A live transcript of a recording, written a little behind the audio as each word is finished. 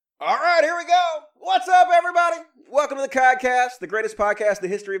All right, here we go. What's up, everybody? Welcome to the Codcast, the greatest podcast in the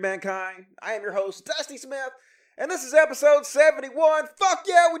history of mankind. I am your host, Dusty Smith, and this is episode 71. Fuck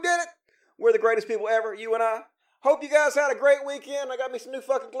yeah, we did it. We're the greatest people ever, you and I. Hope you guys had a great weekend. I got me some new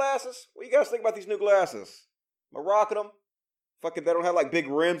fucking glasses. What do you guys think about these new glasses? Am I rocking them? Fucking, they don't have like big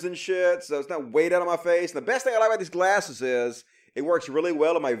rims and shit, so it's not weight out of my face. And the best thing I like about these glasses is it works really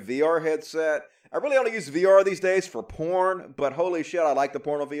well in my VR headset. I really only use VR these days for porn, but holy shit, I like the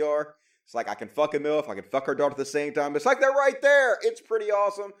porno VR. It's like I can fuck a MILF, I can fuck her daughter at the same time. It's like they're right there. It's pretty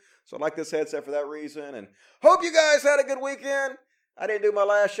awesome. So I like this headset for that reason. And hope you guys had a good weekend. I didn't do my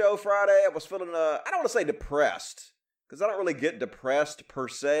last show Friday. I was feeling, I don't want to say depressed, because I don't really get depressed per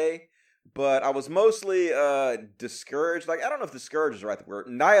se. But I was mostly discouraged. Like, I don't know if discouraged is the right word.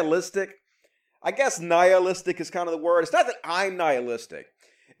 Nihilistic. I guess nihilistic is kind of the word. It's not that I'm nihilistic.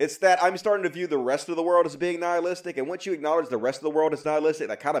 It's that I'm starting to view the rest of the world as being nihilistic. And once you acknowledge the rest of the world is nihilistic,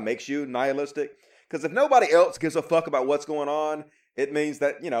 that kind of makes you nihilistic. Because if nobody else gives a fuck about what's going on, it means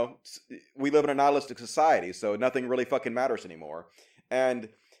that, you know, we live in a nihilistic society. So nothing really fucking matters anymore. And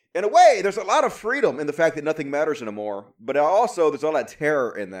in a way, there's a lot of freedom in the fact that nothing matters anymore. But also, there's all that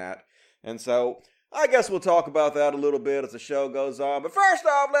terror in that. And so I guess we'll talk about that a little bit as the show goes on. But first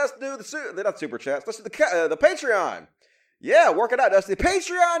off, let's do not super chats. Let's do the Patreon. Yeah, work it out, Dusty.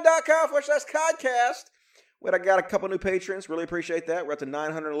 Patreon.com/Codcast. I got a couple new patrons. Really appreciate that. We're up to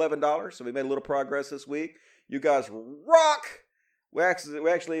 $911, so we made a little progress this week. You guys rock. We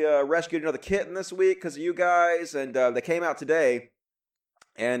actually rescued another kitten this week because of you guys, and they came out today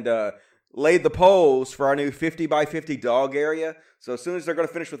and laid the poles for our new 50 by 50 dog area. So as soon as they're going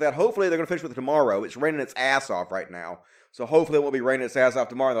to finish with that, hopefully they're going to finish with it tomorrow. It's raining its ass off right now. So hopefully it won't be raining its ass off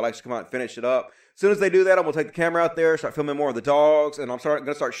tomorrow, and they'll actually come out and finish it up. As soon as they do that, I'm going to take the camera out there, start filming more of the dogs, and I'm going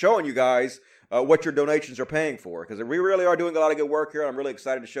to start showing you guys what your donations are paying for. Because we really are doing a lot of good work here, and I'm really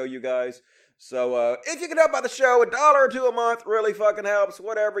excited to show you guys. So if you can help out the show, $1 or $2 a month really fucking helps.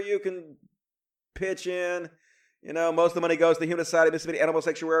 Whatever you can pitch in. You know, most of the money goes to the Human Society of Mississippi Animal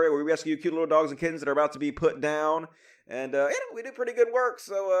Sanctuary, where we rescue cute little dogs and kittens that are about to be put down. And, we do pretty good work,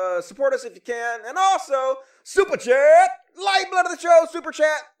 so support us if you can. And also, Super Chat, lifeblood of the show, Super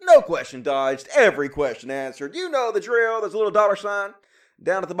Chat, no question dodged, every question answered. You know the drill, there's a little dollar sign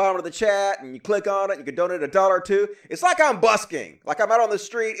down at the bottom of the chat, and you click on it, you can donate $1 or $2. It's like I'm busking, like I'm out on the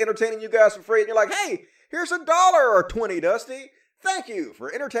street entertaining you guys for free, and you're like, hey, here's $1 or 20, Dusty. Thank you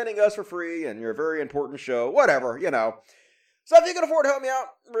for entertaining us for free, and you're a very important show, whatever, you know. So if you can afford to help me out,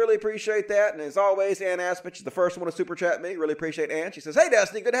 really appreciate that. And as always, Ann Aspich is the first one to super chat me. Really appreciate Ann. She says, hey,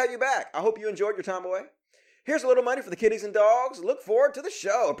 Dusty, good to have you back. I hope you enjoyed your time away. Here's a little money for the kitties and dogs. Look forward to the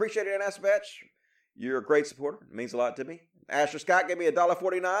show. Appreciate it, Ann Aspich. You're a great supporter. It means a lot to me. Asher Scott gave me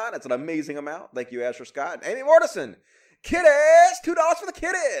 $1.49. That's an amazing amount. Thank you, Asher Scott. And Amy Mortison. Kiddies, $2 for the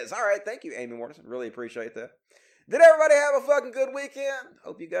kiddies. All right, thank you, Amy Mortison. Really appreciate that. Did everybody have a fucking good weekend?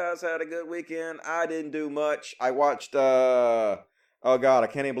 Hope you guys had a good weekend. I didn't do much. I watched, oh God, I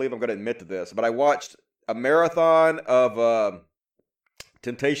can't even believe I'm going to admit to this, but I watched a marathon of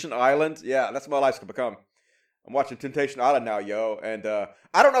Temptation Island. Yeah, that's what my life's going to become. I'm watching Temptation Island now, yo. And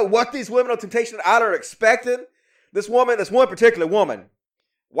I don't know what these women on Temptation Island are expecting. This one particular woman,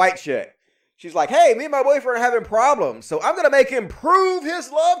 white chick, she's like, hey, me and my boyfriend are having problems, so I'm going to make him prove his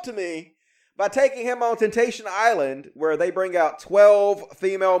love to me by taking him on Temptation Island, where they bring out 12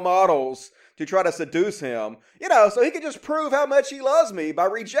 female models to try to seduce him, you know, so he can just prove how much he loves me by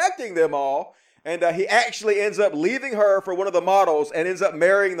rejecting them all. And he actually ends up leaving her for one of the models and ends up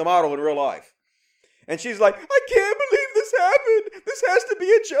marrying the model in real life. And she's like, I can't believe this happened. This has to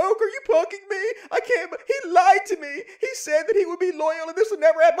be a joke. Are you punking me? I can't. He lied to me. He said that he would be loyal and this would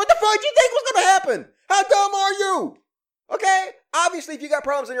never happen. What the fuck do you think was going to happen? How dumb are you? Okay, obviously if you got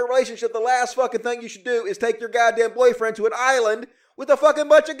problems in your relationship, the last fucking thing you should do is take your goddamn boyfriend to an island with a fucking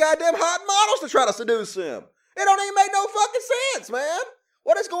bunch of goddamn hot models to try to seduce him. It don't even make no fucking sense, man.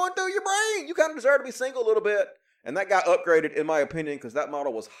 What is going through your brain? You kind of deserve to be single a little bit. And that got upgraded, in my opinion, because that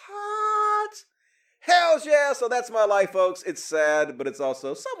model was hot. Hells yeah, so that's my life, folks. It's sad, but it's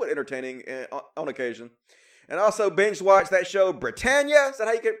also somewhat entertaining on occasion. And also binge watch that show, Britannia. Is that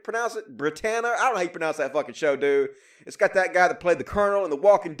how you can pronounce it? Britannia? I don't know how you pronounce that fucking show, dude. It's got that guy that played the Colonel in The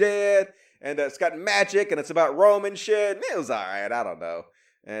Walking Dead. And it's got magic, and it's about Roman shit. And it was all right. I don't know.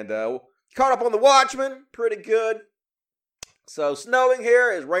 And caught up on The Watchmen. Pretty good. So snowing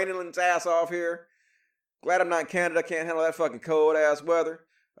here. It's raining its ass off here. Glad I'm not in Canada. Can't handle that fucking cold-ass weather.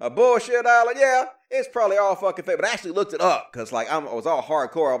 Bullshit Island, yeah. It's probably all fucking fake. But I actually looked it up. Because, like, I was all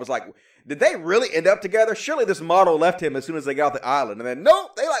hardcore. I was like, did they really end up together? Surely this model left him as soon as they got off the island. And then,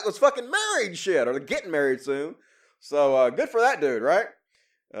 nope. They, like, was fucking married shit. Or they're getting married soon. So, good for that dude, right?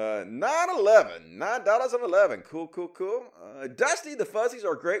 $9.11. $9.11. Cool. Dusty, the Fuzzies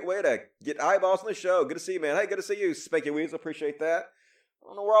are a great way to get eyeballs on the show. Good to see you, man. Hey, good to see you, Spanky Weasel. Appreciate that. I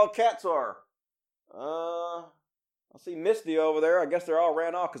don't know where all the cats are. I see Misty over there. I guess they're all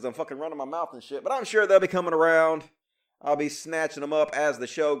ran off because I'm fucking running my mouth and shit. But I'm sure they'll be coming around. I'll be snatching them up as the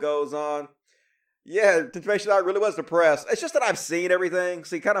show goes on. Yeah, to make sure I really was depressed. It's just that I've seen everything.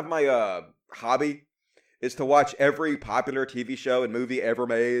 See, kind of my hobby is to watch every popular TV show and movie ever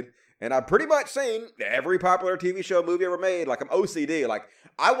made. And I've pretty much seen every popular TV show, movie ever made. Like, I'm OCD. Like,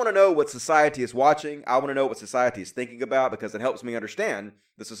 I want to know what society is watching. I want to know what society is thinking about because it helps me understand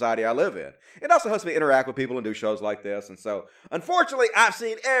the society I live in. It also helps me interact with people and do shows like this. And so, unfortunately, I've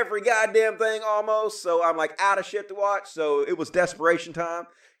seen every goddamn thing almost. So I'm like out of shit to watch. So it was desperation time.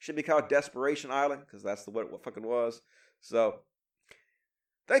 Should be called Desperation Island because that's what it fucking was. So,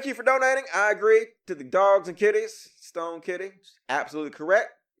 thank you for donating. I agree to the dogs and kitties. Stone Kitty. Absolutely correct.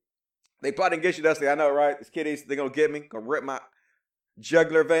 They probably didn't get you, Dusty. I know, right? These kitties, they're going to get me. Going to rip my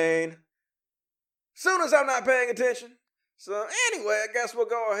jugular vein. Soon as I'm not paying attention. So anyway, I guess we'll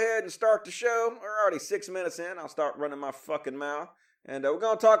go ahead and start the show. We're already 6 minutes in. I'll start running my fucking mouth. And we're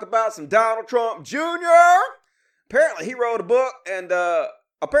going to talk about some Donald Trump Jr. Apparently, he wrote a book. And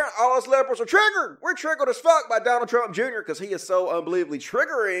apparently, all us liberals are triggered. We're triggered as fuck by Donald Trump Jr. because he is so unbelievably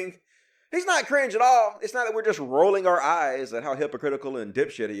triggering. He's not cringe at all. It's not that we're just rolling our eyes at how hypocritical and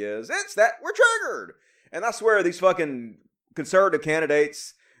dipshit he is. It's that we're triggered. And I swear these fucking conservative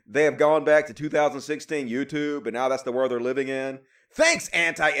candidates, they have gone back to 2016 YouTube, and now that's the world they're living in. Thanks,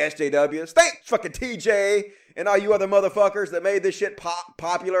 anti-SJWs. Thanks, fucking TJ, and all you other motherfuckers that made this shit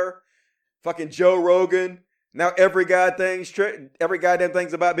popular. Fucking Joe Rogan. Now every goddamn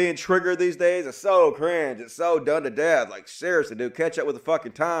thing's about being triggered these days. It's so cringe. It's so done to death. Like, seriously, dude, catch up with the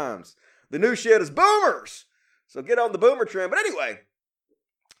fucking times. The new shit is boomers. So get on the boomer trend. But anyway,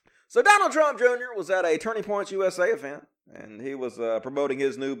 so Donald Trump Jr. was at a Turning Points USA event, and he was promoting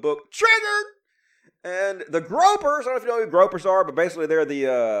his new book, Triggered. And the Gropers, I don't know if you know who Gropers are, but basically they're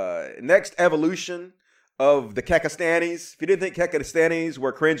the next evolution of the Kekastanis. If you didn't think Kekastanis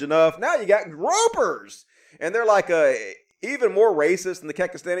were cringe enough, now you got Gropers. And they're like even more racist than the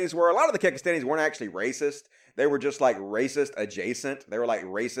Kekastanis were. A lot of the Kekastanis weren't actually racist. They were just like racist adjacent. They were like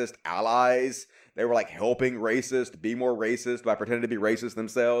racist allies. They were like helping racists be more racist by pretending to be racist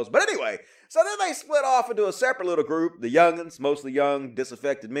themselves. But anyway, so then they split off into a separate little group, the youngins, mostly young,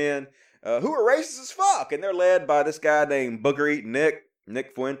 disaffected men, who are racist as fuck. And they're led by this guy named Booger Eat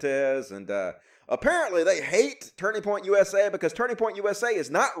Nick Fuentes. And apparently they hate Turning Point USA because Turning Point USA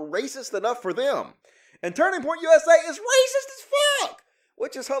is not racist enough for them. And Turning Point USA is racist as fuck,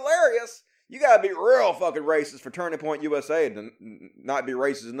 which is hilarious. You gotta be real fucking racist for Turning Point USA to not be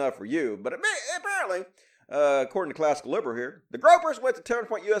racist enough for you. But apparently, according to Classical Liberal here, the Gropers went to Turning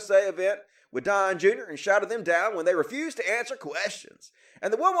Point USA event with Don Jr. and shouted them down when they refused to answer questions.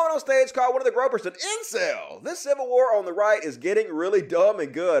 And the woman on stage called one of the Gropers an incel. This civil war on the right is getting really dumb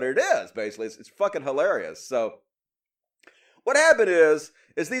and good. It is, basically. It's fucking hilarious. So, what happened is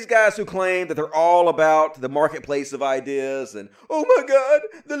these guys who claim that they're all about the marketplace of ideas and, oh my God,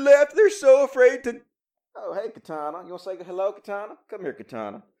 the left, they're so afraid to... Oh, hey, Katana. You want to say hello, Katana? Come here,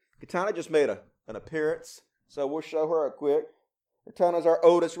 Katana. Katana just made an appearance, so we'll show her a quick. Katana's our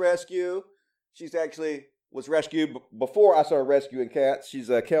oldest rescue. She's actually was rescued before I started rescuing cats.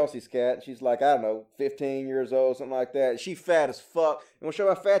 She's Kelsey's cat. She's like, I don't know, 15 years old, something like that. She fat as fuck. You want to show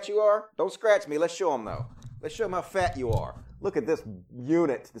how fat you are? Don't scratch me. Let's show them, though. Let's show them how fat you are. Look at this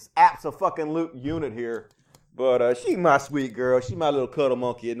unit, this abso-fucking-loot unit here. But she my sweet girl. She my little cuddle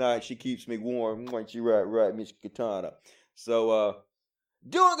monkey at night. She keeps me warm. Ain't you right, Miss Katana? So,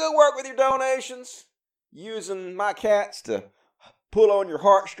 doing good work with your donations. Using my cats to pull on your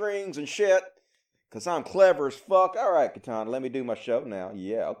heartstrings and shit. Because I'm clever as fuck. All right, Katana, let me do my show now.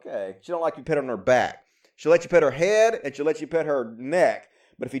 Yeah, okay. She don't like you pet on her back. She'll let you pet her head, and she'll let you pet her neck.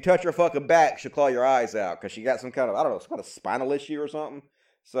 But if you touch her fucking back, she'll claw your eyes out because she got some kind of, I don't know, some kind of spinal issue or something.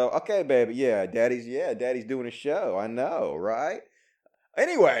 So, okay, baby, daddy's doing a show. I know, right?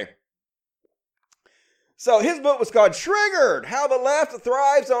 Anyway, so his book was called Triggered, How the Left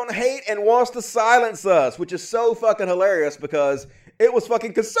Thrives on Hate and Wants to Silence Us, which is so fucking hilarious because it was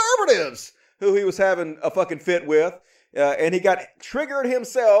fucking conservatives who he was having a fucking fit with. And he got triggered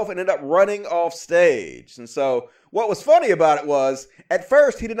himself and ended up running off stage. And so what was funny about it was, at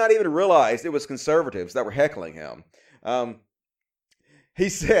first, he did not even realize it was conservatives that were heckling him. He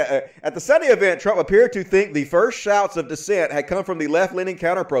said, at the Sunday event, Trump appeared to think the first shouts of dissent had come from the left-leaning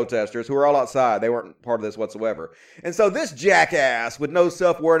counter-protesters who were all outside. They weren't part of this whatsoever. And so this jackass with no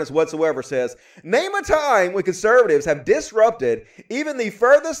self-awareness whatsoever says, name a time when conservatives have disrupted even the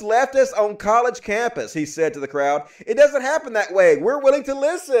furthest leftist on college campus, he said to the crowd. It doesn't happen that way. We're willing to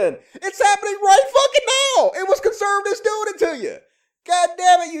listen. It's happening right fucking now. It was conservatives doing it to you. God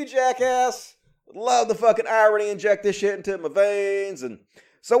damn it, you jackass. Love the fucking irony, inject this shit into my veins. And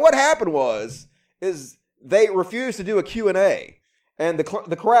so what happened is they refused to do a Q&A. And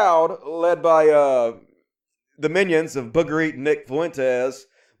the crowd, led by the minions of Booger Eating Nick Fuentes,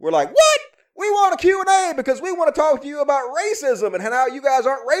 were like, what? We want a Q&A because we want to talk to you about racism and how you guys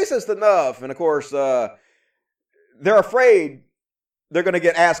aren't racist enough. And of course, they're afraid they're going to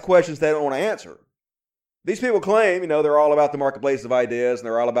get asked questions they don't want to answer. These people claim, they're all about the marketplace of ideas and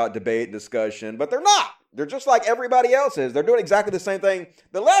they're all about debate and discussion, but they're not. They're just like everybody else is. They're doing exactly the same thing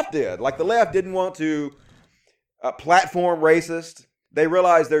the left did. Like the left didn't want to platform racist. They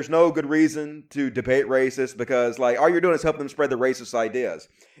realized there's no good reason to debate racist because all you're doing is helping them spread the racist ideas.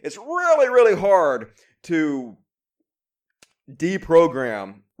 It's really, really hard to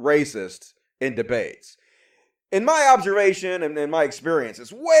deprogram racist in debates. In my observation and in my experience,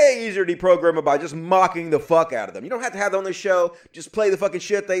 it's way easier to deprogram it by just mocking the fuck out of them. You don't have to have them on the show. Just play the fucking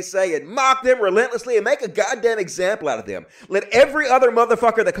shit they say and mock them relentlessly and make a goddamn example out of them. Let every other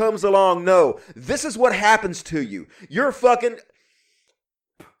motherfucker that comes along know this is what happens to you. You're fucking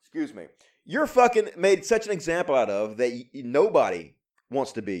made such an example out of that nobody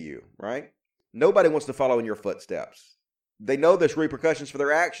wants to be you, right? Nobody wants to follow in your footsteps. They know there's repercussions for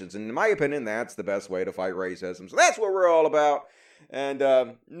their actions. And in my opinion, that's the best way to fight racism. So that's what we're all about. And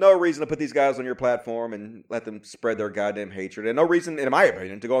no reason to put these guys on your platform and let them spread their goddamn hatred. And no reason, in my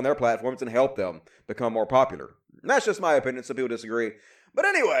opinion, to go on their platforms and help them become more popular. And that's just my opinion. Some people disagree. But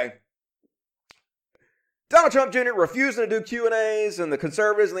anyway, Donald Trump Jr. refusing to do Q&As, and the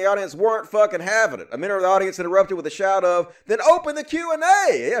conservatives in the audience weren't fucking having it. A member of the audience interrupted with a shout of, then open the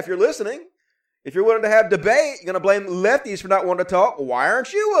Q&A. Yeah, if you're listening. If you're willing to have debate, you're going to blame lefties for not wanting to talk. Why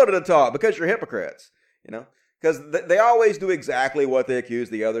aren't you willing to talk? Because you're hypocrites, Because they always do exactly what they accuse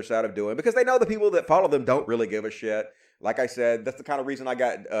the other side of doing because they know the people that follow them don't really give a shit. Like I said, that's the kind of reason I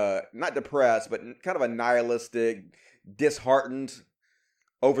got not depressed, but kind of a nihilistic, disheartened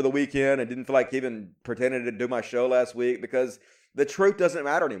over the weekend and didn't feel like even pretending to do my show last week because the truth doesn't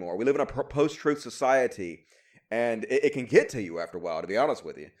matter anymore. We live in a post-truth society, and it can get to you after a while, to be honest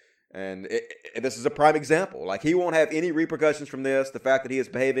with you. And this is a prime example. He won't have any repercussions from this. The fact that he is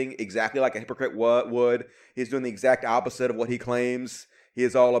behaving exactly like a hypocrite would. He's doing the exact opposite of what he claims he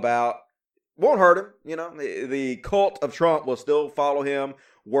is all about. Won't hurt him. The cult of Trump will still follow him,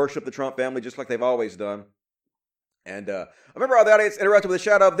 worship the Trump family just like they've always done. And a member of the audience interrupted with a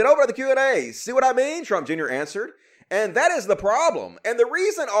shout out, then over to the Q&A. See what I mean? Trump Jr. answered. And that is the problem. And the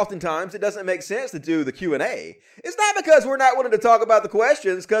reason oftentimes it doesn't make sense to do the Q&A is not because we're not willing to talk about the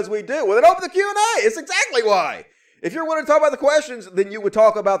questions, because we do. Well, then open the Q&A. It's exactly why. If you're willing to talk about the questions, then you would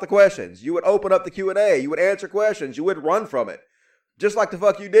talk about the questions. You would open up the Q&A. You would answer questions. You would run from it. Just like the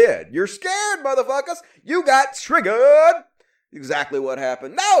fuck you did. You're scared, motherfuckers. You got triggered. Exactly what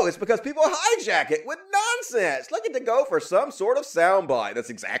happened. No, it's because people hijack it with nonsense, looking to go for some sort of soundbite. That's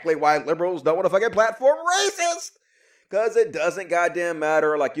exactly why liberals don't want to fucking platform racist. Because it doesn't goddamn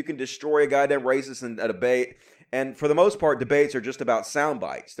matter. You can destroy a goddamn racist in a debate. And for the most part, debates are just about sound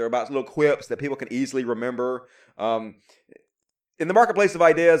bites. They're about little quips that people can easily remember. In the marketplace of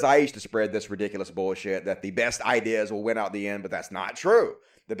ideas, I used to spread this ridiculous bullshit that the best ideas will win out in the end, but that's not true.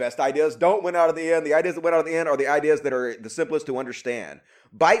 The best ideas don't win out at the end. The ideas that win out at the end are the ideas that are the simplest to understand.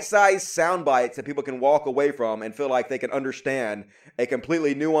 Bite-sized sound bites that people can walk away from and feel like they can understand a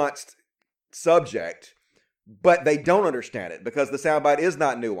completely nuanced subject. But they don't understand it because the soundbite is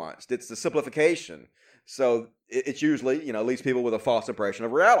not nuanced. It's the simplification. So it's usually, leaves people with a false impression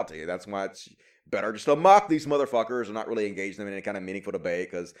of reality. That's why it's better just to mock these motherfuckers and not really engage them in any kind of meaningful debate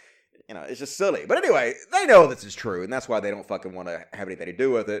because, it's just silly. But anyway, they know this is true, and that's why they don't fucking want to have anything to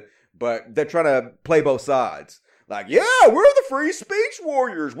do with it. But they're trying to play both sides. Yeah, we're the free speech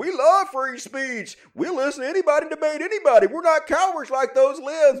warriors. We love free speech. We'll listen to anybody, debate anybody. We're not cowards like those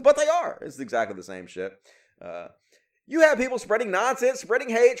libs, but they are. It's exactly the same shit. You have people spreading nonsense, spreading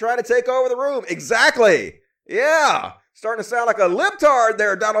hate, trying to take over the room. Exactly. Yeah. Starting to sound like a libtard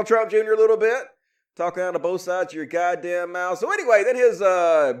there, Donald Trump Jr. a little bit. Talking out of both sides of your goddamn mouth. So anyway, then his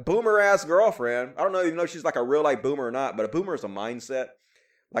boomer-ass girlfriend, I don't know even know if she's a real life boomer or not, but a boomer is a mindset.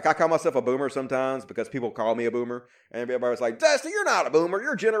 I call myself a boomer sometimes because people call me a boomer. And everybody's like, Dusty, you're not a boomer.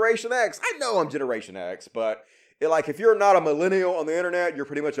 You're Generation X. I know I'm Generation X, but like if you're not a millennial on the internet, you're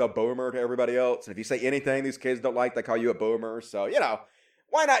pretty much a boomer to everybody else. And if you say anything these kids don't like, they call you a boomer. So, you know,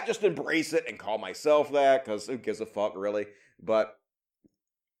 why not just embrace it and call myself that? Because who gives a fuck, really? But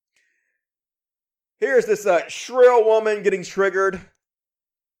here's this shrill woman getting triggered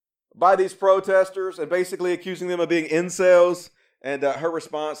by these protesters and basically accusing them of being incels. And her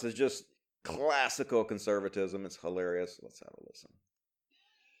response is just classical conservatism. It's hilarious. Let's have a listen.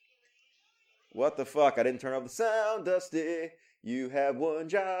 What the fuck? I didn't turn off the sound, Dusty. You have one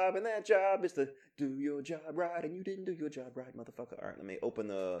job, and that job is to do your job right, and you didn't do your job right, motherfucker. All right, let me open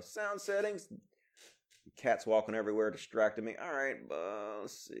the sound settings. Cat's walking everywhere, distracting me. All right,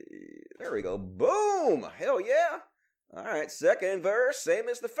 let's see. There we go. Boom! Hell yeah! All right, second verse, same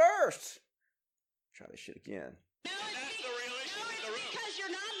as the first. Try this shit again. No, it's because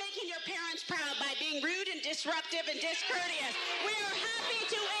you're not making your parents proud by being rude and disruptive and discourteous. We are happy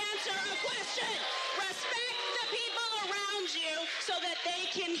to answer a question. Respect the people around you so that they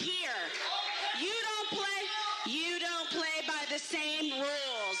can hear. You don't play by the same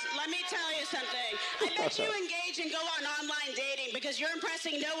rules. Let me tell you something. I bet you engage and go on online dating because you're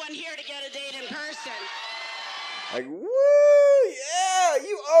impressing no one here to get a date in person. Like, woo, yeah,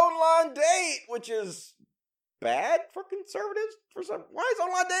 you online date, which is bad for conservatives. Why is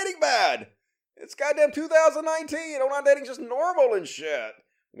online dating bad? It's goddamn 2019. Online dating's just normal and shit.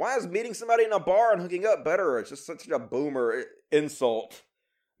 Why is meeting somebody in a bar and hooking up better? It's just such a boomer insult.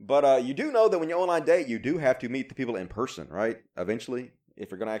 But you do know that when you online date, you do have to meet the people in person, right? Eventually,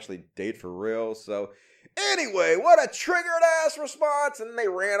 if you're going to actually date for real. So anyway, what a triggered ass response. And they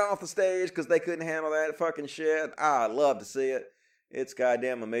ran off the stage because they couldn't handle that fucking shit. I love to see it. It's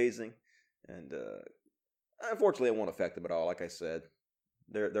goddamn amazing. And unfortunately, it won't affect them at all. Like I said,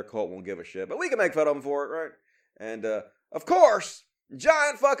 their cult won't give a shit. But we can make fun of them for it, right? And of course,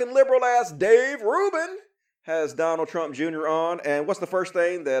 giant fucking liberal ass Dave Rubin has Donald Trump Jr. on. And what's the first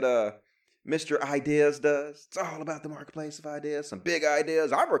thing that Mr. Ideas does? It's all about the marketplace of ideas. Some big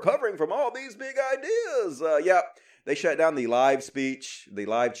ideas. I'm recovering from all these big ideas. Yep. They shut down the live speech, the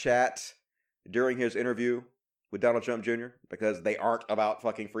live chat during his interview with Donald Trump Jr. because they aren't about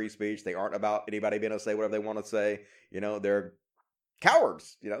fucking free speech. They aren't about anybody being able to say whatever they want to say. You know, they're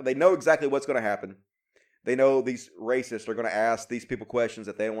cowards. You know, they know exactly what's going to happen. They know these racists are going to ask these people questions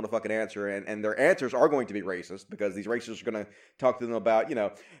that they don't want to fucking answer, and their answers are going to be racist because these racists are going to talk to them about, you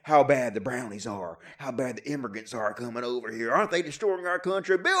know, how bad the brownies are, how bad the immigrants are coming over here. Aren't they destroying our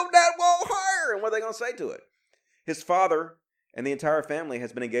country? Build that wall higher! And what are they going to say to it? His father and the entire family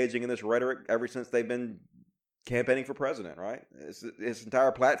has been engaging in this rhetoric ever since they've been campaigning for president, right? His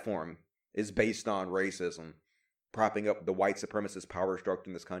entire platform is based on racism, propping up the white supremacist power structure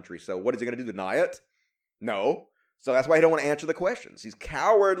in this country. So what is he going to do, deny it? No. So that's why he don't want to answer the questions. He's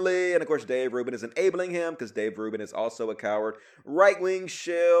cowardly. And of course, Dave Rubin is enabling him because Dave Rubin is also a coward. Right-wing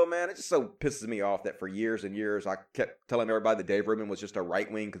shill, man. It just so pisses me off that for years and years, I kept telling everybody that Dave Rubin was just a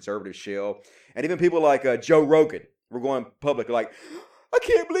right-wing conservative shill. And even people like Joe Rogan were going public like, I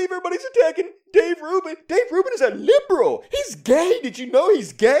can't believe everybody's attacking Dave Rubin. Dave Rubin is a liberal. He's gay. Did you know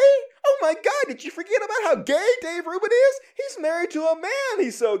he's gay? Oh my God, did you forget about how gay Dave Rubin is? He's married to a man.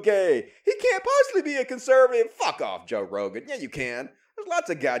 He's so gay. He can't possibly be a conservative. Fuck off, Joe Rogan. Yeah, you can. There's lots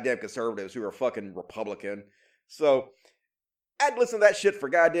of goddamn conservatives who are fucking Republican. So I'd listen to that shit for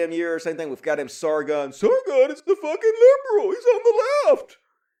goddamn years. Same thing with goddamn Sargon. Sargon is the fucking liberal. He's on the left.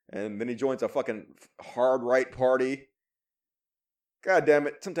 And then he joins a fucking hard right party. God damn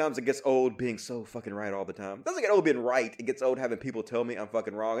it. Sometimes it gets old being so fucking right all the time. It doesn't get old being right. It gets old having people tell me I'm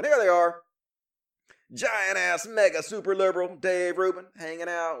fucking wrong. And there they are. Giant ass mega super liberal Dave Rubin hanging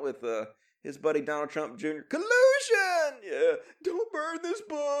out with his buddy Donald Trump Jr. Collusion! Yeah. Don't burn this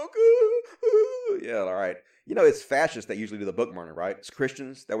book. Yeah, all right. You know, it's fascists that usually do the book burning, right? It's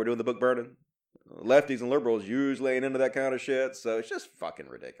Christians that were doing the book burning. Lefties and liberals usually ain't into that kind of shit, so it's just fucking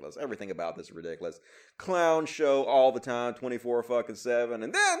ridiculous. Everything about this is ridiculous. Clown show all the time, 24/7.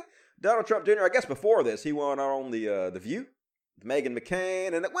 And then Donald Trump Jr., I guess before this, he went on the View, with Meghan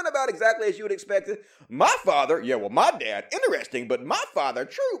McCain, and it went about exactly as you would expect it. My father, yeah, well, my dad, interesting, but my father,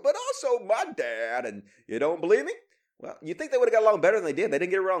 true, but also my dad, and you don't believe me? Well, you'd think they would have got along better than they did. They didn't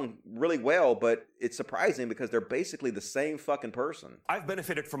get along really well, but it's surprising because they're basically the same fucking person. I've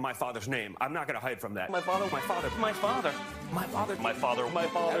benefited from my father's name. I'm not going to hide from that. My father, my father, my father, my father, my father, my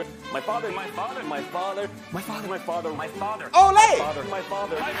father, my father, my father, my father, my father, my father, my father. Ole! My father, my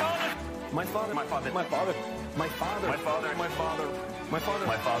father, my father, my father, my father, my father, my father, my father, my father, my father,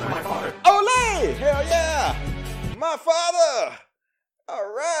 my father, my father. Ole! Hell yeah! My father!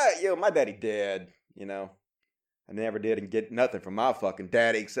 All right. Yo, my daddy dead, you know. I never did get nothing from my fucking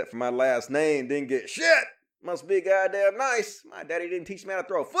daddy except for my last name. Didn't get shit. Must be goddamn nice. My daddy didn't teach me how to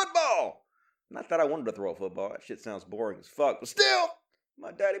throw a football. Not that I wanted to throw a football. That shit sounds boring as fuck. But still,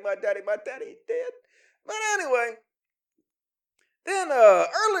 my daddy did. But anyway, then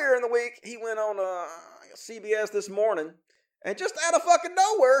earlier in the week, he went on CBS This Morning and just out of fucking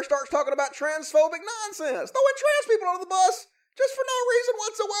nowhere starts talking about transphobic nonsense. Throwing trans people under the bus just for no reason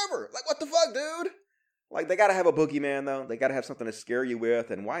whatsoever. Like, what the fuck, dude? Like, they gotta have a boogeyman, though. They gotta have something to scare you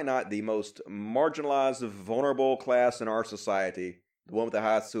with. And why not the most marginalized, vulnerable class in our society? The one with the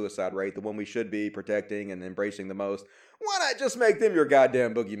highest suicide rate, the one we should be protecting and embracing the most. Why not just make them your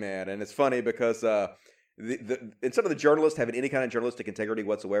goddamn boogeyman? And it's funny because instead of the journalist having any kind of journalistic integrity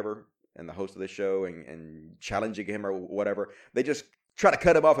whatsoever, and the host of this show and challenging him or whatever, they just try to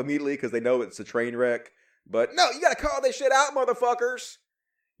cut him off immediately because they know it's a train wreck. But no, you gotta call this shit out, motherfuckers.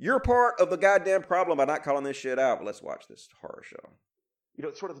 You're part of the goddamn problem by not calling this shit out. But let's watch this horror show. You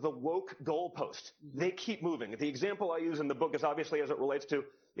know, sort of the woke goalpost. They keep moving. The example I use in the book is obviously as it relates to,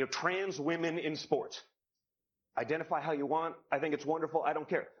 trans women in sports. Identify how you want. I think it's wonderful. I don't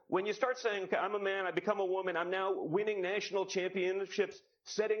care. When you start saying, okay, I'm a man, I become a woman, I'm now winning national championships,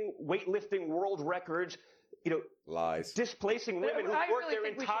 setting weightlifting world records, lies. Displacing women who've worked their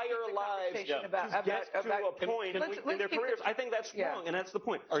entire lives to get to a point in their careers. I think that's wrong, and that's the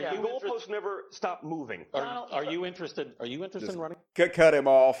point. The goalposts never stop moving. Are you interested in running? Cut him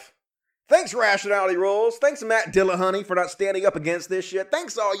off. Thanks, Rationality Rules. Thanks, Matt Dillahunty, for not standing up against this shit.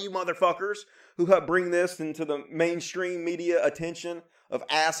 Thanks, all you motherfuckers who helped bring this into the mainstream media attention of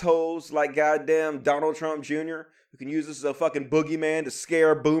assholes like goddamn Donald Trump Jr., who can use this as a fucking boogeyman to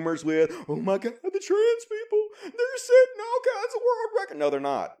scare boomers with, oh my God, the trans people, they're setting all kinds of world records. No, they're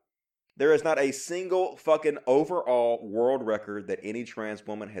not. There is not a single fucking overall world record that any trans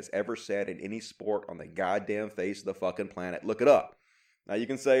woman has ever set in any sport on the goddamn face of the fucking planet. Look it up. Now you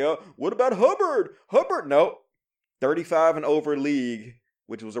can say, oh, what about Hubbard? No. 35 and over league,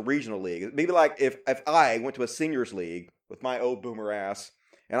 which was a regional league. Maybe like if I went to a seniors league with my old boomer ass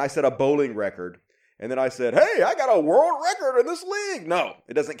and I set a bowling record, and then I said, hey, I got a world record in this league. No,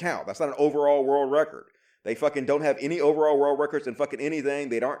 it doesn't count. That's not an overall world record. They fucking don't have any overall world records in fucking anything.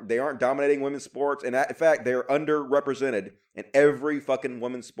 They aren't dominating women's sports. And in fact, they're underrepresented in every fucking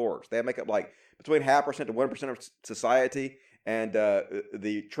women's sports. They make up like between 0.5% to 1% of society. And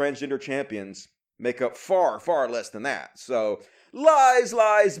the transgender champions make up far, far less than that. So lies,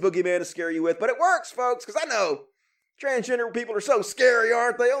 boogeyman to scare you with. But it works, folks, because I know transgender people are so scary,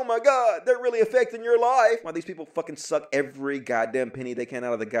 aren't they? Oh my God, they're really affecting your life. Why these people fucking suck every goddamn penny they can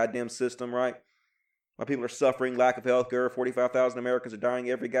out of the goddamn system, right? Why people are suffering lack of health care. 45,000 Americans are dying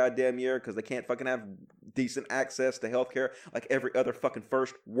every goddamn year because they can't fucking have decent access to health care like every other fucking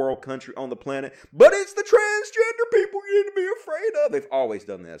first world country on the planet. But it's the transgender people you need to be afraid of. They've always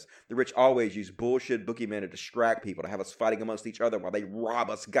done this. The rich always use bullshit boogeymen to distract people, to have us fighting amongst each other while they rob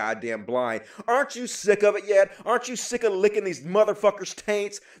us goddamn blind. Aren't you sick of it yet? Aren't you sick of licking these motherfuckers'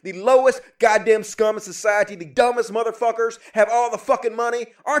 taints? The lowest goddamn scum in society, the dumbest motherfuckers have all the fucking money.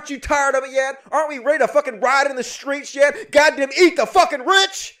 Aren't you tired of it yet? Aren't we ready to fucking ride in the streets yet? Goddamn eat the fucking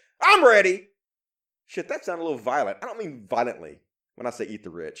rich? I'm ready. Shit, that sounded a little violent. I don't mean violently when I say eat the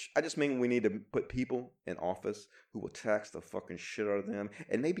rich. I just mean we need to put people in office who will tax the fucking shit out of them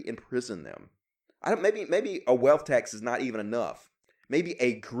and maybe imprison them. Maybe a wealth tax is not even enough. Maybe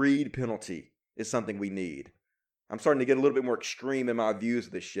a greed penalty is something we need. I'm starting to get a little bit more extreme in my views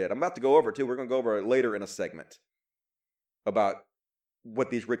of this shit. I'm about to go over it too. We're going to go over it later in a segment about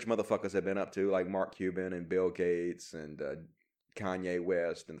what these rich motherfuckers have been up to, like Mark Cuban and Bill Gates and Kanye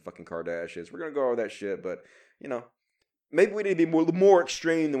West and the fucking Kardashians. We're going to go over that shit, but, maybe we need to be more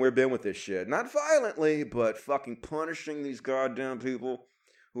extreme than we've been with this shit. Not violently, but fucking punishing these goddamn people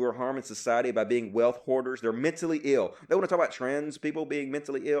who are harming society by being wealth hoarders. They're mentally ill. They want to talk about trans people being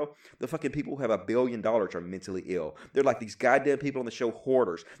mentally ill. The fucking people who have $1 billion are mentally ill. They're like these goddamn people on the show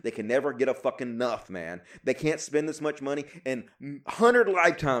hoarders. They can never get a fucking enough, man. They can't spend this much money. In 100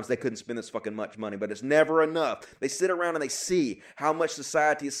 lifetimes, they couldn't spend this fucking much money, but it's never enough. They sit around and they see how much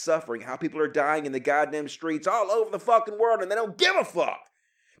society is suffering, how people are dying in the goddamn streets all over the fucking world, and they don't give a fuck.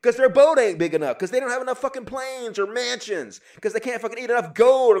 Because their boat ain't big enough. Because they don't have enough fucking planes or mansions. Because they can't fucking eat enough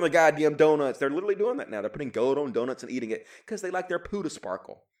gold on the goddamn donuts. They're literally doing that now. They're putting gold on donuts and eating it. Because they like their poo to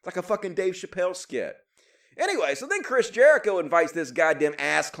sparkle. Like a fucking Dave Chappelle skit. Anyway, so then Chris Jericho invites this goddamn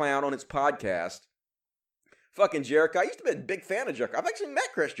ass clown on his podcast. Fucking Jericho. I used to be a big fan of Jericho. I've actually met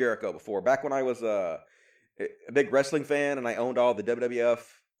Chris Jericho before. Back when I was a big wrestling fan and I owned all the WWF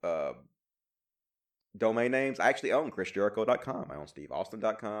domain names. I actually own ChrisJericho.com. I own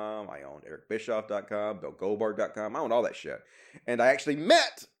SteveAustin.com. I own EricBischoff.com, BillGoldberg.com. I own all that shit. And I actually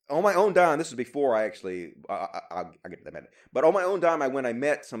met on my own dime, this is before I actually, I'll get to that minute. But on my own dime, I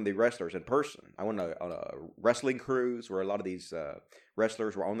met some of the wrestlers in person. I went on a wrestling cruise where a lot of these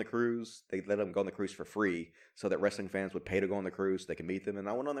wrestlers were on the cruise. They let them go on the cruise for free so that wrestling fans would pay to go on the cruise so they can meet them. And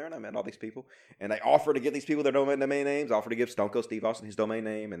I went on there and I met all these people. And they offered to give these people their domain names, offered to give Stone Cold Steve Austin his domain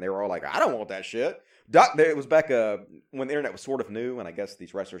name. And they were all like, I don't want that shit. It was back when the internet was sort of new. And I guess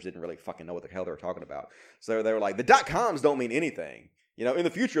these wrestlers didn't really fucking know what the hell they were talking about. So they were like, the .coms don't mean anything. You know, in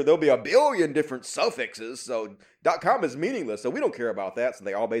the future, there'll be a billion different suffixes, so .com is meaningless, so we don't care about that. So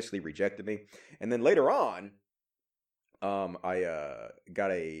they all basically rejected me. And then later on, I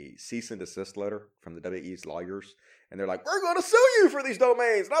got a cease and desist letter from the WWE's lawyers, and they're like, we're going to sue you for these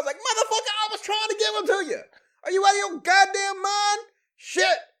domains. And I was like, motherfucker, I was trying to give them to you. Are you out of your goddamn mind?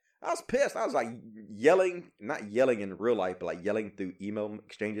 Shit. I was pissed. I was like yelling, not yelling in real life, but like yelling through email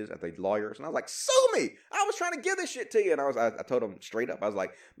exchanges at the lawyers. And I was like, sue me. I was trying to give this shit to you. And I told them straight up, I was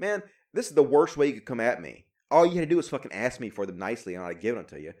like, man, this is the worst way you could come at me. All you had to do is fucking ask me for them nicely and I'd give them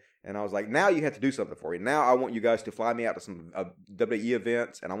to you. And I was like, now you have to do something for me. Now I want you guys to fly me out to some WWE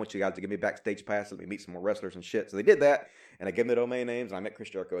events. And I want you guys to give me backstage passes. Let me meet some more wrestlers and shit. So they did that. And I gave them the domain names. And I met Chris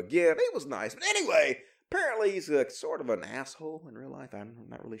Jericho again. It was nice. But anyway, apparently he's sort of an asshole in real life. I'm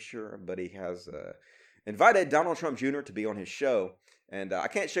not really sure. But he has invited Donald Trump Jr. to be on his show. And I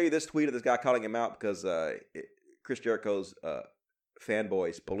can't show you this tweet of this guy calling him out because Chris Jericho's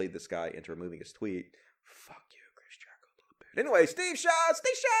fanboys bullied this guy into removing his tweet. Fuck you, Chris Jericho, a little bit. Anyway, Steve Shives.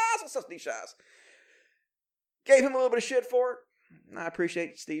 What's up, Steve Shives? Gave him a little bit of shit for it. I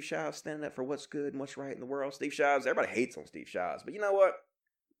appreciate Steve Shives standing up for what's good and what's right in the world. Steve Shives, everybody hates on Steve Shives. But you know what?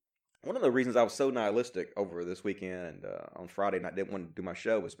 One of the reasons I was so nihilistic over this weekend and on Friday night didn't want to do my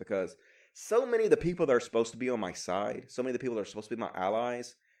show was because so many of the people that are supposed to be on my side, so many of the people that are supposed to be my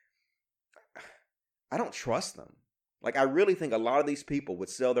allies, I don't trust them. Like, I really think a lot of these people would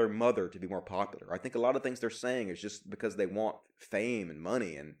sell their mother to be more popular. I think a lot of things they're saying is just because they want fame and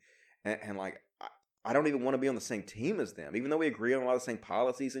money. And like, I don't even want to be on the same team as them. Even though we agree on a lot of the same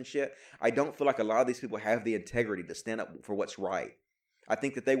policies and shit, I don't feel like a lot of these people have the integrity to stand up for what's right. I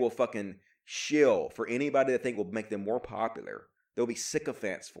think that they will fucking shill for anybody that they think will make them more popular. There'll be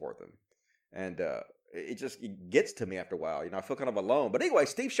sycophants for them. And it gets to me after a while. You know, I feel kind of alone. But anyway,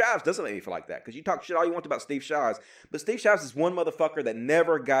 Steve Shives doesn't make me feel like that. Because you talk shit all you want about Steve Shives. But Steve Shives is one motherfucker that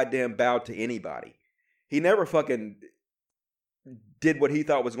never goddamn bowed to anybody. He never fucking did what he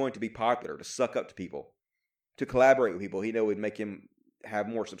thought was going to be popular. To suck up to people. To collaborate with people he knew would make him have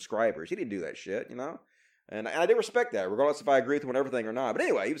more subscribers. He didn't do that shit, you know. And I do respect that, regardless if I agree with him on everything or not. But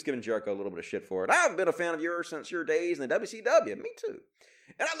anyway, he was giving Jericho a little bit of shit for it. I've been a fan of yours since your days in the WCW. Me too.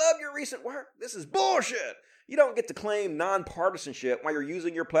 And I love your recent work. This is bullshit. You don't get to claim nonpartisanship while you're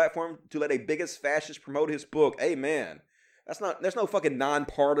using your platform to let a biggest fascist promote his book. Amen. There's no fucking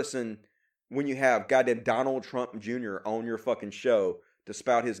nonpartisan when you have goddamn Donald Trump Jr. on your fucking show to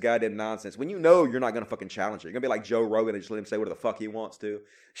spout his goddamn nonsense. When you know you're not going to fucking challenge it. You're going to be like Joe Rogan and just let him say what the fuck he wants to.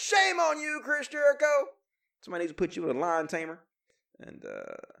 Shame on you, Chris Jericho. Somebody needs to put you in a lion tamer. And,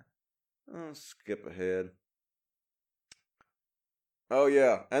 I'll skip ahead. Oh,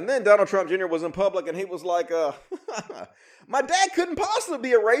 yeah. And then Donald Trump Jr. was in public and he was like, my dad couldn't possibly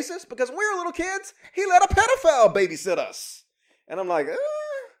be a racist because when we were little kids, he let a pedophile babysit us. And I'm like,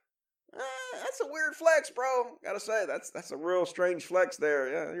 that's a weird flex, bro. Gotta say, that's a real strange flex there.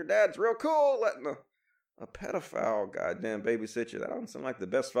 Yeah, your dad's real cool letting a pedophile goddamn babysit you. That doesn't sound like the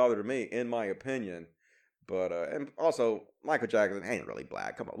best father to me, in my opinion. But, and also, Michael Jackson ain't really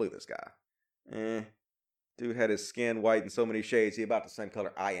black. Come on, look at this guy. Dude had his skin white in so many shades, he about the same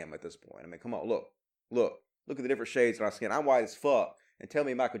color I am at this point. I mean, come on, look at the different shades in our skin. I'm white as fuck. And tell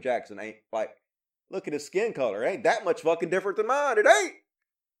me Michael Jackson ain't, like, look at his skin color. It ain't that much fucking different than mine. It ain't.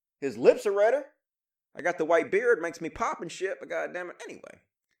 His lips are redder. I got the white beard, makes me pop and shit, but goddamn it. Anyway,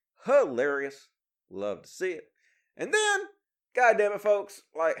 hilarious. Love to see it. And then, goddamn it, folks,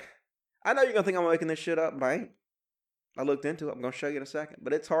 like, I know you're going to think I'm making this shit up, but I ain't. I looked into it. I'm going to show you in a second.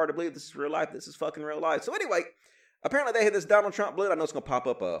 But it's hard to believe this is real life. This is fucking real life. So anyway, apparently they had this Donald Trump balloon. I know it's going to pop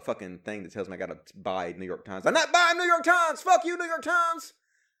up a fucking thing that tells me I got to buy New York Times. I'm not buying New York Times. Fuck you, New York Times.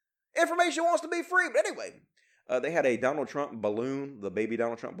 Information wants to be free. But anyway, they had a Donald Trump balloon, the baby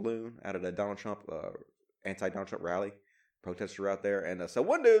Donald Trump balloon, out of the Donald Trump, anti-Donald Trump rally. Protesters were out there. And so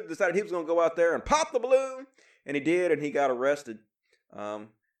one dude decided he was going to go out there and pop the balloon. And he did, and he got arrested.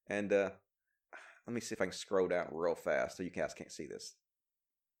 Let me see if I can scroll down real fast so you guys can't see this.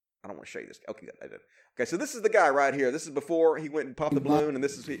 I don't want to show you this. Okay, good. I did. Okay, so this is the guy right here. This is before he went and popped the balloon, and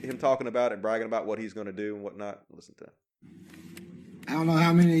this is him talking about it, bragging about what he's going to do and whatnot. Listen to it. I don't know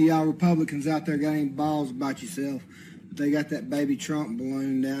how many of y'all Republicans out there got any balls about yourself, They got that baby Trump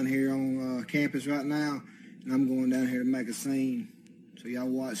balloon down here on campus right now, and I'm going down here to make a scene. So y'all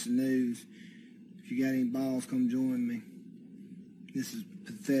watch the news. If you got any balls, come join me. This is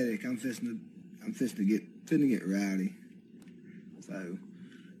pathetic. I'm fisting to get rowdy. So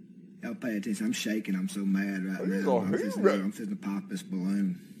y'all pay attention. I'm shaking. I'm so mad right now. I'm fisting to pop this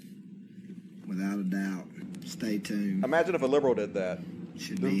balloon. Without a doubt. Stay tuned. Imagine if a liberal did that.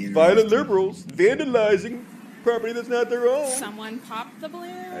 Should be violent liberals vandalizing property that's not their own. Someone popped the balloon.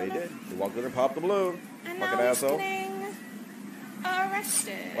 Yeah, he did. He walked in and popped the balloon. And Fucking now asshole. he's getting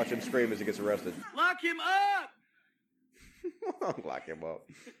arrested. Watch him scream as he gets arrested. Lock him up! Lock him up.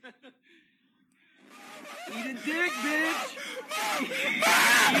 Eat a dick, bitch!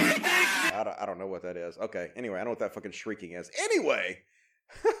 I don't know what that is. Okay, anyway, I know what that fucking shrieking is. Anyway,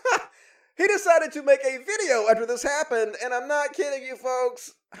 he decided to make a video after this happened, and I'm not kidding you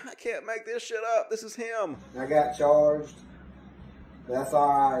folks. I can't make this shit up. This is him. I got charged. That's all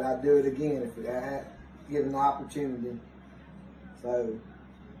right. I'd do it again if I had given the opportunity. So,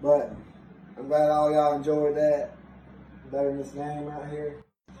 but I'm glad all y'all enjoyed that. Better than this game right here.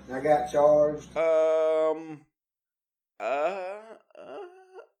 I got charged. I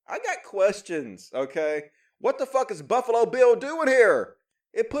got questions, okay? What the fuck is Buffalo Bill doing here?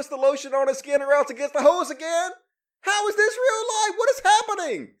 It puts the lotion on his skin or else it gets the hose again? How is this real life? What is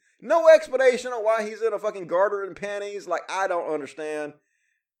happening? No explanation on why he's in a fucking garter and panties. Like, I don't understand.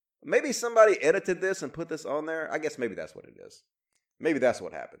 Maybe somebody edited this and put this on there. I guess maybe that's what it is. Maybe that's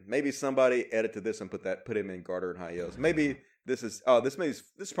what happened. Maybe somebody edited this and put him in garter and high heels. Maybe this is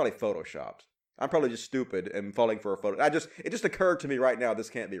probably photoshopped. I'm probably just stupid and falling for a photo. It just occurred to me right now this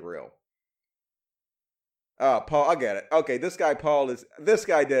can't be real. Paul, I get it. Okay, this guy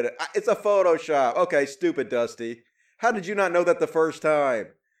did it. It's a Photoshop. Okay, stupid Dusty. How did you not know that the first time?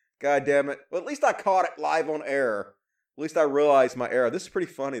 God damn it. Well, at least I caught it live on air. At least I realized my error. This is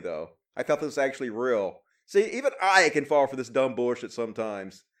pretty funny, though. I thought this was actually real. See, even I can fall for this dumb bullshit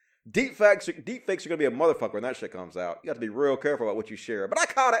sometimes. Deepfakes are going to be a motherfucker when that shit comes out. You have to be real careful about what you share. But I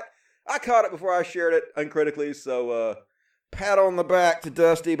caught it. I caught it before I shared it uncritically. So, pat on the back to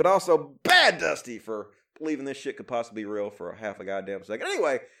Dusty, but also bad Dusty for believing this shit could possibly be real for half a goddamn second.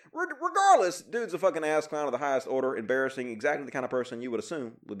 Anyway, regardless, dude's a fucking ass clown of the highest order, embarrassing, exactly the kind of person you would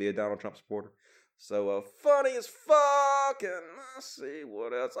assume would be a Donald Trump supporter. So, funny as fuck, and let's see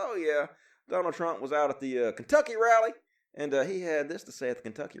what else. Oh, yeah, Donald Trump was out at the Kentucky rally, and he had this to say at the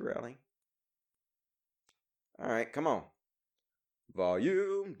Kentucky rally. All right, come on.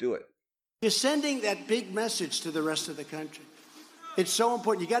 Volume, do it. You're sending that big message to the rest of the country. It's so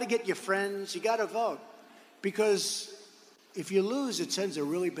important. You got to get your friends. You got to vote. Because if you lose, it sends a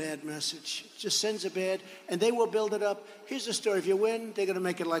really bad message. It just sends a bad, and they will build it up. Here's the story. If you win, they're going to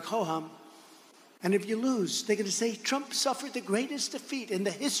make it like ho-hum. And if you lose, they're going to say, Trump suffered the greatest defeat in the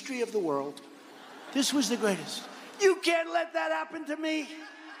history of the world. This was the greatest. You can't let that happen to me.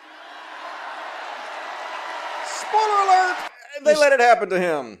 Spoiler alert! They let it happen to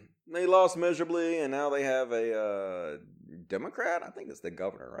him. They lost miserably, and now they have a Democrat. I think it's the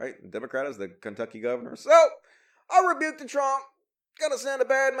governor, right? The Democrat is the Kentucky governor. So, I rebuked the Trump. Gonna send a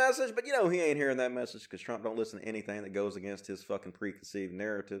bad message, but he ain't hearing that message because Trump don't listen to anything that goes against his fucking preconceived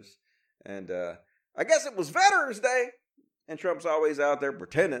narratives. And I guess it was Veterans Day, and Trump's always out there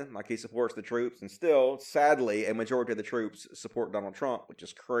pretending like he supports the troops, and still, sadly, a majority of the troops support Donald Trump, which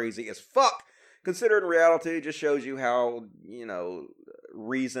is crazy as fuck. Considering reality, it just shows you how,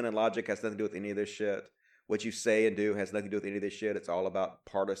 reason and logic has nothing to do with any of this shit. What you say and do has nothing to do with any of this shit. It's all about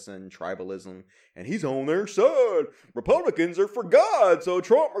partisan tribalism. And he's on their side. Republicans are for God. So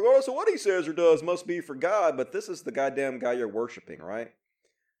Trump, regardless of what he says or does, must be for God. But this is the goddamn guy you're worshiping, right?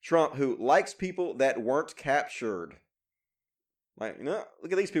 Trump, who likes people that weren't captured. Like,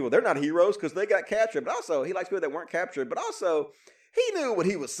 look at these people. They're not heroes because they got captured. But also, he likes people that weren't captured. But also, he knew what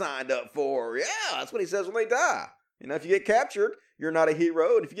he was signed up for. Yeah, that's what he says when they die. If you get captured, you're not a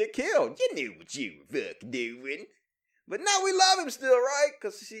hero. And if you get killed, you knew what you were fucking doing. But now we love him still, right?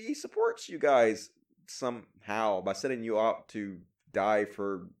 Because he supports you guys somehow by sending you out to die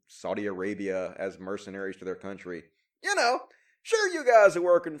for Saudi Arabia as mercenaries to their country. Sure, you guys are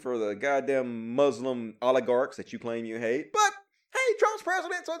working for the goddamn Muslim oligarchs that you claim you hate. But, hey, Trump's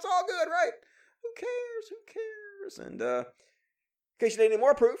president, so it's all good, right? Who cares? Who cares? And, in case you need any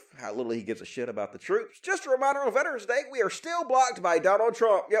more proof how little he gives a shit about the troops, just a reminder on Veterans Day, we are still blocked by Donald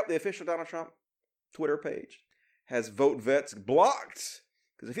Trump. Yep, the official Donald Trump Twitter page has Vote Vets blocked.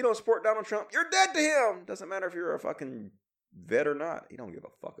 Because if you don't support Donald Trump, you're dead to him. Doesn't matter if you're a fucking vet or not. He don't give a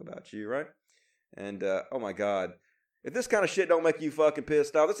fuck about you, right? And, oh my God. If this kind of shit don't make you fucking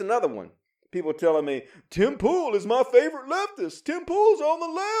pissed off, that's another one. People telling me, Tim Pool is my favorite leftist. Tim Pool's on the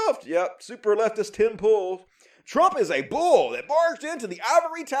left. Yep, super leftist Tim Pool. Trump is a bull that barged into the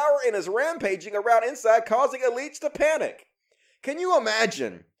ivory tower and is rampaging around inside, causing elites to panic. Can you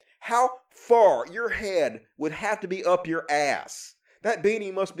imagine how far your head would have to be up your ass? That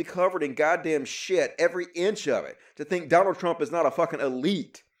beanie must be covered in goddamn shit, every inch of it, to think Donald Trump is not a fucking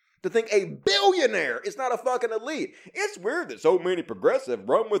elite. To think a billionaire is not a fucking elite. It's weird that so many progressives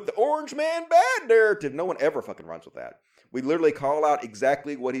run with the orange man bad narrative. No one ever fucking runs with that. We literally call out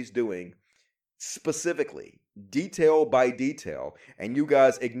exactly what he's doing, specifically, detail by detail, and you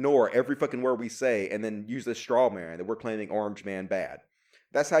guys ignore every fucking word we say and then use this straw man that we're claiming orange man bad.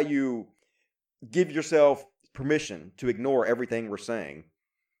 That's how you give yourself permission to ignore everything we're saying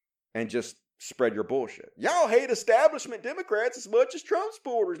and just spread your bullshit. Y'all hate establishment Democrats as much as Trump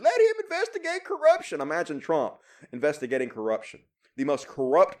supporters. Let him investigate corruption. Imagine Trump investigating corruption. The most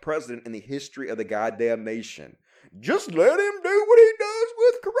corrupt president in the history of the goddamn nation. Just let him do what he does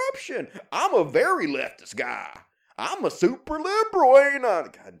with corruption. I'm a very leftist guy. I'm a super liberal, ain't I?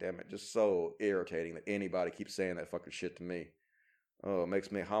 God damn it. Just so irritating that anybody keeps saying that fucking shit to me. Oh, it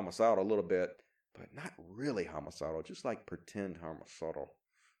makes me homicidal a little bit, but not really homicidal. Just like pretend homicidal.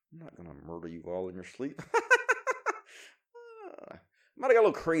 I'm not going to murder you all in your sleep. Might have got a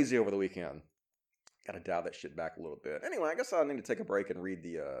little crazy over the weekend. Got to dial that shit back a little bit. Anyway, I guess I need to take a break and read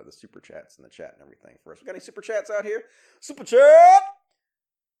the super chats and the chat and everything first. We got any super chats out here? Super chat!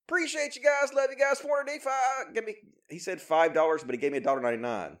 Appreciate you guys. Love you guys. 400D. He said $5, but he gave me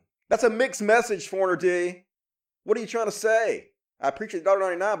 $1.99. That's a mixed message, 400D. What are you trying to say? I appreciate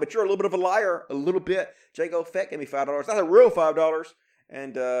 $1.99, but you're a little bit of a liar. A little bit. Jago Fett gave me $5. That's a real $5.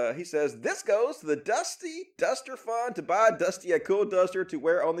 And he says, this goes to the Dusty Duster Fund to buy Dusty a cool duster to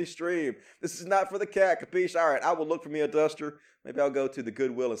wear on the stream. This is not for the cat, capiche? All right, I will look for me a duster. Maybe I'll go to the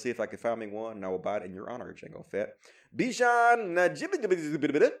Goodwill and see if I can find me one, and I will buy it in your honor, Jango Fett. Bijan,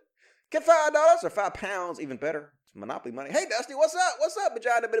 get $5 or £5, even better. It's Monopoly money. Hey, Dusty, what's up? What's up,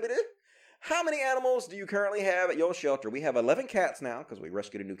 Bijan? How many animals do you currently have at your shelter? We have 11 cats now, because we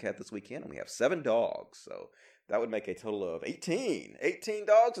rescued a new cat this weekend, and we have 7 dogs, so that would make a total of 18. 18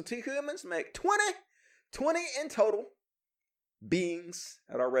 dogs and 2 humans make 20. 20 in total beings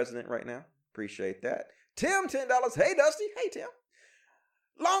at our resident right now. Appreciate that. Tim, $10. Hey, Dusty. Hey, Tim.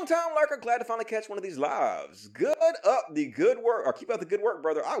 Long time lurker. Glad to finally catch one of these lives. Good up the good work. Or keep up the good work,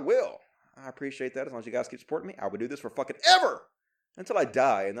 brother. I will. I appreciate that. As long as you guys keep supporting me, I will do this for fucking ever. Until I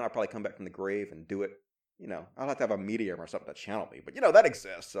die. And then I'll probably come back from the grave and do it. You know, I'll have to have a medium or something to channel me. But, you know, that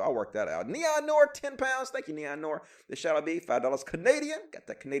exists, so I'll work that out. Neon Nor, £10. Thank you, Neon Nor. The shout out be $5 Canadian. Got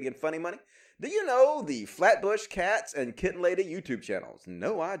that Canadian funny money. Do you know the Flatbush Cats and Kitten Lady YouTube channels?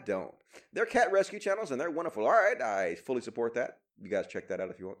 No, I don't. They're cat rescue channels, and they're wonderful. All right, I fully support that. You guys check that out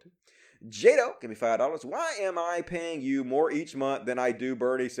if you want to. Jado, give me $5. Why am I paying you more each month than I do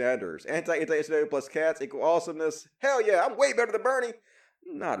Bernie Sanders? Anti-SW plus cats equal awesomeness. Hell yeah, I'm way better than Bernie.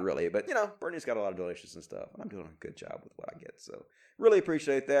 Not really, but, you know, Bernie's got a lot of donations and stuff. And I'm doing a good job with what I get, so really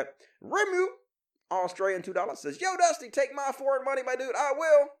appreciate that. Remu, Australian $2, says, yo, Dusty, take my foreign money, my dude. I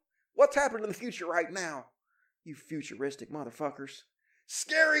will. What's happening in the future right now? You futuristic motherfuckers.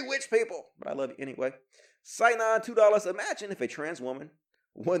 Scary witch people. But I love you anyway. Sinon, $2. Imagine if a trans woman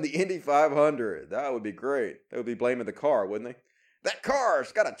won the Indy 500. That would be great. They would be blaming the car, wouldn't they? That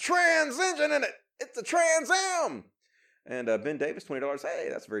car's got a trans engine in it. It's a Trans Am. And Ben Davis, $20. Hey,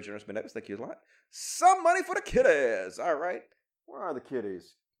 that's very generous, Ben Davis. Thank you a lot. Some money for the kiddies. All right. Where are the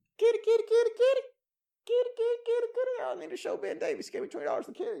kitties? Kitty, kitty, kitty, kitty. Kitty, kitty, kitty, kitty. I need to show Ben Davis. He gave me $20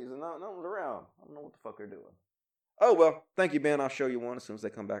 for kitties, and no one's around. I don't know what the fuck they're doing. Oh, well, thank you, Ben. I'll show you one as soon as they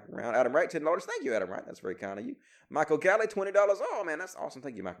come back around. Adam Wright, $10. Thank you, Adam Wright. That's very kind of you. Michael Galley, $20. Oh, man, that's awesome.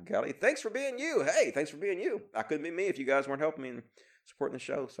 Thank you, Michael Galley. Thanks for being you. Hey, thanks for being you. I couldn't be me if you guys weren't helping me and supporting the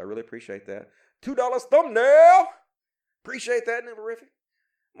show, so I really appreciate that. $2 thumbnail. Appreciate that, Niberific.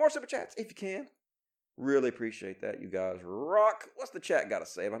 More super chats if you can. Really appreciate that. You guys rock. What's the chat got to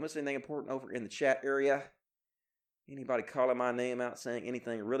say? If I missed anything important over in the chat area, anybody calling my name out saying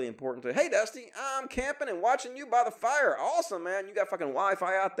anything really important to, hey, Dusty, I'm camping and watching you by the fire. Awesome, man. You got fucking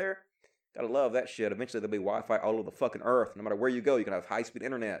Wi-Fi out there. Gotta love that shit. Eventually there'll be Wi-Fi all over the fucking earth. No matter where you go, you can have high-speed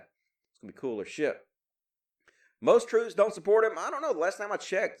internet. It's gonna be cool as shit. Most troops don't support him. I don't know. The last time I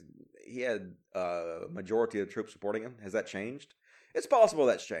checked, he had a majority of the troops supporting him. Has that changed? It's possible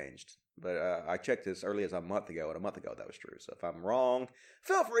that's changed. But I checked as early as a month ago, and a month ago that was true. So if I'm wrong,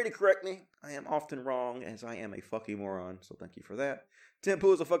 feel free to correct me. I am often wrong, as I am a fucking moron. So thank you for that. Tim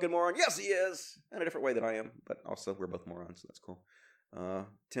Pooh is a fucking moron. Yes, he is. In a different way than I am. But also, we're both morons, so that's cool.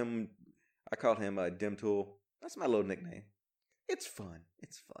 Tim, I called him Dim Tool. That's my little nickname. It's fun.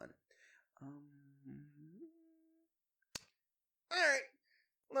 It's fun. Alright.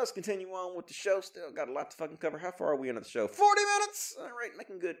 Let's continue on with the show. Still got a lot to fucking cover. How far are we into the show? 40 minutes! Alright,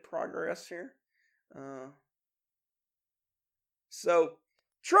 making good progress here. So,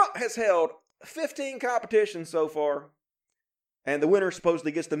 Trump has held 15 competitions so far. And the winner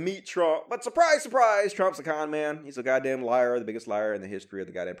supposedly gets to meet Trump. But surprise, surprise, Trump's a con man. He's a goddamn liar, the biggest liar in the history of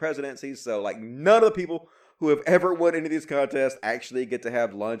the goddamn presidency. So, like, none of the people who have ever won any of these contests actually get to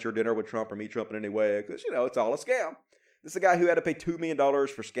have lunch or dinner with Trump or meet Trump in any way. Because, you know, it's all a scam. This is a guy who had to pay $2 million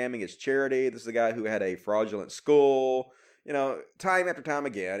for scamming his charity. This is a guy who had a fraudulent school. You know, time after time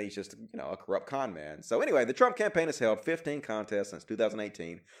again, he's just, you know, a corrupt con man. So anyway, the Trump campaign has held 15 contests since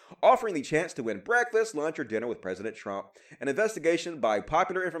 2018, offering the chance to win breakfast, lunch, or dinner with President Trump. An investigation by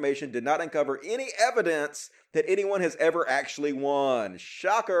Popular Information did not uncover any evidence that anyone has ever actually won.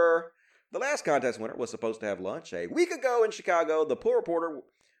 Shocker! The last contest winner was supposed to have lunch a week ago in Chicago. The poll reporter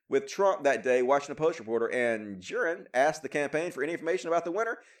with Trump that day, Washington Post reporter Ann Jurin asked the campaign for any information about the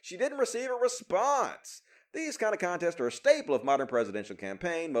winner. She didn't receive a response. These kind of contests are a staple of modern presidential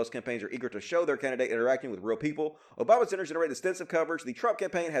campaign. Most campaigns are eager to show their candidate interacting with real people. Obama centers generate extensive coverage. The Trump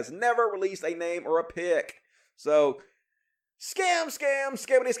campaign has never released a name or a pic. So, scam,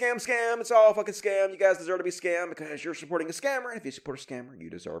 scammity, scam. It's all fucking scam. You guys deserve to be scammed because you're supporting a scammer. And if you support a scammer, you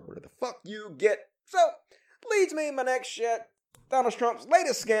deserve whatever the fuck you get. So, leads me in my next shit. Donald Trump's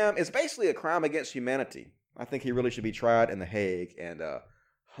latest scam is basically a crime against humanity. I think he really should be tried in The Hague and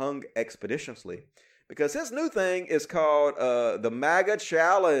hung expeditiously. Because his new thing is called the MAGA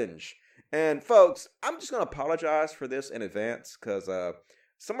Challenge. And folks, I'm just going to apologize for this in advance because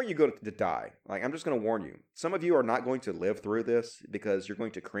some of you are going to die. Like, I'm just going to warn you. Some of you are not going to live through this because you're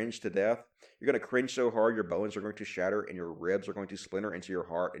going to cringe to death. You're going to cringe so hard your bones are going to shatter and your ribs are going to splinter into your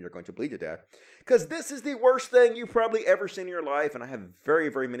heart and you're going to bleed to death. Because this is the worst thing you've probably ever seen in your life. And I have very,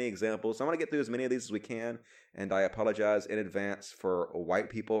 very many examples. So I'm going to get through as many of these as we can. And I apologize in advance for white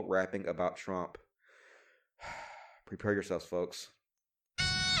people rapping about Trump. Prepare yourselves, folks.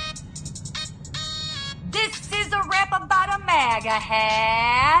 This is a rap about a MAGA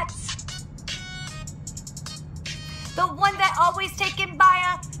hat. The one that always taken by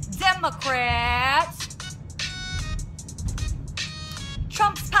a Democrat.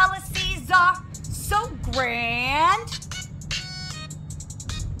 Trump's policies are so grand.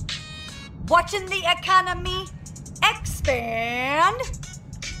 Watching the economy expand.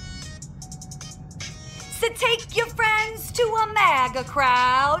 So take your friends to a MAGA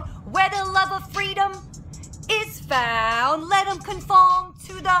crowd where the love of freedom is found. Let them conform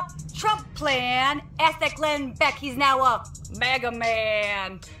to the Trump plan. Ask that Glenn Beck, he's now a MAGA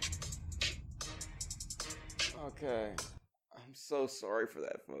man. Okay. I'm so sorry for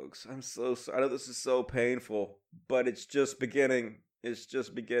that, folks. I'm so sorry. I know this is so painful, but it's just beginning. It's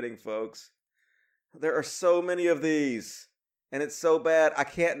just beginning, folks. There are so many of these. And it's so bad, I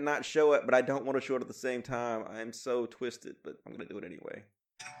can't not show it, but I don't want to show it at the same time. I'm so twisted, but I'm going to do it anyway.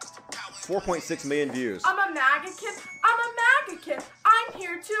 4.6 million views. I'm a MAGA kid. I'm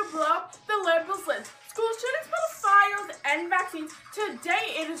here to blow up the liberals' lid. School shootings, pedophiles, and vaccines.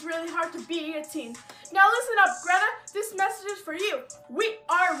 Today, it is really hard to be a teen. Now listen up, Greta. This message is for you. We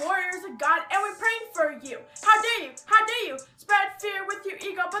are warriors of God, and we're praying for you. How dare you spread fear with your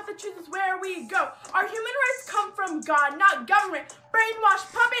ego, but the truth is where we go. Our human rights come from God, not government.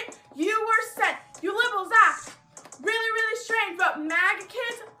 Brainwashed puppet, you were sent. You liberals act really strange, but MAGA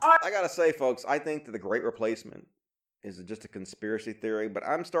kids are... I gotta say, folks, I think that the Great Replacement is just a conspiracy theory, but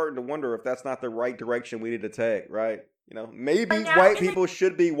I'm starting to wonder if that's not the right direction we need to take, right? You know, maybe white people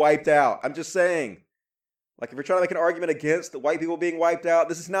should be wiped out. I'm just saying. Like, if you're trying to make an argument against the white people being wiped out,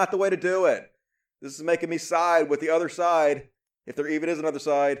 this is not the way to do it. This is making me side with the other side, if there even is another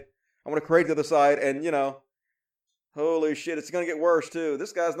side. I want to create the other side, and, you know, holy shit, it's going to get worse, too.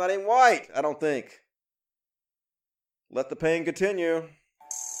 This guy's not even white, I don't think. Let the pain continue.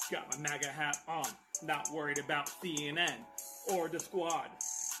 Got my MAGA hat on, not worried about CNN or the squad.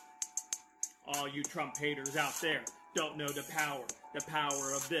 All you Trump haters out there don't know the power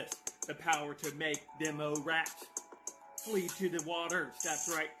of this, the power to make demo rats flee to the waters. That's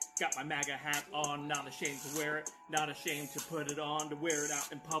right, got my MAGA hat on, not ashamed to wear it, not ashamed to put it on, to wear it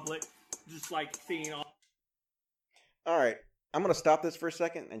out in public, just like seeing all... Alright, I'm going to stop this for a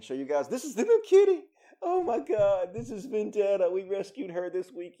second and show you guys. This is the new kitty. Oh my God, this is Vendetta. We rescued her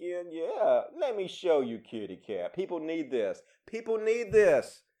this weekend. Yeah, let me show you, kitty cat. People need this. People need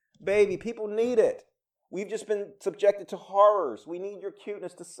this. Baby, people need it. We've just been subjected to horrors. We need your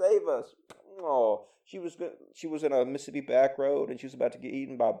cuteness to save us. Oh, she was in a Mississippi back road and she was about to get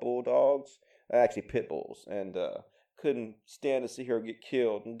eaten by bulldogs. Actually, pit bulls. And couldn't stand to see her get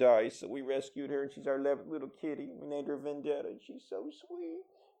killed and die, so we rescued her, and she's our 11th little kitty. We named her Vendetta, and she's so sweet.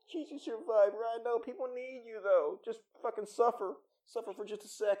 She's a survivor. I know people need you, though. Just fucking suffer for just a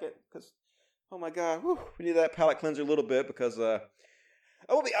second, because, oh my God, whew, we need that palate cleanser a little bit, because I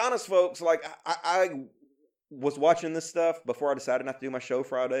will be honest, folks, like, I was watching this stuff before I decided not to do my show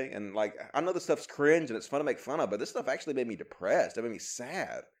Friday, and like, I know this stuff's cringe and it's fun to make fun of, but this stuff actually made me depressed. It made me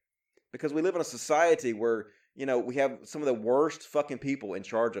sad, because we live in a society where, you know, we have some of the worst fucking people in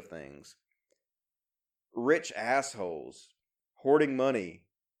charge of things. Rich assholes hoarding money,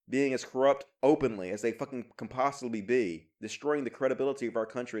 being as corrupt openly as they fucking can possibly be, destroying the credibility of our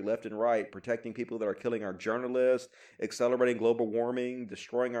country left and right, protecting people that are killing our journalists, accelerating global warming,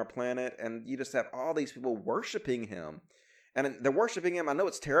 destroying our planet, and you just have all these people worshiping him. And they're worshiping him. I know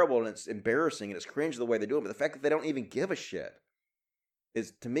it's terrible and it's embarrassing and it's cringe the way they do it, but the fact that they don't even give a shit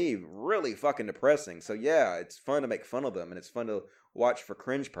is, to me, really fucking depressing. So yeah, it's fun to make fun of them and it's fun to watch for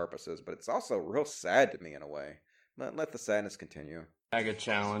cringe purposes, but it's also real sad to me in a way. But let the sadness continue. MAGA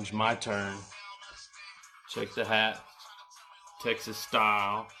challenge, my turn. Check the hat. Texas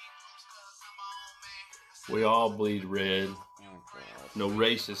style. We all bleed red. No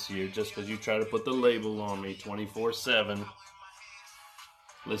racist here just because you try to put the label on me 24/7.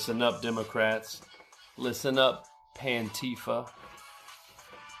 Listen up, Democrats. Listen up, Pantifa.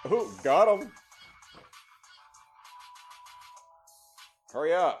 Oh, got him.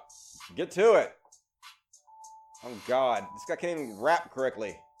 Hurry up. Get to it. Oh, God. This guy can't even rap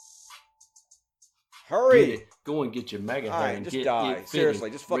correctly. Hurry. Go and get your MAGA hat right, and just get die. it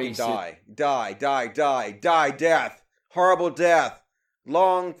Seriously, just fucking racist. die. Die, death. Horrible death.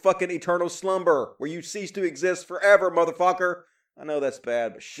 Long fucking eternal slumber where you cease to exist forever, motherfucker. I know that's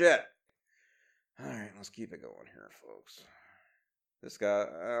bad, but shit. Alright, let's keep it going here, folks. This guy,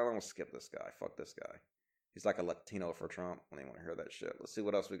 I'm gonna skip this guy. Fuck this guy. He's like a Latino for Trump. I don't even want to hear that shit. Let's see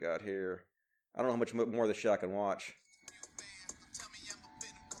what else we got here. I don't know how much more of this shit I can watch.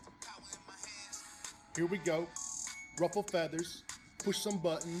 Here we go. Ruffle feathers. Push some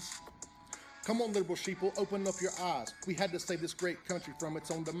buttons. Come on, liberal sheeple, open up your eyes. We had to save this great country from its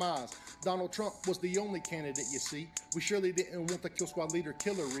own demise. Donald Trump was the only candidate, you see. We surely didn't want the Kill Squad leader,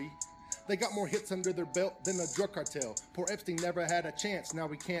 Hillary. They got more hits under their belt than a drug cartel. Poor Epstein never had a chance, now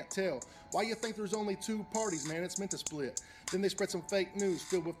we can't tell. Why you think there's only two parties, man? It's meant to split. Then they spread some fake news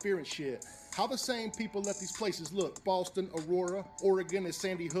filled with fear and shit. How the same people let these places look. Boston, Aurora, Oregon is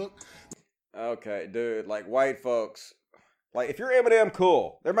Sandy Hook. Okay, dude, like white folks. Like, if you're Eminem,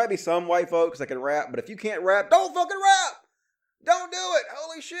 cool. There might be some white folks that can rap, but if you can't rap, don't fucking rap! Don't do it!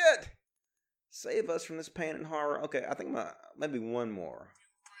 Holy shit! Save us from this pain and horror. Okay, I think maybe one more.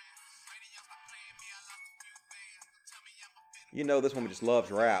 You know this woman just loves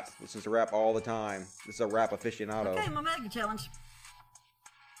rap. Listens to rap all the time. This is a rap aficionado. Okay, my MAGA challenge.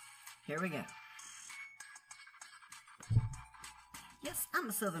 Here we go. Yes, I'm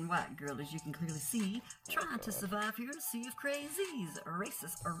a southern white girl, as you can clearly see, trying to survive here in a sea of crazies.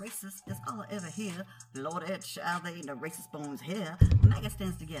 Racist is all I ever hear. Lord, Ed, child, they ain't no racist bones here. MAGA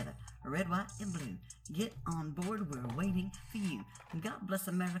stands together, red, white, and blue. Get on board, we're waiting for you. God bless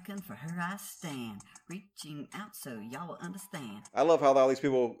America, and for her I stand. Reaching out so y'all will understand. I love how all these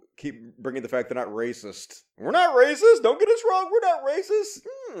people keep bringing the fact they're not racist. We're not racist! Don't get us wrong, we're not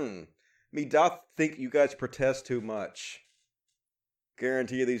racist! Me doth think you guys protest too much.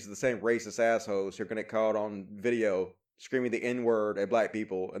 Guarantee you these are the same racist assholes who are going to get caught on video screaming the N-word at black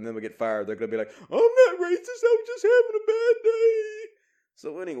people, and then we get fired. They're going to be like, I'm not racist, I'm just having a bad day.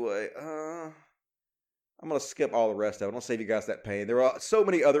 So anyway, I'm going to skip all the rest of it. I'll save you guys that pain. There are so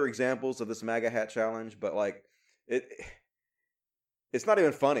many other examples of this MAGA hat challenge, but like, it's not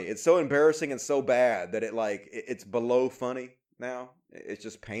even funny. It's so embarrassing and so bad that it's below funny now. It's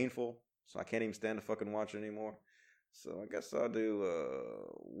just painful. So I can't even stand to fucking watch it anymore. So I guess I'll do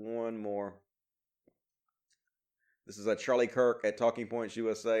one more. This is a Charlie Kirk at Talking Points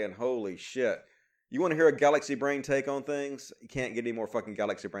USA, and holy shit. You want to hear a Galaxy Brain take on things? You can't get any more fucking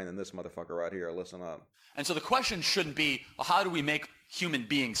Galaxy Brain than this motherfucker right here. Listen up. And so the question shouldn't be, well, how do we make human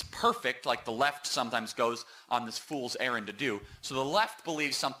beings perfect, like the left sometimes goes on this fool's errand to do. So the left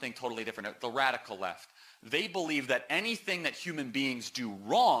believes something totally different, the radical left. They believe that anything that human beings do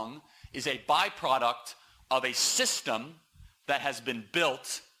wrong is a byproduct of a system that has been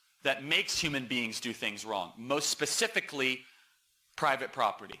built that makes human beings do things wrong. Most specifically, private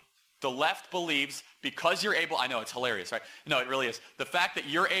property. The left believes because you're able, I know it's hilarious, right? No, it really is. The fact that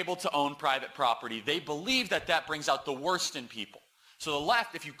you're able to own private property, they believe that that brings out the worst in people. So the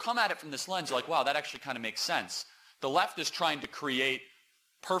left, if you come at it from this lens, you're like, wow, that actually kind of makes sense. The left is trying to create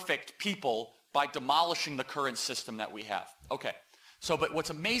perfect people by demolishing the current system that we have. Okay. So, but what's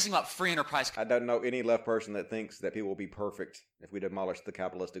amazing about free enterprise... I don't know any left person that thinks that people will be perfect if we demolish the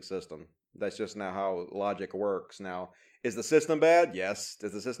capitalistic system. That's just not how logic works. Now, is the system bad? Yes.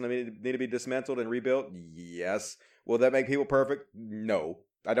 Does the system need to be dismantled and rebuilt? Yes. Will that make people perfect? No.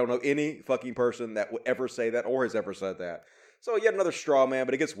 I don't know any fucking person that would ever say that or has ever said that. So yet another straw man,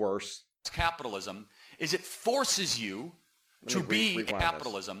 but it gets worse. Capitalism is it forces you to be a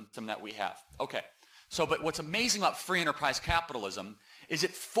capitalism that we have. Okay. So, but what's amazing about free enterprise capitalism is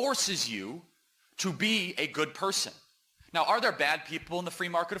it forces you to be a good person. Now, are there bad people in the free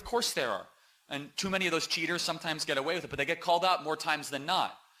market? Of course there are. And too many of those cheaters sometimes get away with it, but they get called out more times than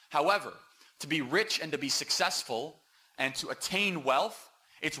not. However, to be rich and to be successful and to attain wealth,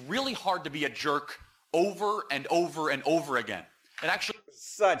 it's really hard to be a jerk over and over and over again. It actually...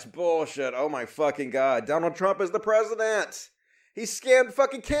 Such bullshit. Oh my fucking God. Donald Trump is the president. He scammed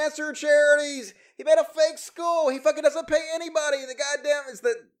fucking cancer charities. He made a fake school. He fucking doesn't pay anybody. The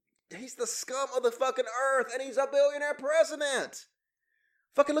goddamn he's the scum of the fucking earth, and he's a billionaire president.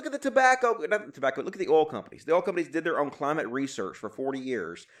 Fucking look at not the tobacco, look at the oil companies. The oil companies did their own climate research for 40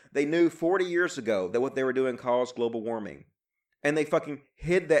 years. They knew 40 years ago that what they were doing caused global warming. And they fucking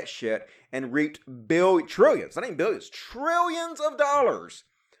hid that shit and reaped trillions, not even billions, trillions of dollars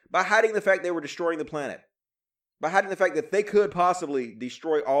by hiding the fact they were destroying the planet. By hiding the fact that they could possibly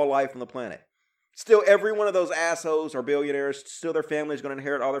destroy all life on the planet. Still, every one of those assholes are billionaires. Still, their family's going to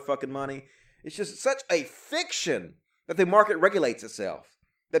inherit all their fucking money. It's just such a fiction that the market regulates itself.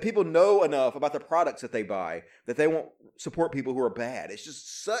 That people know enough about the products that they buy that they won't support people who are bad. It's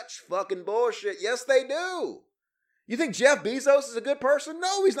just such fucking bullshit. Yes, they do. You think Jeff Bezos is a good person?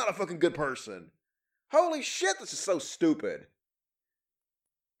 No, he's not a fucking good person. Holy shit, this is so stupid.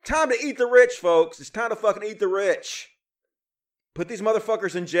 Time to eat the rich, folks. It's time to fucking eat the rich. Put these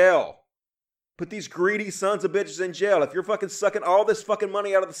motherfuckers in jail. Put these greedy sons of bitches in jail. If you're fucking sucking all this fucking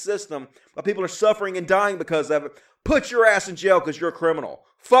money out of the system while people are suffering and dying because of it, put your ass in jail because you're a criminal.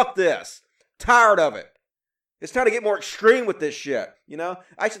 Fuck this. Tired of it. It's time to get more extreme with this shit, you know?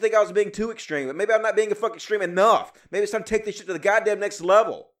 I used to think I was being too extreme, but maybe I'm not being a fucking extreme enough. Maybe it's time to take this shit to the goddamn next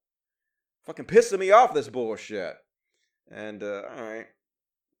level. Fucking pissing me off, this bullshit. And, alright.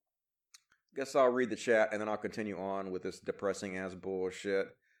 Guess I'll read the chat and then I'll continue on with this depressing ass bullshit.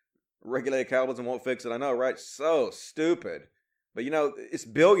 Regulated capitalism won't fix it. I know, right? So stupid. But, you know, it's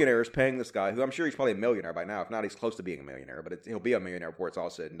billionaires paying this guy, who I'm sure he's probably a millionaire by now. If not, he's close to being a millionaire. But he'll be a millionaire before it's all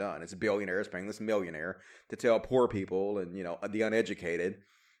said and done. It's billionaires paying this millionaire to tell poor people and, you know, the uneducated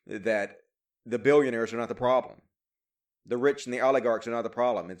that the billionaires are not the problem. The rich and the oligarchs are not the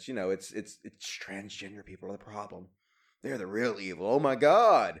problem. It's, you know, it's transgender people are the problem. They're the real evil. Oh, my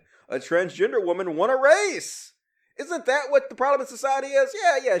God. A transgender woman won a race. Isn't that what the problem in society is?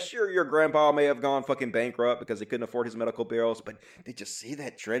 Yeah, sure, your grandpa may have gone fucking bankrupt because he couldn't afford his medical bills, but did you see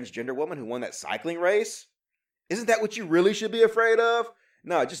that transgender woman who won that cycling race? Isn't that what you really should be afraid of?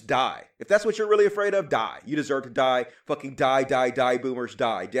 No, just die. If that's what you're really afraid of, die. You deserve to die. Fucking die, boomers,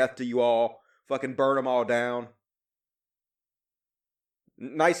 die. Death to you all. Fucking burn them all down.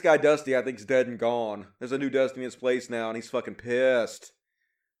 Nice guy Dusty, I think, is dead and gone. There's a new Dusty in his place now, and he's fucking pissed.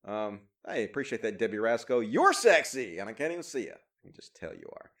 Hey, appreciate that, Debbie Rasco. You're sexy, and I can't even see you. I can just tell you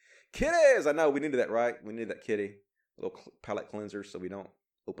are. Kitties! I know, we needed that, right? We needed that kitty. A little palate cleanser so we don't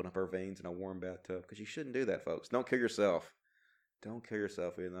open up our veins in a warm bathtub. Because you shouldn't do that, folks. Don't kill yourself. Don't kill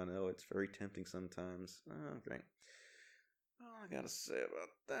yourself, even though I know it's very tempting sometimes. Okay. All I gotta say about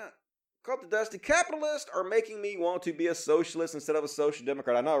that. Called the Dusty. Capitalists are making me want to be a socialist instead of a social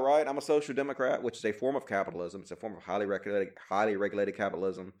democrat. I know, right? I'm a social democrat, which is a form of capitalism. It's a form of highly regulated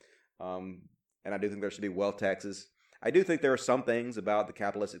capitalism. And I do think there should be wealth taxes. I do think there are some things about the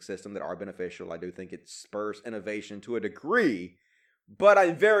capitalistic system that are beneficial. I do think it spurs innovation to a degree, but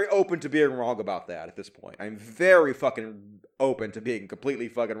I'm very open to being wrong about that at this point. I'm very fucking open to being completely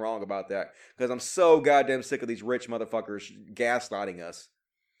fucking wrong about that because I'm so goddamn sick of these rich motherfuckers gaslighting us,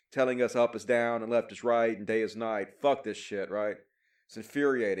 telling us up is down and left is right and day is night. Fuck this shit, right? It's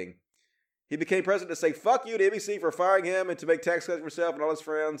infuriating. He became president to say fuck you to NBC for firing him and to make tax cuts for himself and all his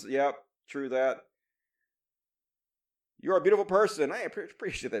friends. Yep, true that. You're a beautiful person. I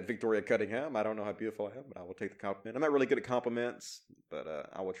appreciate that, Victoria Cunningham. I don't know how beautiful I am, but I will take the compliment. I'm not really good at compliments, but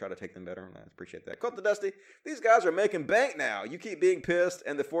I will try to take them better, and I appreciate that. Quote the Dusty. These guys are making bank now. You keep being pissed,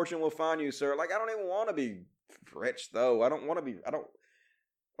 and the fortune will find you, sir. Like, I don't even want to be rich, though. I'm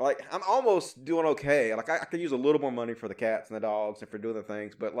almost doing okay. Like, I could use a little more money for the cats and the dogs and for doing the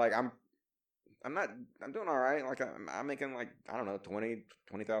things, but, like, I'm doing all right. Like, I'm making, like, I don't know,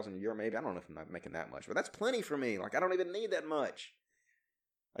 20,000 a year maybe. I don't know if I'm not making that much, but that's plenty for me. Like, I don't even need that much.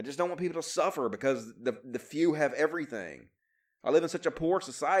 I just don't want people to suffer because the few have everything. I live in such a poor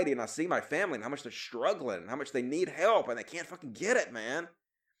society, and I see my family and how much they're struggling and how much they need help, and they can't fucking get it, man.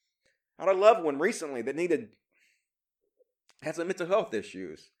 I had a loved one recently that had some mental health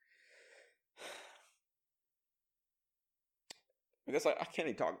issues. I guess I can't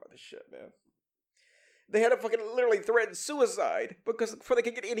even talk about this shit, man. They had to fucking literally threaten suicide before they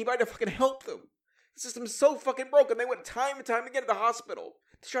could get anybody to fucking help them. The system's so fucking broken. They went time and time again to the hospital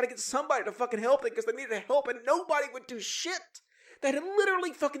to try to get somebody to fucking help them because they needed help, and nobody would do shit. They had to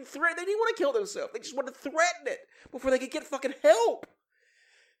literally fucking threaten. They didn't want to kill themselves. They just wanted to threaten it before they could get fucking help.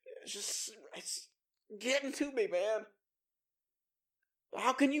 It's getting to me, man.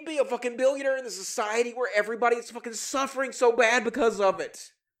 How can you be a fucking billionaire in a society where everybody is fucking suffering so bad because of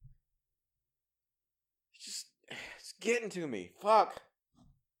it? It's getting to me. Fuck.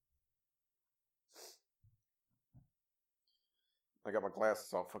 I got my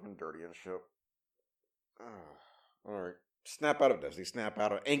glasses all fucking dirty and shit. Alright. Snap out of Dusty. Snap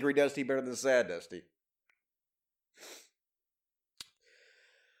out of Angry Dusty better than Sad Dusty.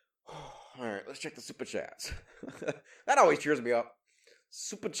 Alright, let's check the super chats. That always cheers me up.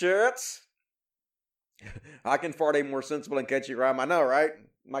 Super chats. I can fart a more sensible and catchy rhyme. I know, right?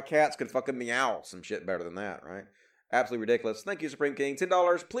 My cats could fucking meow some shit better than that, right? Absolutely ridiculous. Thank you, Supreme King.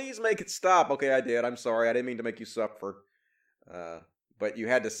 $10. Please make it stop. Okay, I did. I'm sorry. I didn't mean to make you suffer. But you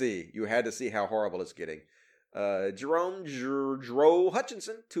had to see. You had to see how horrible it's getting. Jerome Dro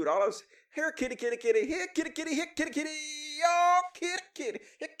Hutchinson, $2. Here, kitty, kitty, kitty. Here, kitty, kitty. Here, kitty, kitty. Oh, kitty, kitty.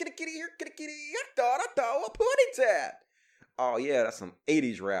 Here, kitty, kitty. Here, kitty, kitty. I thought a putty tat. Oh, yeah, that's some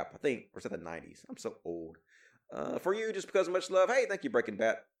 80s rap. I think, or is that the 90s? I'm so old. For you, just because of much love. Hey, thank you, Breaking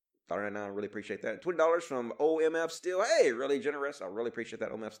Bad. $1.99, I really appreciate that. $20 from OMF Still. Hey, really generous. I really appreciate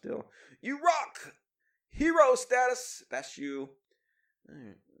that, OMF Still. You rock. Hero status. That's you. All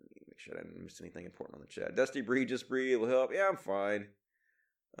right. Make sure I didn't miss anything important on the chat. Dusty Breed, just breathe. Will help. Yeah, I'm fine.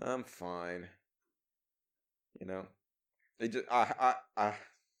 I'm fine. You know, they just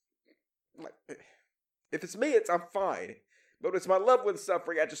if it's me, I'm fine. But it's my loved ones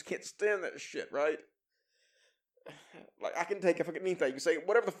suffering. I just can't stand that shit, right? Like, I can take a fucking anything. You can say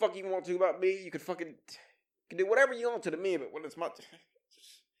whatever the fuck you want to about me. You can do whatever you want to me. But when it's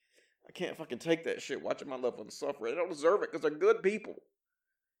I can't fucking take that shit. Watching my loved ones suffer. They don't deserve it because they're good people.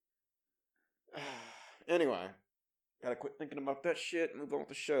 Anyway, gotta quit thinking about that shit and move on with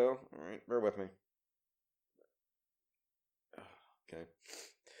the show. Alright, bear with me. Okay.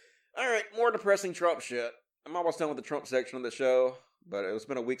 Alright, more depressing Trump shit. I'm almost done with the Trump section of the show, but it's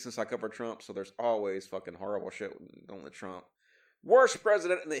been a week since I covered Trump, so there's always fucking horrible shit going with Trump. Worst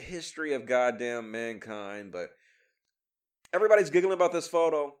president in the history of goddamn mankind, but everybody's giggling about this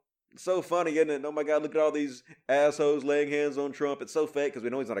photo. It's so funny, isn't it? Oh my God, look at all these assholes laying hands on Trump. It's so fake because we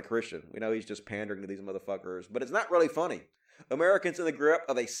know he's not a Christian. We know he's just pandering to these motherfuckers. But it's not really funny. Americans in the grip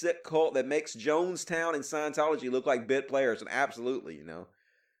of a sick cult that makes Jonestown and Scientology look like bit players. And absolutely, you know.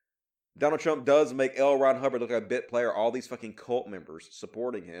 Donald Trump does make L. Ron Hubbard look like a bit player. All these fucking cult members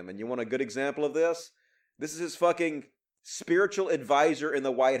supporting him. And you want a good example of this? This is his fucking spiritual advisor in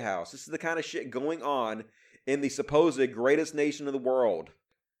the White House. This is the kind of shit going on in the supposed greatest nation in the world.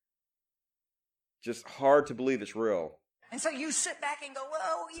 Just hard to believe it's real. And so you sit back and go,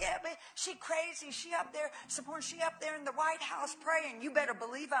 whoa, yeah, but she crazy. She up there supporting, she up there in the White House praying. You better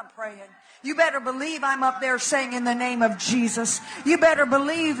believe I'm praying. You better believe I'm up there saying in the name of Jesus. You better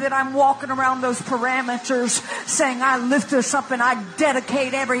believe that I'm walking around those parameters saying I lift us up and I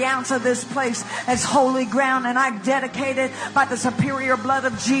dedicate every ounce of this place as holy ground. And I dedicate it by the superior blood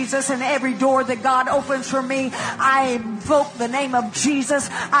of Jesus, and every door that God opens for me, I invoke the name of Jesus.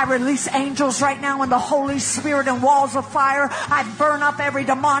 I release angels right now in the Holy Spirit and walls of fire. I burn up every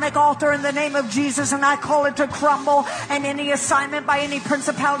demonic altar in the name of Jesus, and I call it to crumble. And any assignment by any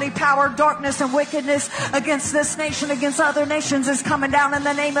principality, power, darkness, and wickedness against this nation, against other nations, is coming down in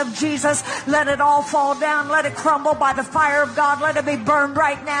the name of Jesus. Let it all fall down. Let it crumble by the fire of God. Let it be burned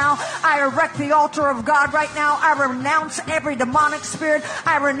right now. I erect the altar of God right now. I renounce every demonic spirit.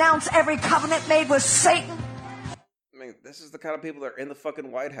 I renounce every covenant made with Satan. This is the kind of people that are in the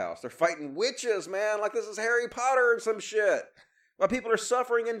fucking White House. They're fighting witches, man, like this is Harry Potter and some shit. While people are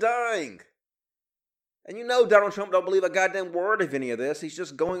suffering and dying. And you know Donald Trump don't believe a goddamn word of any of this. He's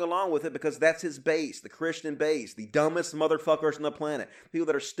just going along with it because that's his base, the Christian base, the dumbest motherfuckers on the planet. People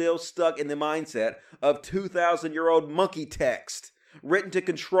that are still stuck in the mindset of 2,000-year-old monkey text written to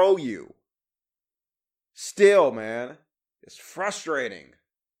control you. Still, man, it's frustrating.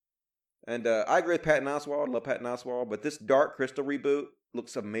 And I agree with Patton Oswalt. I love Patton Oswalt, but this Dark Crystal reboot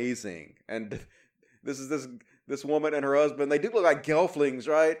looks amazing. And this This woman and her husband, they do look like gelflings,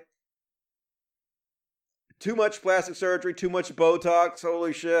 right? Too much plastic surgery, too much Botox.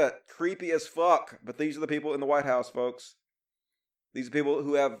 Holy shit. Creepy as fuck. But these are the people in the White House, folks. These are people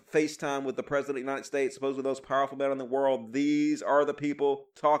who have FaceTime with the President of the United States, supposedly the most powerful man in the world. These are the people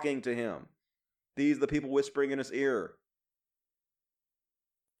talking to him. These are the people whispering in his ear.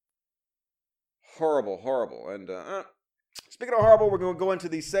 Horrible, horrible. And speaking of horrible, we're going to go into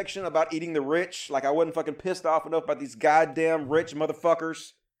the section about eating the rich. Like I wasn't fucking pissed off enough about these goddamn rich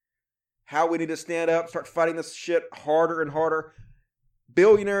motherfuckers. How we need to stand up, start fighting this shit harder and harder.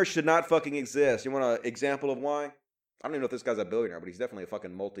 Billionaires should not fucking exist. You want an example of why? I don't even know if this guy's a billionaire, but he's definitely a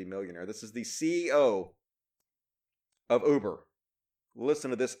fucking multi-millionaire. This is the CEO of Uber. Listen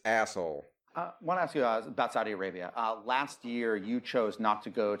to this asshole. I want to ask you about Saudi Arabia. Last year, you chose not to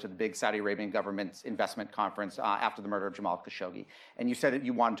go to the big Saudi Arabian government's investment conference after the murder of Jamal Khashoggi. And you said that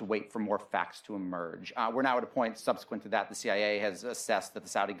you wanted to wait for more facts to emerge. We're now at a point subsequent to that, the CIA has assessed that the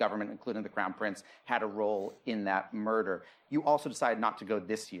Saudi government, including the Crown Prince, had a role in that murder. You also decided not to go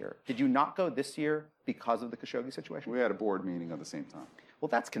this year. Did you not go this year because of the Khashoggi situation? We had a board meeting at the same time. Well,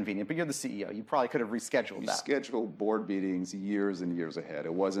 that's convenient, but you're the CEO. You probably could have rescheduled We that. scheduled board meetings years and years ahead.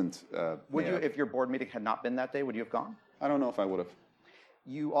 It wasn't... Would you, if your board meeting had not been that day, would you have gone? I don't know if I would have.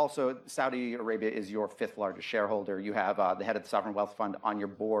 You also, Saudi Arabia is your fifth largest shareholder. You have the head of the Sovereign Wealth Fund on your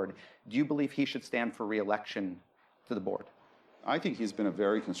board. Do you believe he should stand for re-election to the board? I think he's been a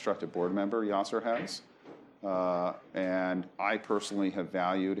very constructive board member, Yasser has. And I personally have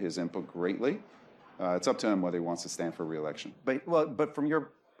valued his input greatly. It's up to him whether he wants to stand for re-election. But from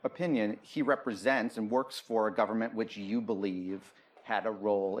your opinion, he represents and works for a government which you believe had a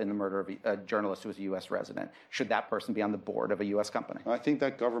role in the murder of a journalist who was a U.S. resident. Should that person be on the board of a U.S. company? I think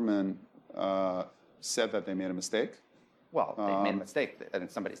that government said that they made a mistake. Well, they made a mistake and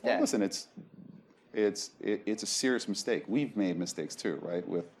somebody's dead. Well, listen, it's a serious mistake. We've made mistakes too, right?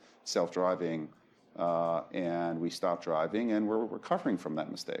 With self-driving, and we stopped driving, and we're recovering from that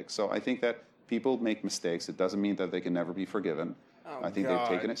mistake. So I think that people make mistakes. It doesn't mean that they can never be forgiven. I think they've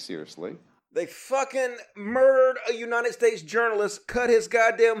taken it seriously. They fucking murdered a United States journalist, cut his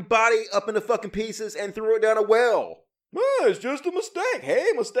goddamn body up into fucking pieces, and threw it down a well. It's just a mistake. Hey,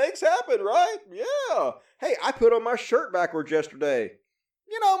 mistakes happen, right? Yeah. Hey, I put on my shirt backwards yesterday.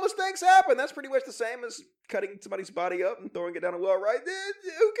 You know, mistakes happen. That's pretty much the same as cutting somebody's body up and throwing it down a well, right?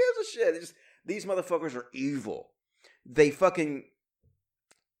 Who gives a shit? These motherfuckers are evil. They fucking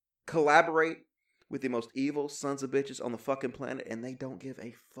collaborate with the most evil sons of bitches on the fucking planet, and they don't give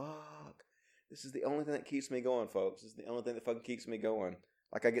a fuck. This is the only thing that keeps me going, folks. This is the only thing that fucking keeps me going.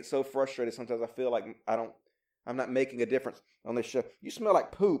 Like, I get so frustrated sometimes I feel like I'm not making a difference on this show. You smell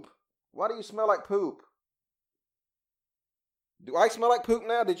like poop. Why do you smell like poop? Do I smell like poop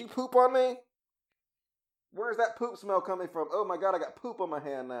now? Did you poop on me? Where's that poop smell coming from? Oh my God, I got poop on my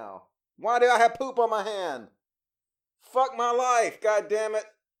hand now. Why do I have poop on my hand? Fuck my life, god damn it.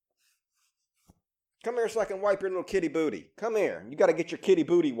 Come here so I can wipe your little kitty booty. Come here. You got to get your kitty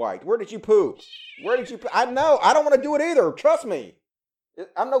booty wiped. Where did you poop? Where did you poop? I know. I don't want to do it either. Trust me.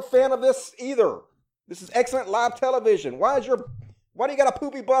 I'm no fan of this either. This is excellent live television. Why do you got a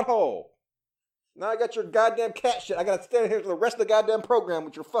poopy butthole? Now I got your goddamn cat shit. I got to stand here for the rest of the goddamn program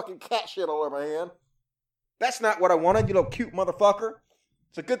with your fucking cat shit all over my hand. That's not what I wanted, you little cute motherfucker.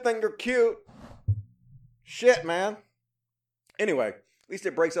 It's a good thing you're cute. Shit, man. Anyway, at least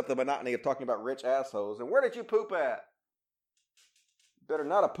it breaks up the monotony of talking about rich assholes. And where did you poop at? Better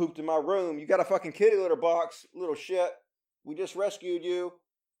not have pooped in my room. You got a fucking kitty litter box, little shit. We just rescued you.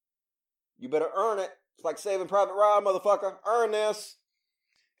 You better earn it. It's like Saving Private Ryan, motherfucker. Earn this.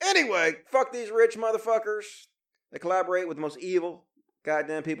 Anyway, fuck these rich motherfuckers. They collaborate with the most evil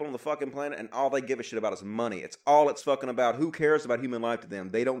goddamn people on the fucking planet, and all they give a shit about is money. It's all it's fucking about. Who cares about human life to them?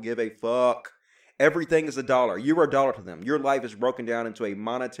 They don't give a fuck. Everything is a dollar. You're a dollar to them. Your life is broken down into a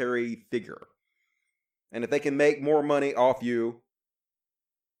monetary figure. And if they can make more money off you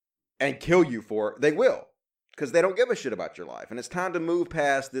and kill you for it, they will. Because they don't give a shit about your life. And it's time to move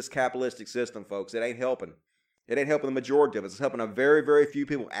past this capitalistic system, folks. It ain't helping. It ain't helping the majority of us. It's helping a very, very few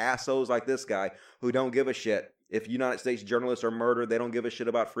people, assholes like this guy, who don't give a shit. If United States journalists are murdered, they don't give a shit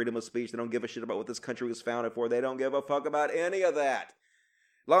about freedom of speech. They don't give a shit about what this country was founded for. They don't give a fuck about any of that.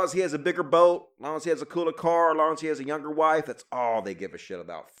 As long as he has a bigger boat, as long as he has a cooler car, as long as he has a younger wife, that's all they give a shit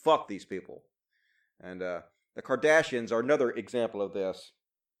about. Fuck these people. And the Kardashians are another example of this.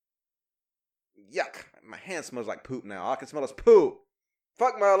 Yuck. My hand smells like poop now. All I can smell is poop.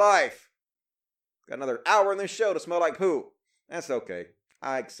 Fuck my life. Got another hour in this show to smell like poop. That's okay.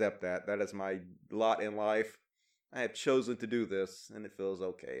 I accept that. That is my lot in life. I have chosen to do this, and it feels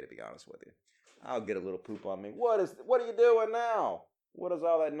okay, to be honest with you. I'll get a little poop on me. What are you doing now? What is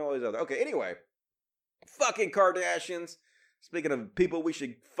all that noise out there? Okay, anyway. Fucking Kardashians. Speaking of people we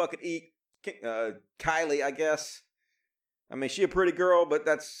should fucking eat, Kylie, I guess. I mean, she a pretty girl, but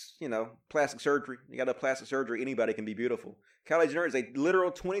that's, plastic surgery. You got a plastic surgery, anybody can be beautiful. Kylie Jenner is a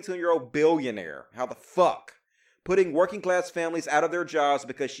literal 22-year-old billionaire. How the fuck? Putting working class families out of their jobs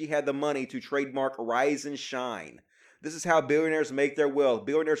because she had the money to trademark Rise and Shine. This is how billionaires make their wealth.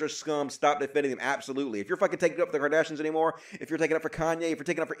 Billionaires are scum. Stop defending them. Absolutely. If you're fucking taking up for the Kardashians anymore, if you're taking up for Kanye, if you're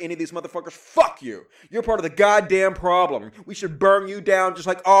taking up for any of these motherfuckers, fuck you. You're part of the goddamn problem. We should burn you down just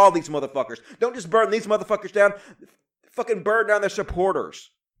like all these motherfuckers. Don't just burn these motherfuckers down. Fucking burn down their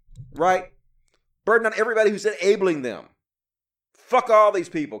supporters. Right? Burn down everybody who's enabling them. Fuck all these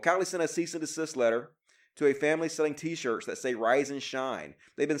people. Kylie sent a cease and desist letter to a family selling t-shirts that say Rise and Shine.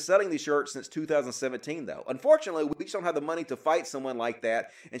 They've been selling these shirts since 2017, though. Unfortunately, we just don't have the money to fight someone like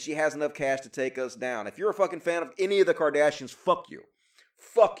that, and she has enough cash to take us down. If you're a fucking fan of any of the Kardashians, fuck you.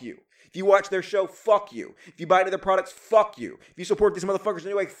 Fuck you. If you watch their show, fuck you. If you buy into their products, fuck you. If you support these motherfuckers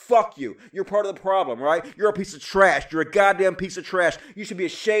anyway, fuck you. You're part of the problem, right? You're a piece of trash. You're a goddamn piece of trash. You should be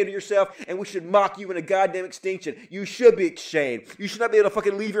ashamed of yourself, and we should mock you into goddamn extinction. You should be ashamed. You should not be able to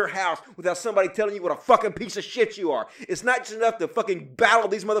fucking leave your house without somebody telling you what a fucking piece of shit you are. It's not just enough to fucking battle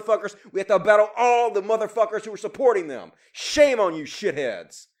these motherfuckers. We have to battle all the motherfuckers who are supporting them. Shame on you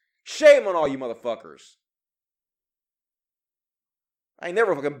shitheads. Shame on all you motherfuckers. I ain't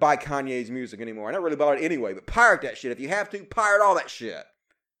never fucking buy Kanye's music anymore. I never really bought it anyway, but pirate that shit. If you have to, pirate all that shit.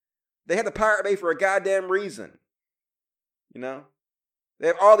 They had the Pirate Bay for a goddamn reason. You know? They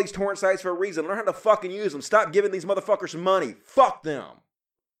have all these torrent sites for a reason. Learn how to fucking use them. Stop giving these motherfuckers money. Fuck them.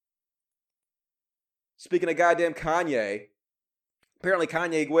 Speaking of goddamn Kanye, apparently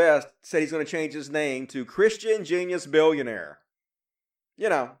Kanye West said he's going to change his name to Christian Genius Billionaire. You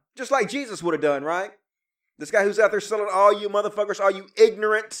know, just like Jesus would have done, right? This guy who's out there selling all you motherfuckers, all you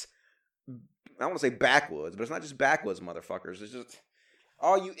ignorant, I don't want to say backwoods, but it's not just backwoods motherfuckers. It's just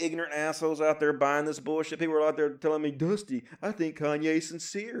all you ignorant assholes out there buying this bullshit. People are out there telling me, Dusty, I think Kanye's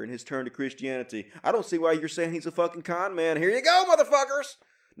sincere in his turn to Christianity. I don't see why you're saying he's a fucking con man. Here you go, motherfuckers.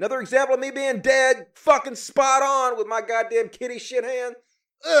 Another example of me being dead, fucking spot on with my goddamn kitty shit hand.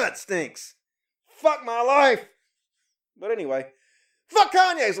 Ugh, it stinks. Fuck my life. But anyway, fuck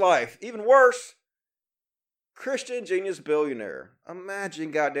Kanye's life. Even worse. Christian Genius Billionaire.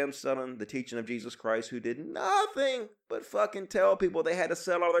 Imagine goddamn selling the teaching of Jesus Christ, who did nothing but fucking tell people they had to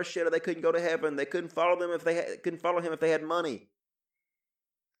sell all their shit or they couldn't go to heaven. They couldn't follow them if they couldn't follow him if they had money.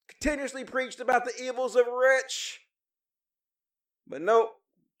 Continuously preached about the evils of rich. But nope.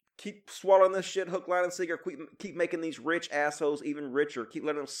 Keep swallowing this shit hook, line, and sinker. Keep making these rich assholes even richer. Keep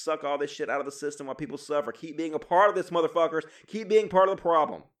letting them suck all this shit out of the system while people suffer. Keep being a part of this, motherfuckers. Keep being part of the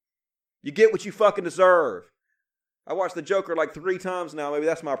problem. You get what you fucking deserve. I watched The Joker like 3 times now. Maybe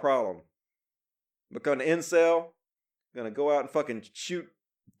that's my problem. Become an incel. Gonna go out and fucking shoot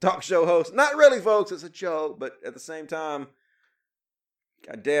talk show hosts. Not really, folks. It's a joke. But at the same time,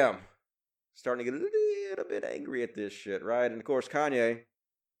 goddamn. Starting to get a little bit angry at this shit, right? And of course, Kanye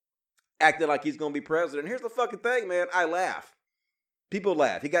acting like he's gonna be president. Here's the fucking thing, man. I laugh. People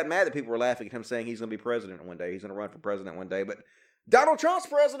laugh. He got mad that people were laughing at him saying he's gonna be president one day. He's gonna run for president one day. But Donald Trump's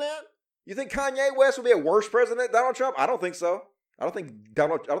president. You think Kanye West would be a worse president than Donald Trump? I don't think so. I don't think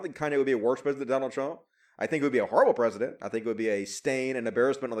Kanye would be a worse president than Donald Trump. I think it would be a horrible president. I think it would be a stain and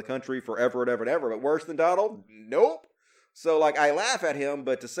embarrassment on the country forever and ever and ever. But worse than Donald? Nope. So, like, I laugh at him,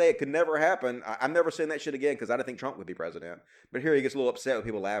 but to say it could never happen, I'm never saying that shit again because I didn't think Trump would be president. But here he gets a little upset with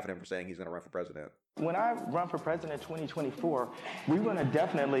people laughing at him for saying he's going to run for president. When I run for president in 2024, we're going to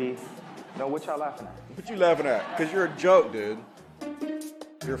definitely know what y'all laughing at. What you laughing at? Because you're a joke, dude.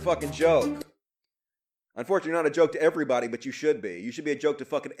 You're a fucking joke. Unfortunately, you're not a joke to everybody, but you should be. You should be a joke to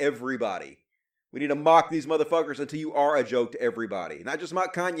fucking everybody. We need to mock these motherfuckers until you are a joke to everybody. Not just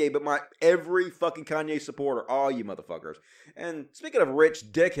mock Kanye, but mock every fucking Kanye supporter. All you motherfuckers. And speaking of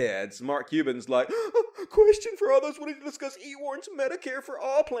rich dickheads, Mark Cuban's like, question for all those wanting to discuss E-Warren's Medicare for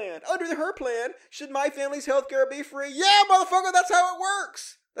All plan. Under her plan, should my family's healthcare be free? Yeah, motherfucker, that's how it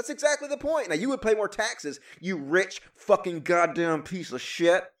works. That's exactly the point. Now, you would pay more taxes, you rich fucking goddamn piece of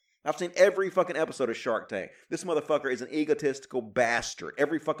shit. I've seen every fucking episode of Shark Tank. This motherfucker is an egotistical bastard.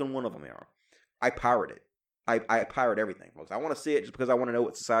 Every fucking one of them are. I pirate it. I pirate everything, folks. I want to see it just because I want to know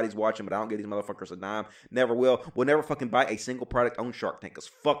what society's watching, but I don't get these motherfuckers a dime. Never will. We'll never fucking buy a single product on Shark Tank because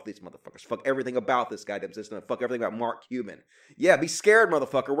fuck these motherfuckers. Fuck everything about this goddamn system. And fuck everything about Mark Cuban. Yeah, be scared,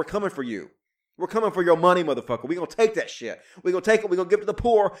 motherfucker. We're coming for you. We're coming for your money, motherfucker. We're going to take that shit. We're going to take it. We're going to give it to the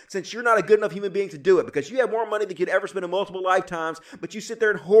poor since you're not a good enough human being to do it because you have more money than you could ever spend in multiple lifetimes, but you sit there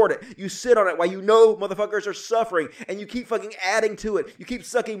and hoard it. You sit on it while you know motherfuckers are suffering and you keep fucking adding to it. You keep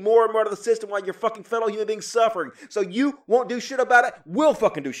sucking more and more to the system while your fucking fellow human beings suffering. So you won't do shit about it. We'll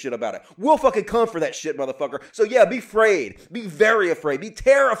fucking do shit about it. We'll fucking come for that shit, motherfucker. So yeah, be afraid. Be very afraid. Be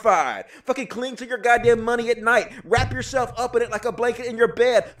terrified. Fucking cling to your goddamn money at night. Wrap yourself up in it like a blanket in your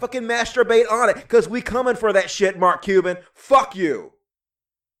bed. Fucking masturbate on it. Because we coming for that shit, Mark Cuban. Fuck you.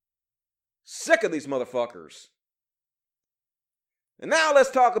 Sick of these motherfuckers. And now let's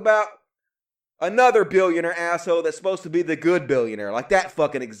talk about another billionaire asshole that's supposed to be the good billionaire. Like that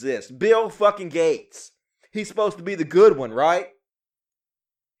fucking exists. Bill fucking Gates. He's supposed to be the good one, right?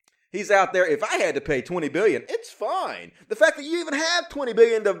 He's out there. If I had to pay $20 billion, it's fine. The fact that you even have $20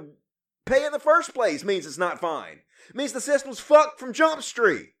 billion to pay in the first place means it's not fine. It means the system's fucked from Jump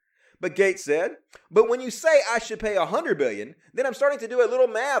Street. But Gates said, but when you say I should pay $100 billion, then I'm starting to do a little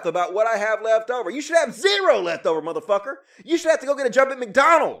math about what I have left over. You should have zero left over, motherfucker. You should have to go get a job at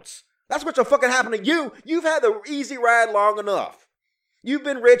McDonald's. That's what will fucking happen to you. You've had the easy ride long enough. You've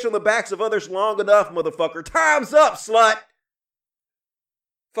been rich on the backs of others long enough, motherfucker. Time's up, slut.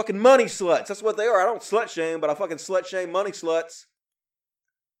 Fucking money sluts. That's what they are. I don't slut shame, but I fucking slut shame money sluts.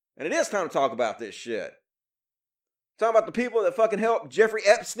 And it is time to talk about this shit. Talking about the people that fucking helped Jeffrey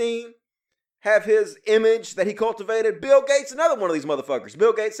Epstein have his image that he cultivated. Bill Gates, another one of these motherfuckers.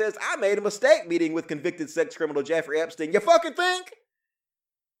 Bill Gates says, I made a mistake meeting with convicted sex criminal Jeffrey Epstein. You fucking think?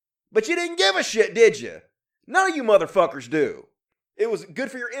 But you didn't give a shit, did you? None of you motherfuckers do. It was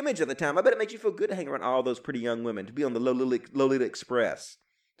good for your image at the time. I bet it makes you feel good to hang around all those pretty young women, to be on the Lolita Express,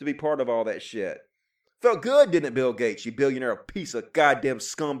 to be part of all that shit. Felt good, didn't it, Bill Gates, you billionaire piece of goddamn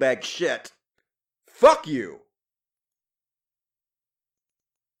scumbag shit? Fuck you.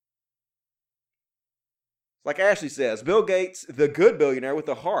 Like Ashley says, Bill Gates, the good billionaire with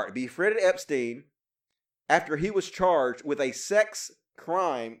a heart, befriended Epstein after he was charged with a sex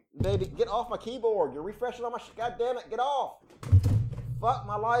crime. Baby, get off my keyboard. You're refreshing on my shit. God damn it, get off. Fuck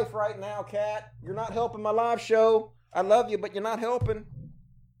my life right now, cat. You're not helping my live show. I love you, but you're not helping.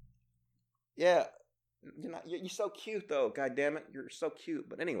 Yeah, you're so cute, though. God damn it, you're so cute.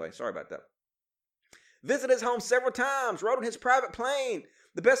 But anyway, sorry about that. Visited his home several times, rode on his private plane.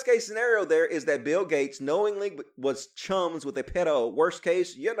 The best case scenario there is that Bill Gates knowingly was chums with a pedo. Worst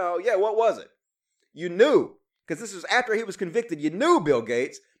case, what was it? You knew. Because this was after he was convicted. You knew Bill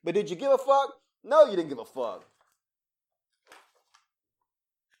Gates. But did you give a fuck? No, you didn't give a fuck.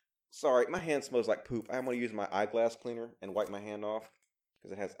 Sorry, my hand smells like poop. I'm going to use my eyeglass cleaner and wipe my hand off.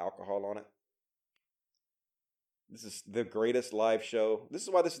 Because it has alcohol on it. This is the greatest live show. This is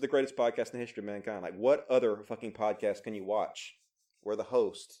why this is the greatest podcast in the history of mankind. Like, what other fucking podcast can you watch where the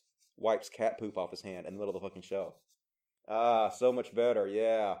host wipes cat poop off his hand in the middle of the fucking show? So much better.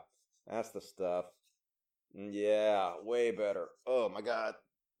 Yeah, that's the stuff. Yeah, way better. Oh, my God.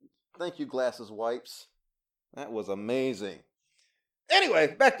 Thank you, Glasses Wipes. That was amazing.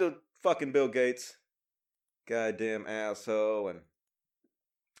 Anyway, back to fucking Bill Gates. Goddamn asshole. And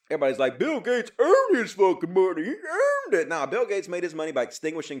everybody's like, Bill Gates earned his fucking money. He earned it. Nah, Bill Gates made his money by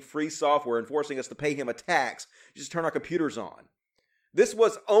extinguishing free software and forcing us to pay him a tax. Just turn our computers on. This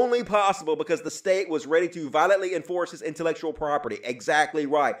was only possible because the state was ready to violently enforce his intellectual property. Exactly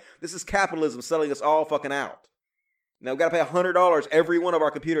right. This is capitalism selling us all fucking out. Now, we've got to pay $100. Every one of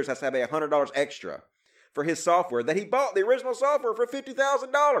our computers has to pay $100 extra for his software that he bought, the original software, for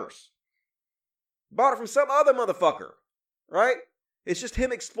 $50,000. Bought it from some other motherfucker, right? It's just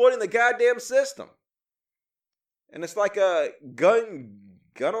him exploiting the goddamn system. And it's like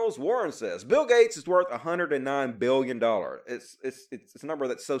Gunnels Warren says, Bill Gates is worth $109 billion. It's a number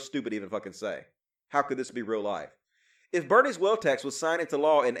that's so stupid to even fucking say. How could this be real life? If Bernie's will tax was signed into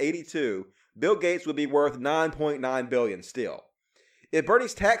law in 1982, Bill Gates would be worth $9.9 billion still. If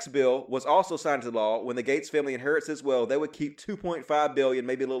Bernie's tax bill was also signed into law when the Gates family inherits his will, they would keep $2.5 billion,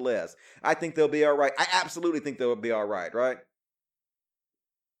 maybe a little less. I think they'll be all right. I absolutely think they'll be all right, right?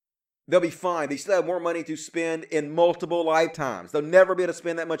 They'll be fine. They still have more money to spend in multiple lifetimes. They'll never be able to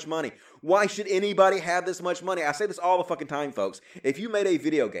spend that much money. Why should anybody have this much money? I say this all the fucking time, folks. If you made a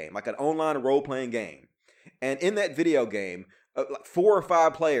video game, like an online role-playing game, and in that video game, 4 or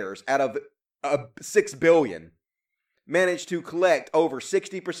 5 players out of 6 billion managed to collect over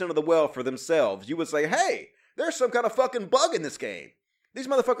 60% of the wealth for themselves, you would say, hey, there's some kind of fucking bug in this game. These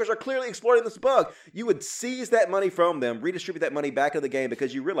motherfuckers are clearly exploiting this bug. You would seize that money from them, redistribute that money back into the game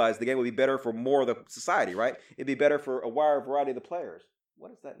because you realize the game would be better for more of the society, right? It'd be better for a wider variety of the players.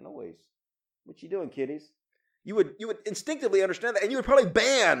 What is that noise? What you doing, kiddies? You would instinctively understand that, and you would probably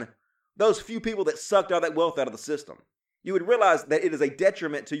ban Those few people that sucked all that wealth out of the system. You would realize that it is a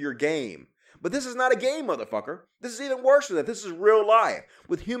detriment to your game. But this is not a game, motherfucker. This is even worse than that. This is real life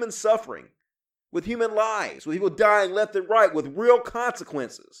with human suffering, with human lives, with people dying left and right, with real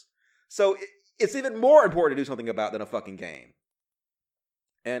consequences. So it's even more important to do something about than a fucking game.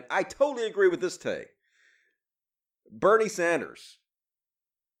 And I totally agree with this take. Bernie Sanders.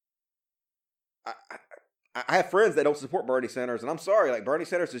 I have friends that don't support Bernie Sanders, and I'm sorry, like, Bernie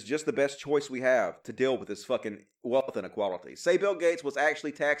Sanders is just the best choice we have to deal with this fucking wealth inequality. Say Bill Gates was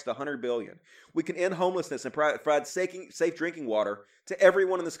actually taxed $100 billion. We can end homelessness and provide safe drinking water to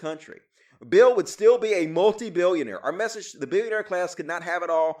everyone in this country. Bill would still be a multi-billionaire. Our message, the billionaire class could not have it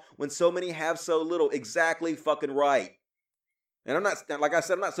all when so many have so little. Exactly fucking right. And I'm not, like I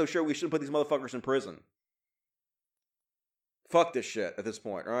said, I'm not so sure we shouldn't put these motherfuckers in prison. Fuck this shit at this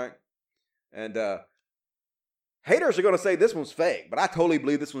point, right? And, haters are going to say this one's fake, but I totally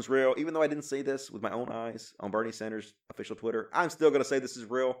believe this one's real. Even though I didn't see this with my own eyes on Bernie Sanders' official Twitter, I'm still going to say this is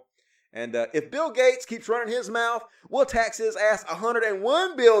real. And if Bill Gates keeps running his mouth, we'll tax his ass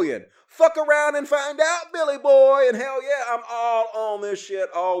 $101 billion. Fuck around and find out, Billy boy. And hell yeah, I'm all on this shit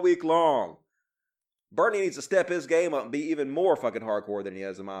all week long. Bernie needs to step his game up and be even more fucking hardcore than he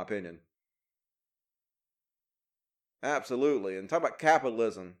is, in my opinion. Absolutely. And talk about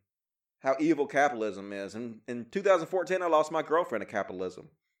capitalism. How evil capitalism is. And in 2014, I lost my girlfriend to capitalism.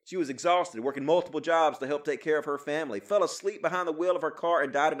 She was exhausted, working multiple jobs to help take care of her family, fell asleep behind the wheel of her car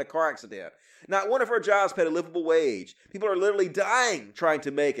and died in a car accident. Not one of her jobs paid a livable wage. People are literally dying trying to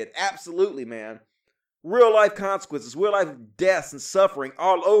make it. Absolutely, man. Real life consequences, real life deaths and suffering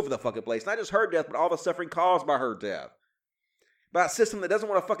all over the fucking place. Not just her death, but all the suffering caused by her death. By a system that doesn't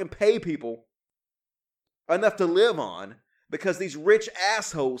want to fucking pay people enough to live on, because these rich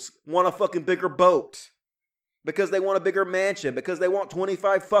assholes want a fucking bigger boat. Because they want a bigger mansion. Because they want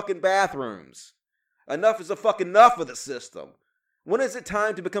 25 fucking bathrooms. Enough is a fucking enough of the system. When is it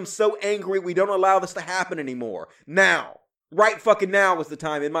time to become so angry we don't allow this to happen anymore? Now. Right fucking now is the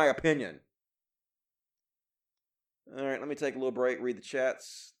time, in my opinion. Alright, let me take a little break, read the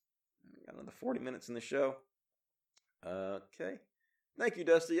chats. Got another 40 minutes in the show. Okay. Thank you,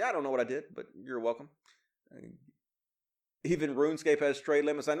 Dusty. I don't know what I did, but you're welcome. Even RuneScape has trade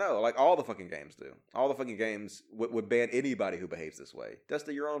limits. I know, like all the fucking games do. All the fucking games would ban anybody who behaves this way.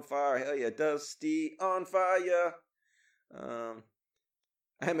 Dusty, you're on fire. Hell yeah, Dusty on fire. I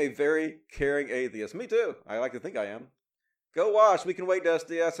am a very caring atheist. Me too. I like to think I am. Go wash. We can wait,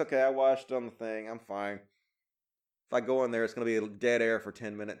 Dusty. That's okay. I washed on the thing. I'm fine. If I go in there, it's going to be dead air for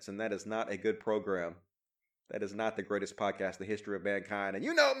 10 minutes, and that is not a good program. That is not the greatest podcast in the history of mankind. And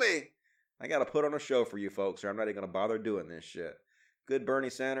you know me. I got to put on a show for you folks, or I'm not even going to bother doing this shit. Good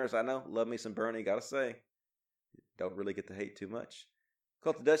Bernie Sanders, I know. Love me some Bernie, got to say. Don't really get to hate too much.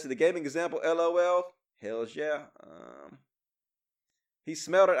 Cult of Dusty, the gaming example, LOL. Hells yeah. He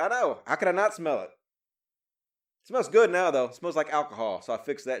smelled it. I know. How could I not smell it? It smells good now, though. It smells like alcohol, so I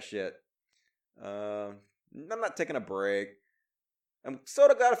fixed that shit. I'm not taking a break. I'm so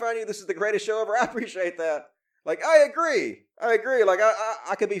glad to find you. This is the greatest show ever. I appreciate that. Like, I agree. Like,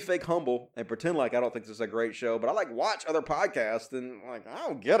 I could be fake humble and pretend like I don't think this is a great show, but I, like, watch other podcasts, and, like, I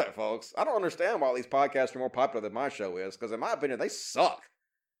don't get it, folks. I don't understand why all these podcasts are more popular than my show is, because in my opinion, they suck.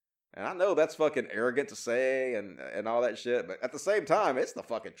 And I know that's fucking arrogant to say and all that shit, but at the same time, it's the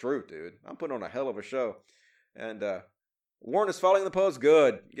fucking truth, dude. I'm putting on a hell of a show. And, Warren is following the post.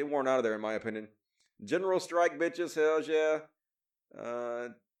 Good. Get Warren out of there, in my opinion. General strike, bitches. Hells yeah.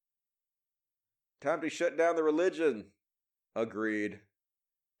 Time to shut down the religion. Agreed.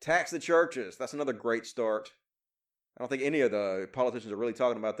 Tax the churches. That's another great start. I don't think any of the politicians are really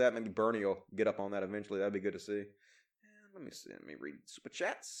talking about that. Maybe Bernie will get up on that eventually. That'd be good to see. Let me see. Let me read Super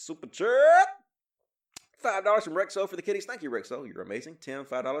Chats. Super Chat. $5 from Rexo for the kiddies. Thank you, Rexo. You're amazing. Tim,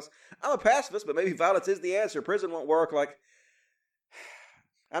 $5. I'm a pacifist, but maybe violence is the answer. Prison won't work. Like,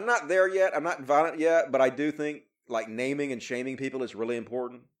 I'm not there yet. I'm not violent yet, but I do think, like, naming and shaming people is really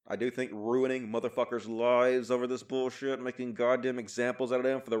important. I do think ruining motherfuckers' lives over this bullshit, making goddamn examples out of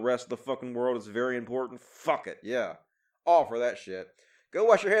them for the rest of the fucking world is very important. Fuck it, yeah. All for that shit. Go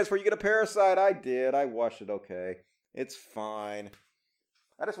wash your hands before you get a parasite. I did. I washed it, okay. It's fine.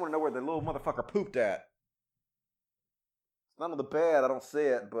 I just want to know where the little motherfucker pooped at. It's not on the bed. I don't see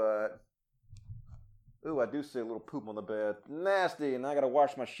it, but... Ooh, I do see a little poop on the bed. Nasty, and I gotta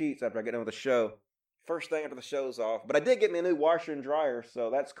wash my sheets after I get done with the show. First thing after the show's off. But I did get me a new washer and dryer,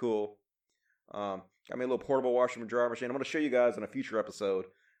 so that's cool. Got me a little portable washer and dryer machine. I'm going to show you guys in a future episode.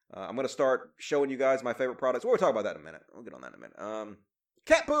 I'm going to start showing you guys my favorite products. We'll talk about that in a minute. We'll get on that in a minute.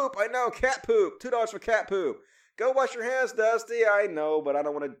 Cat poop. I know, cat poop. $2 for cat poop. Go wash your hands, Dusty. I know, but I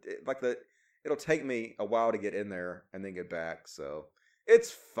don't want to, it'll take me a while to get in there and then get back, so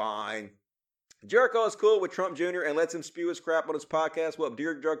it's fine. Jericho is cool with Trump Jr. and lets him spew his crap on his podcast. Well,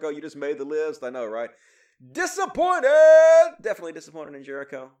 dear Jericho, you just made the list. I know, right? Disappointed! Definitely disappointed in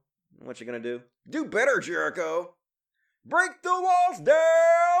Jericho. What you gonna do? Do better, Jericho. Break the walls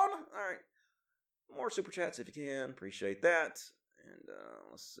down! Alright. More super chats if you can. Appreciate that. And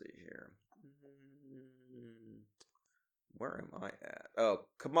let's see here. Where am I at? Oh,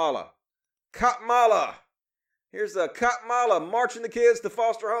 Kamala. Katmala. Here's Katmala marching the kids to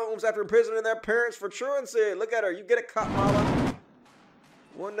foster homes after imprisoning their parents for truancy. Look at her. You get it, Katmala?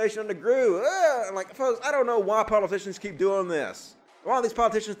 One nation under Gru. Folks, I don't know why politicians keep doing this. Why all these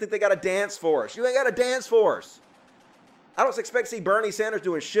politicians think they got to dance for us. You ain't got to dance for us. I don't expect to see Bernie Sanders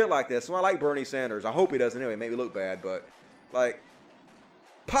doing shit like this. Well, I like Bernie Sanders. I hope he doesn't anyway. It made me look bad, but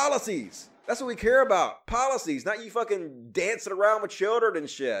policies. That's what we care about. Policies, not you fucking dancing around with children and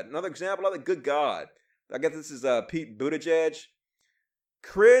shit. Another example of it, good God. I guess this is Pete Buttigieg.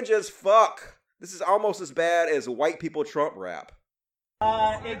 Cringe as fuck. This is almost as bad as white people Trump rap.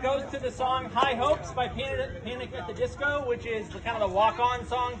 It goes to the song High Hopes by Panic at the Disco, which is kind of the walk-on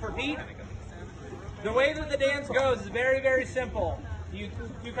song for Pete. The way that the dance goes is very, very simple. You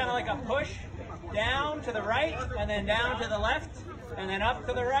do kind of like a push down to the right, and then down to the left, and then up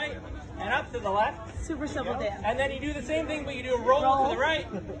to the right, and up to the left. Super simple dance. And then you do the same thing, but you do a roll to the right,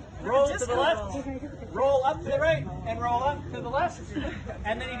 roll to the left, roll up to the right, and roll up to the left.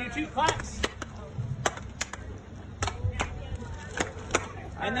 And then you do 2 claps.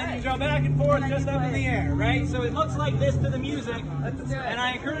 And then you go back and forth just up in the air, right? So it looks like this to the music. And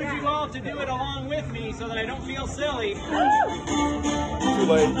I encourage you all to do it along with me so that I don't feel silly. Too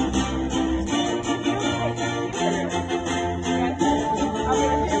late.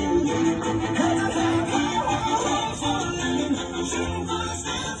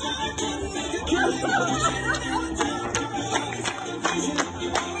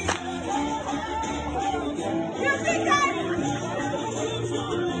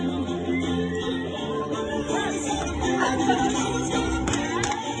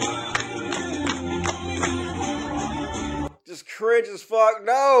 Just cringe as fuck.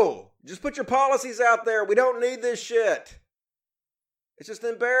 No! Just put your policies out there. We don't need this shit. It's just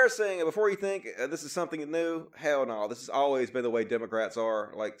embarrassing. And before you think this is something new, hell no. This has always been the way Democrats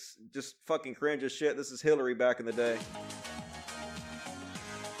are. Just fucking cringe as shit. This is Hillary back in the day.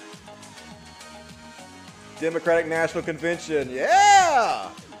 Democratic National Convention. Yeah!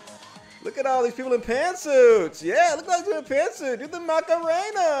 Look at all these people in pantsuits. Yeah, look like they're in pantsuit. Do the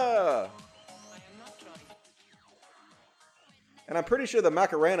Macarena. And I'm pretty sure the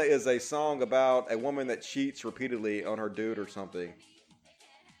Macarena is a song about a woman that cheats repeatedly on her dude or something.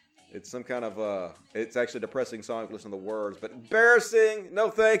 It's some kind of, it's actually a depressing song if you listen to the words. But embarrassing. No,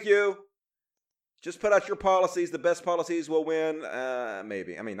 thank you. Just put out your policies. The best policies will win.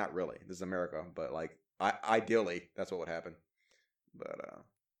 Maybe. I mean, not really. This is America. But, ideally, that's what would happen. But,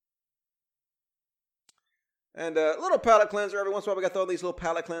 and a little palate cleanser. Every once in a while, we got to throw these little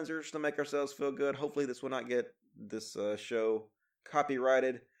palate cleansers to make ourselves feel good. Hopefully, this will not get this show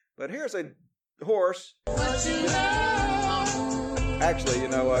copyrighted. But here's a horse. Actually, you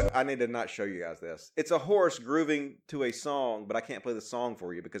know what? I need to not show you guys this. It's a horse grooving to a song, but I can't play the song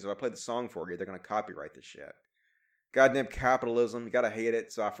for you because if I play the song for you, they're going to copyright this shit. Goddamn capitalism. You got to hate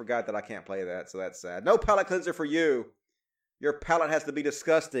it. So I forgot that I can't play that. So that's sad. No palate cleanser for you. Your palate has to be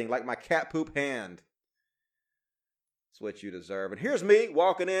disgusting like my cat poop hand. That's what you deserve. And here's me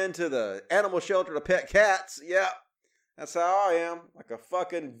walking into the animal shelter to pet cats. Yep. That's how I am. Like a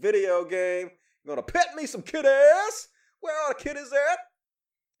fucking video game. You're going to pet me some kitties. Where are the kitties at?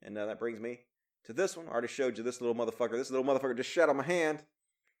 And that brings me to this one. I already showed you this little motherfucker. This little motherfucker just shat on my hand.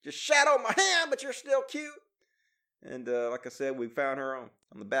 Just shat on my hand, but you're still cute. And like I said, we found her on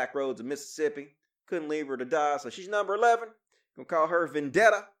the back roads of Mississippi. Couldn't leave her to die, so she's number 11. Gonna call her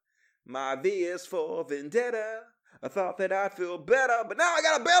Vendetta. My V is for Vendetta. I thought that I'd feel better, but now I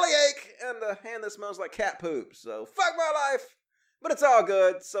got a bellyache and a hand that smells like cat poop. So fuck my life. But it's all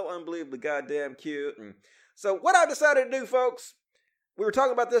good. So unbelievably goddamn cute. And so what I decided to do, folks, we were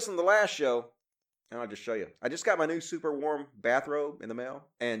talking about this in the last show, and I'll just show you. I just got my new super warm bathrobe in the mail,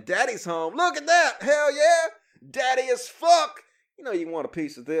 and Daddy's home. Look at that. Hell yeah. Daddy as fuck. You know you want a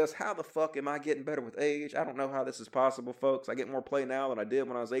piece of this. How the fuck am I getting better with age? I don't know how this is possible, folks. I get more play now than I did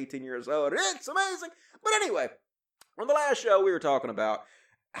when I was 18 years old. It's amazing. But anyway, on the last show, we were talking about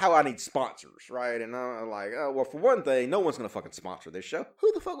how I need sponsors, right? And I'm like, oh, well, for one thing, no one's going to fucking sponsor this show.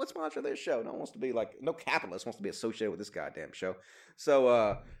 Who the fuck would sponsor this show? No one wants to be no capitalist wants to be associated with this goddamn show.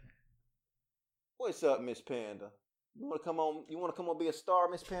 So, What's up, Miss Panda? You want to come on? You want to come on be a star,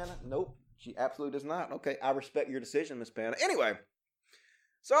 Miss Panda? Nope, she absolutely does not. Okay, I respect your decision, Miss Panda. Anyway,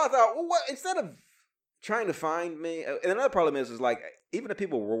 so I thought, well, what instead of trying to find me, and another problem is like even if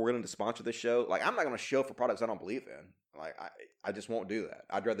people were willing to sponsor this show, like I'm not going to show for products I don't believe in. Like I just won't do that.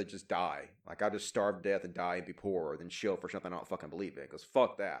 I'd rather just die. Like I'd just starve to death and die and be poor than show for something I don't fucking believe in. Because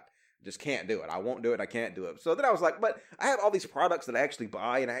fuck that. Just can't do it. I won't do it. I can't do it. So then I was like, but I have all these products that I actually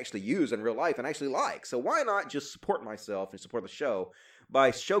buy and I actually use in real life and actually like. So why not just support myself and support the show by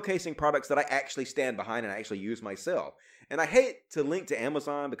showcasing products that I actually stand behind and I actually use myself? And I hate to link to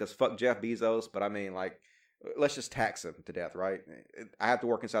Amazon because fuck Jeff Bezos, but I mean, like, let's just tax him to death, right? I have to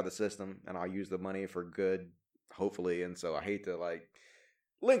work inside the system and I'll use the money for good, hopefully. And so I hate to like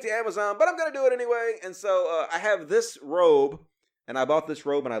link to Amazon, but I'm going to do it anyway. And so I have this robe. And I bought this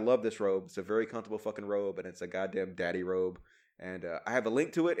robe, and I love this robe. It's a very comfortable fucking robe, and it's a goddamn daddy robe. And I have a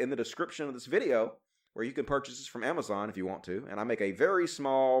link to it in the description of this video, where you can purchase this from Amazon if you want to. And I make a very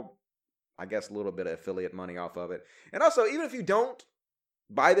small, I guess, a little bit of affiliate money off of it. And also, even if you don't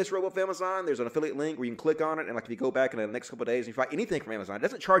buy this robe off Amazon, there's an affiliate link where you can click on it. And like if you go back in the next couple of days and you buy anything from Amazon, it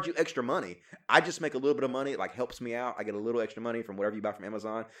doesn't charge you extra money. I just make a little bit of money. It like helps me out. I get a little extra money from whatever you buy from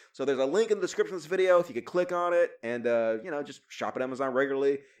Amazon. So there's a link in the description of this video. If you could click on it and, just shop at Amazon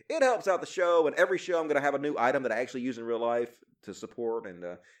regularly, it helps out the show. And every show I'm going to have a new item that I actually use in real life to support. And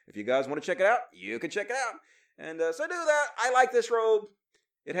if you guys want to check it out, you can check it out. And so do that. I like this robe.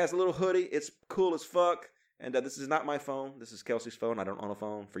 It has a little hoodie. It's cool as fuck. And this is not my phone. This is Kelsey's phone. I don't own a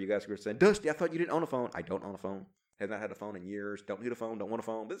phone. For you guys who are saying, Dusty, I thought you didn't own a phone. I don't own a phone. Have not had a phone in years. Don't need a phone. Don't want a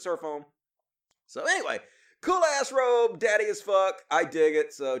phone. But it's her phone. So anyway, cool ass robe. Daddy as fuck. I dig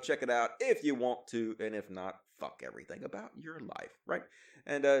it. So check it out if you want to. And if not, fuck everything about your life. Right?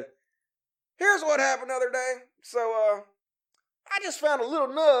 And here's what happened the other day. So I just found a little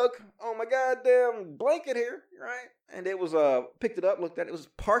nug on my goddamn blanket here, right? And it was picked it up, looked at it. It was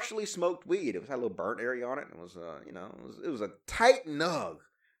partially smoked weed. It had a little burnt area on it. It was it was a tight nug,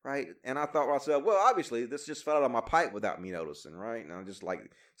 right? And I thought to myself, well, obviously this just fell out of my pipe without me noticing, right? And I just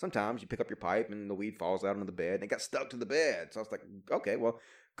like sometimes you pick up your pipe and the weed falls out onto the bed and it got stuck to the bed. So I was like, okay, well,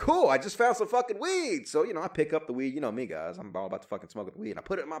 cool. I just found some fucking weed. So I pick up the weed. You know me, guys. I'm all about to fucking smoke the weed. And I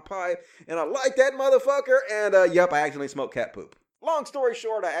put it in my pipe and I light that motherfucker. And yep, I accidentally smoked cat poop. Long story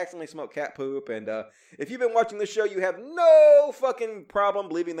short, I accidentally smoked cat poop, and if you've been watching this show, you have no fucking problem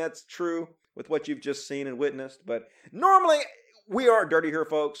believing that's true with what you've just seen and witnessed. But normally, we aren't dirty here,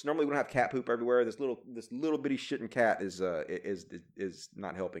 folks. Normally, we don't have cat poop everywhere. This little bitty shitting cat is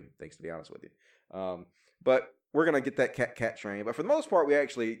not helping things, to be honest with you. But we're gonna get that cat trained. But for the most part, we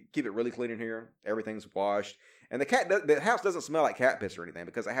actually keep it really clean in here. Everything's washed, and the house doesn't smell like cat piss or anything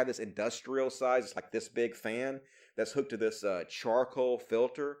because I have this industrial size. It's like this big fan that's hooked to this charcoal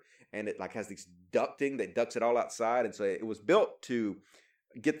filter, and it like has this ducting that ducts it all outside. And so it was built to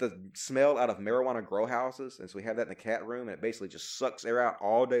get the smell out of marijuana grow houses. And so we have that in the cat room, and it basically just sucks air out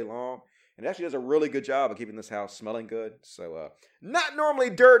all day long. And it actually does a really good job of keeping this house smelling good. So not normally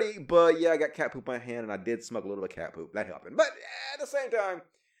dirty, but yeah, I got cat poop in my hand, and I did smoke a little bit of cat poop. That happened. But at the same time,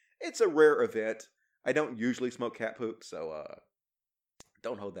 it's a rare event. I don't usually smoke cat poop, so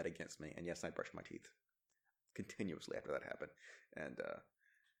don't hold that against me. And yes, I brush my teeth continuously after that happened. And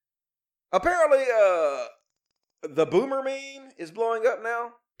apparently the boomer meme is blowing up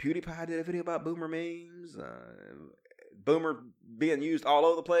now. PewDiePie did a video about boomer memes. Boomer being used all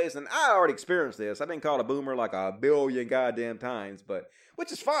over the place, and I already experienced this. I've been called a boomer like a billion goddamn times, but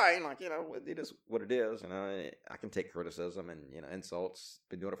which is fine. Like, it is what it is. I can take criticism and insults.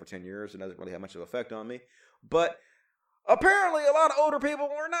 Been doing it for 10 years. It doesn't really have much of an effect on me. But apparently, a lot of older people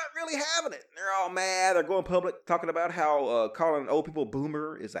are not really having it. They're all mad. They're going public talking about how calling old people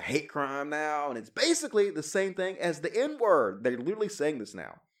boomer is a hate crime now. And it's basically the same thing as the N-word. They're literally saying this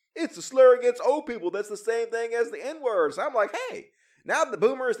now. It's a slur against old people. That's the same thing as the N-word. So I'm like, hey, now that the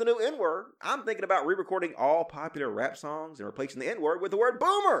boomer is the new N-word, I'm thinking about re-recording all popular rap songs and replacing the N-word with the word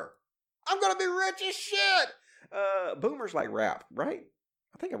boomer. I'm going to be rich as shit. Boomers like rap, right?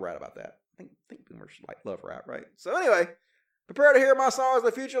 I think I'm right about that. I think boomers love rap, right? So anyway, prepare to hear my songs in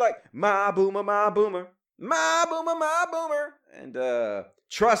the future like My Boomer, My Boomer, My Boomer, My Boomer, and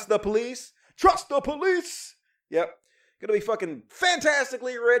Trust the Police, Trust the Police. Yep, gonna be fucking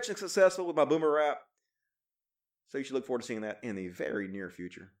fantastically rich and successful with my boomer rap. So you should look forward to seeing that in the very near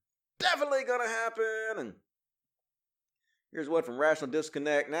future. Definitely gonna happen. And here's one from Rational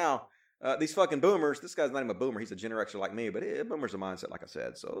Disconnect. Now, these fucking boomers, this guy's not even a boomer, he's a Gen Xer like me, but boomer's a mindset, like I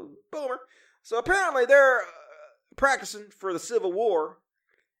said, so boomer. So apparently they're practicing for the Civil War,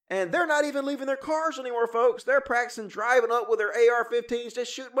 And they're not even leaving their cars anymore, folks. They're practicing driving up with their AR-15s,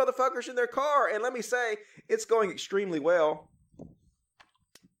 just shooting motherfuckers in their car. And let me say, it's going extremely well.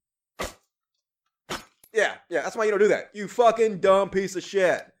 Yeah, that's why you don't do that. You fucking dumb piece of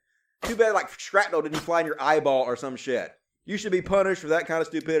shit. Too bad, like, shrapnel didn't fly in your eyeball or some shit. You should be punished for that kind of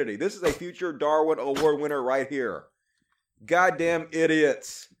stupidity. This is a future Darwin Award winner right here. Goddamn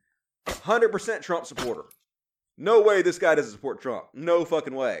idiots. 100% Trump supporter. No way this guy doesn't support Trump. No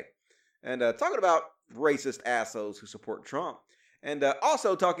fucking way. And talking about racist assholes who support Trump. And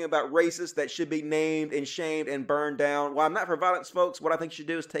also talking about racists that should be named and shamed and burned down. While I'm not for violence, folks, what I think you should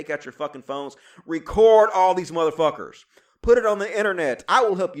do is take out your fucking phones. Record all these motherfuckers. Put it on the internet. I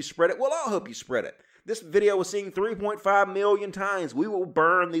will help you spread it. We'll all help you spread it. This video was seen 3.5 million times. We will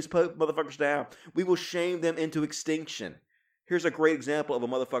burn these motherfuckers down. We will shame them into extinction. Here's a great example of a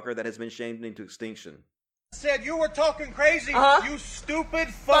motherfucker that has been shamed into extinction. Said you were talking crazy. You stupid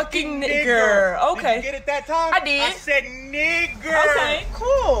fucking nigger. Okay. Did you get it that time? I did. I said nigger. Okay,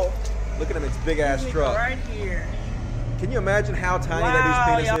 cool. Look at him, it's big ass truck. Right here. Can you imagine how tiny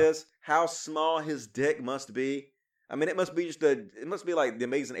that dude's penis is? How small his dick must be? I mean, it must be it must be like The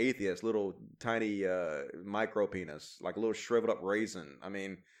Amazing Atheist, little tiny micro penis, like a little shriveled up raisin. I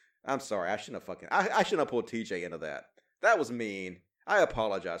mean, I'm sorry, I shouldn't have pulled TJ into that. That was mean. I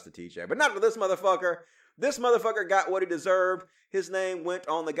apologize to TJ, but not for this motherfucker. This motherfucker got what he deserved. His name went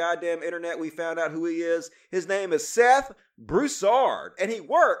on the goddamn internet. We found out who he is. His name is Seth Broussard, and he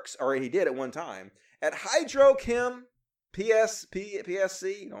works, or he did at one time, at Hydrochem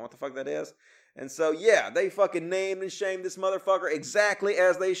PSC. You know what the fuck that is? And so, yeah, they fucking named and shamed this motherfucker exactly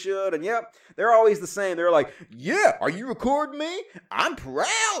as they should. And yep, they're always the same. They're like, yeah, are you recording me? I'm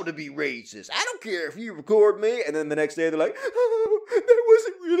proud to be racist. I don't care if you record me. And then the next day they're like, oh, that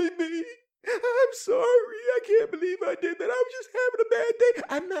wasn't really me. I'm sorry. I can't believe I did that. I was just having a bad day.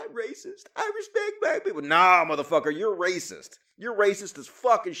 I'm not racist. I respect black people. Nah, motherfucker, you're racist. You're racist as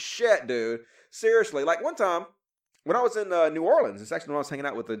fucking shit, dude. Seriously. Like one time, when I was in New Orleans, it's actually when I was hanging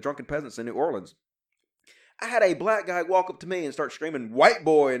out with the drunken peasants in New Orleans, I had a black guy walk up to me and start screaming white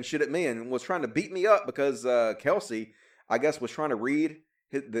boy and shit at me and was trying to beat me up because Kelsey, I guess, was trying to read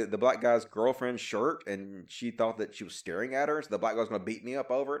the black guy's girlfriend's shirt and she thought that she was staring at her, so the black guy was going to beat me up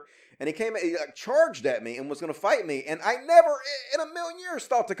over it. And he charged at me and was going to fight me, and I never in a million years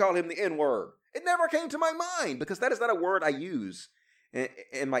thought to call him the N-word. It never came to my mind because that is not a word I use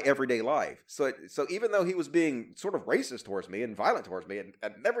in my everyday life. So even though he was being sort of racist towards me and violent towards me, it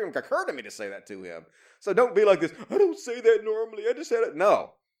never even occurred to me to say that to him. So don't be like this, I don't say that normally, I just said it.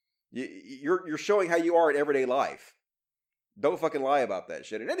 No. You're showing how you are in everyday life. Don't fucking lie about that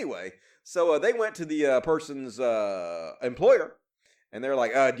shit. And anyway, so they went to the person's employer, and they're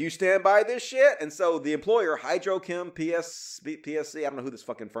like, do you stand by this shit? And so the employer, Hydrochem PSC, I don't know who this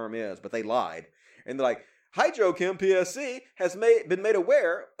fucking firm is, but they lied. And they're like, Hydrochem PSC has been made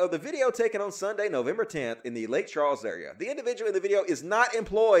aware of the video taken on Sunday, November 10th in the Lake Charles area. The individual in the video is not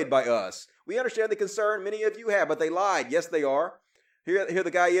employed by us. We understand the concern many of you have, but they lied. Yes, they are. Here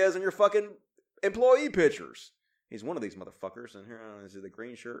the guy is in your fucking employee pictures. He's one of these motherfuckers. And here, is it the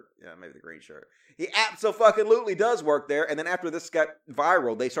green shirt? Yeah, maybe the green shirt. He absolutely does work there. And then after this got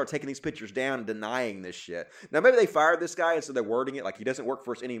viral, they start taking these pictures down and denying this shit. Now, maybe they fired this guy, and so they're wording it like he doesn't work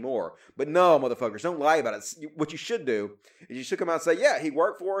for us anymore. But no, motherfuckers, don't lie about it. What you should do is you should come out and say, yeah, he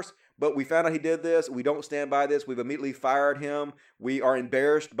worked for us, but we found out he did this. We don't stand by this. We've immediately fired him. We are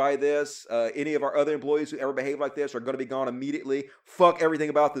embarrassed by this. Any of our other employees who ever behave like this are going to be gone immediately. Fuck everything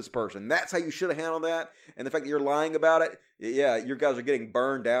about this person. That's how you should have handled that. And the fact that you're lying about it, yeah, you guys are getting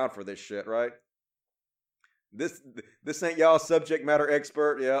burned down for this shit, right? This ain't y'all subject matter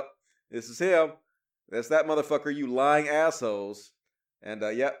expert. Yep, this is him. That's that motherfucker, you lying assholes. And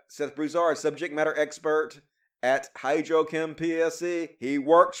yep, Seth Broussard, subject matter expert at Hydrochem PSC. He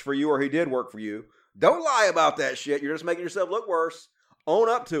works for you, or he did work for you. Don't lie about that shit. You're just making yourself look worse. Own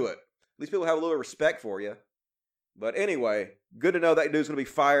up to it. At least people have a little respect for you. But anyway, good to know that dude's going to be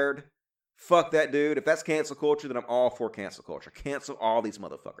fired. Fuck that dude. If that's cancel culture, then I'm all for cancel culture. Cancel all these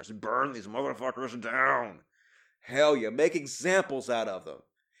motherfuckers. Burn these motherfuckers down. Hell yeah. Make examples out of them.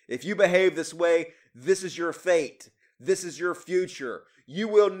 If you behave this way, this is your fate. This is your future. You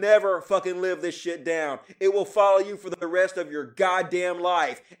will never fucking live this shit down. It will follow you for the rest of your goddamn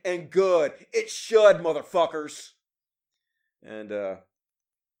life. And good. It should, motherfuckers. And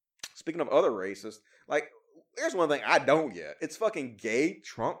speaking of other racists, like, here's one thing I don't get. It's fucking gay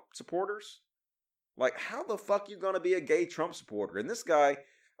Trump supporters. Like, how the fuck you gonna be a gay Trump supporter? And this guy,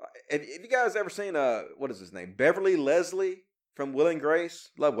 have you guys ever seen, what is his name? Beverly Leslie? from Will and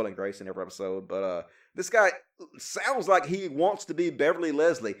Grace. Love Will and Grace in every episode, but this guy sounds like he wants to be Beverly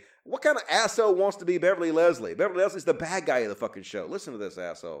Leslie. What kind of asshole wants to be Beverly Leslie? Beverly Leslie's the bad guy of the fucking show. Listen to this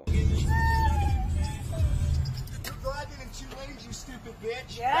asshole. You're driving in 2 lanes, you stupid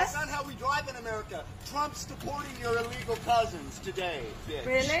bitch. Yes? That's not how we drive in America. Trump's deporting your illegal cousins today, bitch.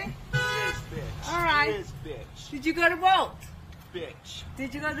 Really? He is, bitch. All right. He is, bitch. Did you go to vote? Bitch.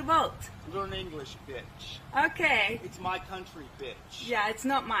 Did you go to vote? Learn English, bitch. Okay. It's my country, bitch. Yeah, it's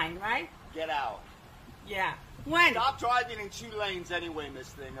not mine, right? Get out. Yeah. When? Stop driving in 2 lanes anyway, Miss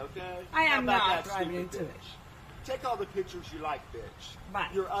Thing, okay? I am How about not that, driving in stupid 2. bitch? Take all the pictures you like, bitch. Bye.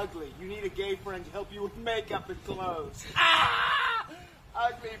 You're ugly. You need a gay friend to help you with makeup and clothes. Ah!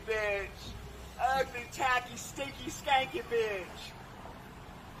 Ugly bitch. Ugly, tacky, stinky, skanky bitch.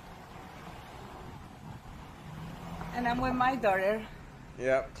 And I'm with my daughter.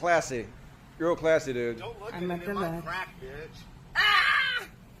 Yeah, classy. Real classy, dude. Don't look I'm at at me in the my left. crack, bitch.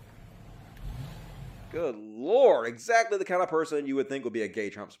 Good Lord. Exactly the kind of person you would think would be a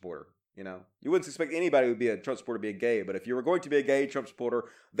gay Trump supporter. You know, you wouldn't expect anybody who would be a Trump supporter to be a gay, but if you were going to be a gay Trump supporter,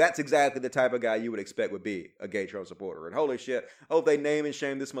 that's exactly the type of guy you would expect would be a gay Trump supporter. And holy shit, I hope they name and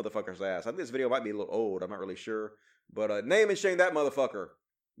shame this motherfucker's ass. I think this video might be a little old, I'm not really sure, but name and shame that motherfucker.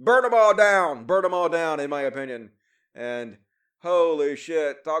 Burn them all down, in my opinion. And holy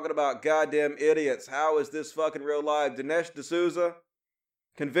shit, talking about goddamn idiots, how is this fucking real life? Dinesh D'Souza,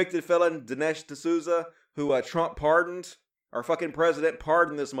 convicted felon Dinesh D'Souza, who Trump pardoned. Our fucking president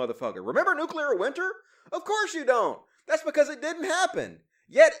pardoned this motherfucker. Remember nuclear winter? Of course you don't. That's because it didn't happen.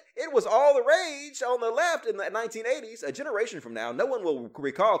 Yet, it was all the rage on the left in the 1980s. A generation from now, no one will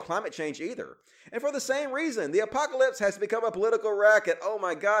recall climate change either. And for the same reason, the apocalypse has become a political racket. Oh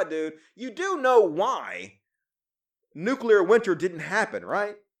my god, dude. You do know why nuclear winter didn't happen,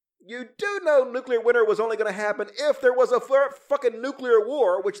 right? You do know nuclear winter was only going to happen if there was a fucking nuclear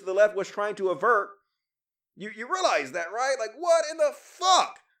war, which the left was trying to avert. You realize that, right? Like, what in the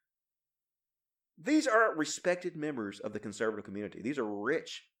fuck? These are respected members of the conservative community. These are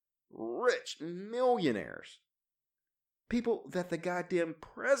rich millionaires. People that the goddamn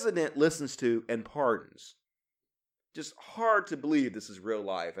president listens to and pardons. Just hard to believe this is real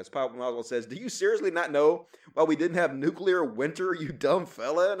life. As Papa Oswald says, do you seriously not know why we didn't have nuclear winter, you dumb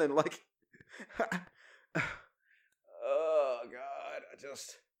fella? And like, oh God,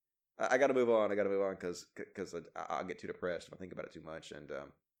 I got to move on. Because I'll get too depressed if I think about it too much. And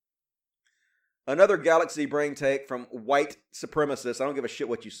another galaxy brain take from white supremacist. I don't give a shit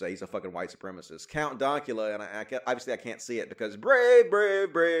what you say. He's a fucking white supremacist. Count Dankula, and obviously I can't see it because brave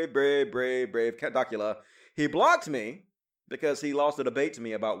Count Dankula. He blocked me because he lost a debate to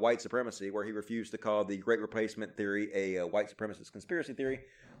me about white supremacy, where he refused to call the Great Replacement theory a white supremacist conspiracy theory,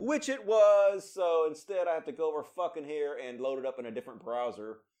 which it was. So instead, I have to go over fucking here and load it up in a different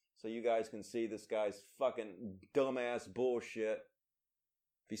browser so you guys can see this guy's fucking dumbass bullshit.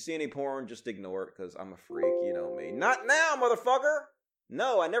 If you see any porn, just ignore it, because I'm a freak, you know me. Not now, motherfucker!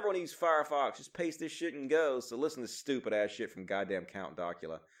 No, I never want to use Firefox. Just paste this shit and go. So listen to stupid ass shit from goddamn Count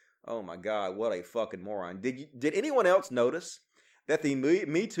Dankula. Oh my god, what a fucking moron. Did anyone else notice that the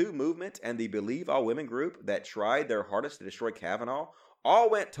Me Too movement and the Believe All Women group that tried their hardest to destroy Kavanaugh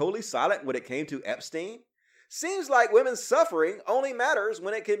all went totally silent when it came to Epstein? Seems like women's suffering only matters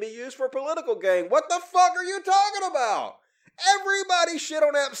when it can be used for political gain. What the fuck are you talking about? Everybody shit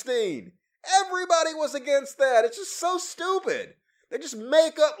on Epstein. Everybody was against that. It's just so stupid. They just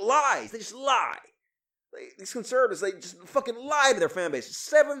make up lies. They just lie. These conservatives, they just fucking lie to their fan base.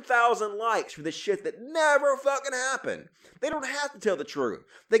 7,000 likes for this shit that never fucking happened. They don't have to tell the truth.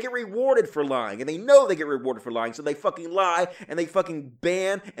 They get rewarded for lying, and they know they get rewarded for lying, so they fucking lie, and they fucking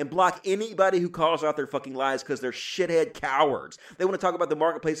ban and block anybody who calls out their fucking lies because they're shithead cowards. They want to talk about the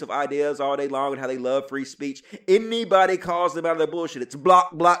marketplace of ideas all day long and how they love free speech. Anybody calls them out of their bullshit, it's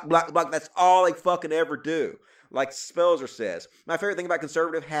block, block, block, block. That's all they fucking ever do. Like Spelzer says, my favorite thing about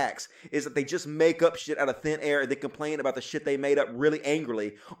conservative hacks is that they just make up shit out of thin air and they complain about the shit they made up really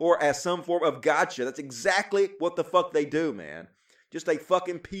angrily or as some form of gotcha. That's exactly what the fuck they do, man. Just a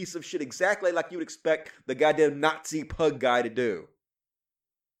fucking piece of shit, exactly like you would expect the goddamn Nazi pug guy to do.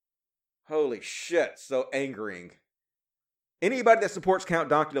 Holy shit, so angering. Anybody that supports Count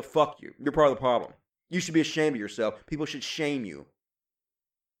Dankula, fuck you. You're part of the problem. You should be ashamed of yourself. People should shame you.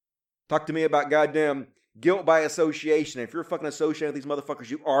 Talk to me about goddamn guilt by association. If you're fucking associating with these motherfuckers,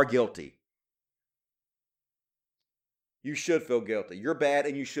 you are guilty. You should feel guilty. You're bad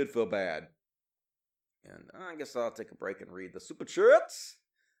and you should feel bad. And I guess I'll take a break and read the super chats.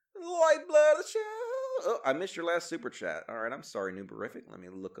 Lifeblood show. Oh, I missed your last super chat. All right, I'm sorry, Nuberific. Let me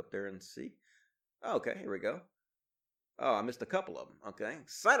look up there and see. Okay, here we go. Oh, I missed a couple of them. Okay.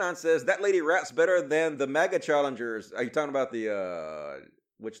 Sidon says, that lady raps better than the MAGA challengers. Are you talking about the,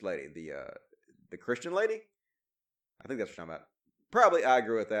 which lady? The Christian lady? I think that's what you're talking about. Probably, I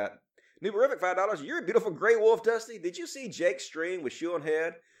agree with that. Newberific, $5. You're a beautiful gray wolf, Dusty. Did you see Jake's stream with Shoe and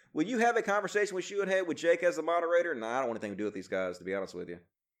Head? Will you have a conversation with Shoe and Head with Jake as the moderator? Nah, I don't want anything to do with these guys, to be honest with you.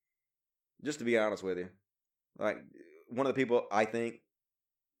 Just to be honest with you. Like, one of the people I think,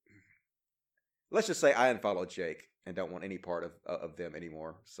 let's just say I unfollowed Jake and don't want any part of them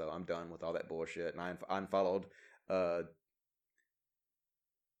anymore. So I'm done with all that bullshit. And I unfollowed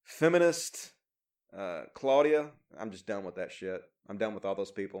feminist Claudia. I'm just done with that shit. I'm done with all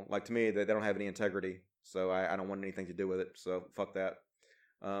those people. Like, to me, they don't have any integrity. So I don't want anything to do with it. So fuck that.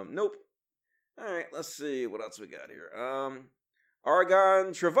 Nope. All right, let's see what else we got here.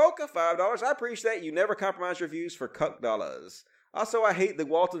 Argon Travoka, $5. I appreciate you never compromise your views for cuck dollars. Also, I hate the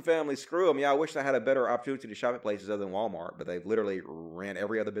Walton family. Screw them. Yeah, I wish I had a better opportunity to shop at places other than Walmart, but they've literally ran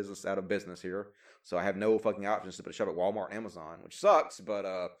every other business out of business here. So I have no fucking options to shop at Walmart and Amazon, which sucks, but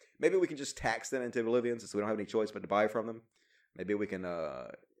maybe we can just tax them into oblivion since we don't have any choice but to buy from them. Maybe we can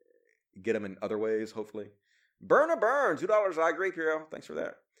get them in other ways, hopefully. Burner Burn, $2. I agree, Piero. Thanks for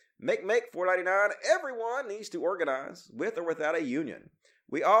that. Make, $4.99. Everyone needs to organize, with or without a union.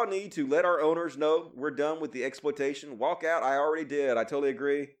 We all need to let our owners know we're done with the exploitation. Walk out. I already did. I totally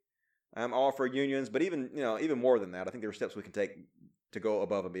agree. I'm all for unions, but even more than that, I think there are steps we can take to go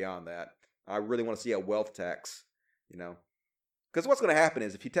above and beyond that. I really want to see a wealth tax, because what's going to happen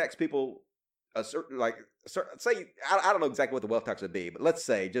is if you tax people a certain, say, I don't know exactly what the wealth tax would be, but let's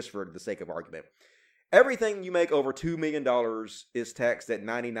say, just for the sake of argument, everything you make over $2 million is taxed at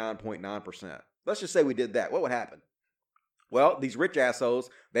 99.9%. Let's just say we did that. What would happen? Well, these rich assholes,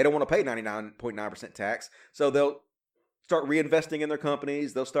 they don't want to pay 99.9% tax, so they'll start reinvesting in their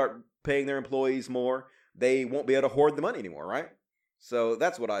companies. They'll start paying their employees more. They won't be able to hoard the money anymore, right? So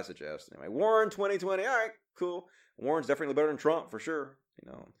that's what I suggest. Anyway, Warren 2020, all right, cool. Warren's definitely better than Trump, for sure.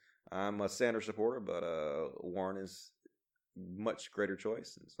 I'm a Sanders supporter, but Warren is much greater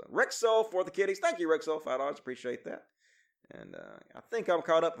choice. And so, Rexol for the kiddies. Thank you, Rexol, $5. Appreciate that. And I think I'm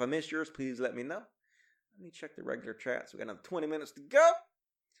caught up. If I missed yours, please let me know. Let me check the regular chats. We got another 20 minutes to go.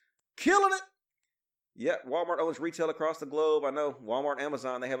 Killing it. Yep, Walmart owns retail across the globe. I know Walmart and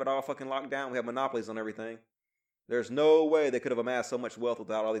Amazon, they have it all fucking locked down. We have monopolies on everything. There's no way they could have amassed so much wealth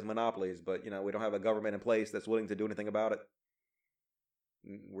without all these monopolies. But, we don't have a government in place that's willing to do anything about it.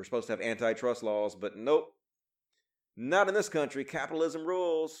 We're supposed to have antitrust laws, but nope. Not in this country. Capitalism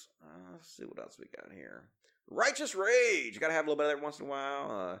rules. Let's see what else we got here. Righteous Rage. Got to have a little bit of that once in a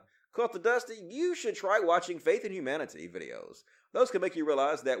while. Cult of Dusty, you should try watching Faith in Humanity videos. Those can make you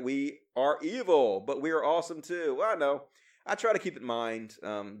realize that we are evil, but we are awesome too. Well, I know. I try to keep in mind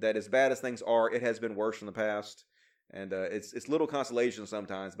that as bad as things are, it has been worse in the past. And it's little consolation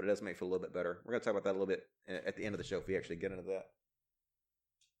sometimes, but it does make it feel a little bit better. We're going to talk about that a little bit at the end of the show if we actually get into that.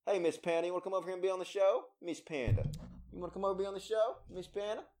 Hey, Miss Panda, you want to come over here and be on the show? Miss Panda, you want to come over and be on the show? Miss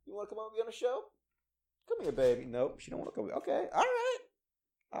Panda, you want to come over and be on the show? Come here, baby. Nope, she don't want to come. Okay, all right.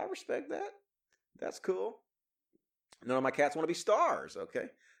 I respect that. That's cool. None of my cats want to be stars, okay?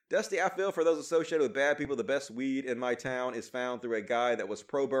 Dusty, I feel for those associated with bad people, the best weed in my town is found through a guy that was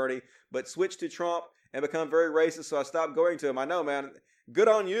pro-Bernie, but switched to Trump and become very racist, so I stopped going to him. I know, man. Good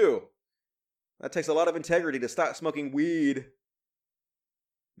on you. That takes a lot of integrity to stop smoking weed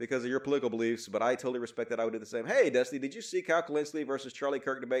because of your political beliefs, but I totally respect that. I would do the same. Hey, Dusty, did you see Kyle Kalinske versus Charlie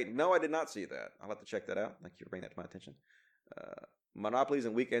Kirk debate? No, I did not see that. I'll have to check that out. Thank you for bringing that to my attention. Monopolies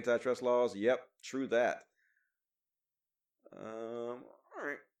and weak antitrust laws. Yep, true that. All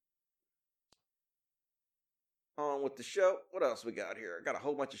right. On with the show. What else we got here? I got a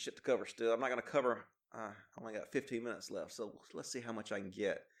whole bunch of shit to cover still. I'm not going to cover. I only got 15 minutes left, so let's see how much I can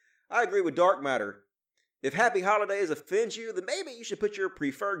get. I agree with Dark Matter. If Happy Holidays offends you, then maybe you should put your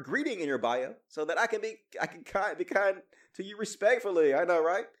preferred greeting in your bio so that I can be kind to you respectfully. I know,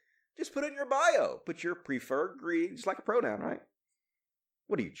 right? Just put it in your bio. Put your preferred greeting, just like a pronoun, right?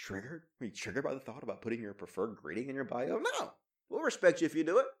 What, are you triggered? Are you triggered by the thought about putting your preferred greeting in your bio? No. We'll respect you if you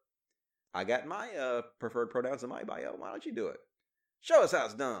do it. I got my preferred pronouns in my bio. Why don't you do it? Show us how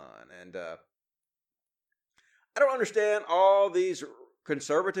it's done. And I don't understand all these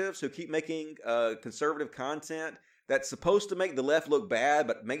conservatives who keep making conservative content that's supposed to make the left look bad,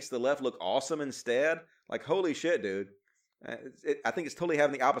 but makes the left look awesome instead. Like, holy shit, dude. I think it's totally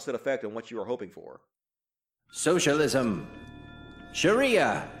having the opposite effect on what you were hoping for. Socialism,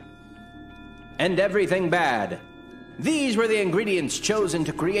 Sharia, and everything bad. These were the ingredients chosen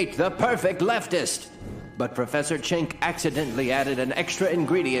to create the perfect leftist. But Professor Chink accidentally added an extra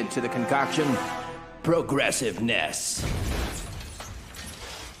ingredient to the concoction. progressiveness.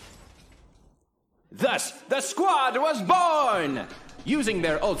 Thus, the Squad was born! Using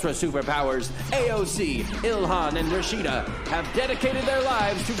their ultra superpowers, AOC, Ilhan, and Rashida have dedicated their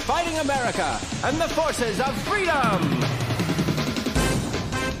lives to fighting America and the forces of freedom!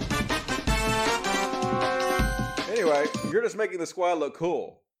 Anyway, you're just making the Squad look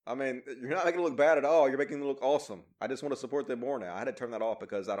cool. I mean, you're not making it look bad at all. You're making them look awesome. I just want to support them more now. I had to turn that off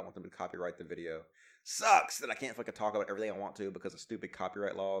because I don't want them to copyright the video. Sucks that I can't fucking talk about everything I want to because of stupid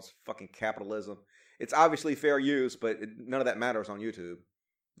copyright laws. Fucking capitalism. It's obviously fair use, but none of that matters on YouTube.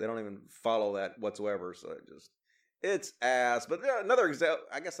 They don't even follow that whatsoever, so it's ass. But another example,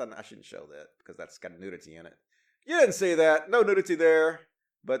 I guess I shouldn't show that because that's got nudity in it. You didn't see that. No nudity there.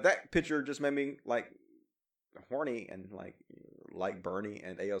 But that picture just made me, like, horny and, like Bernie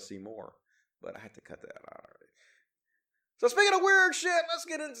and AOC more. But I had to cut that out already. So speaking of weird shit, let's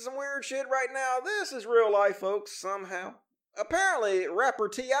get into some weird shit right now. This is real life, folks, somehow. Apparently, rapper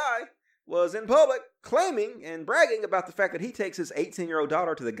T.I. was in public claiming and bragging about the fact that he takes his 18-year-old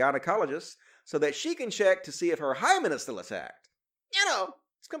daughter to the gynecologist so that she can check to see if her hymen is still intact. You know,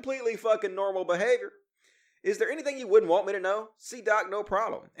 it's completely fucking normal behavior. Is there anything you wouldn't want me to know? See, doc, no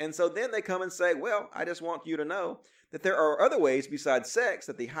problem. And so then they come and say, well, I just want you to know that there are other ways besides sex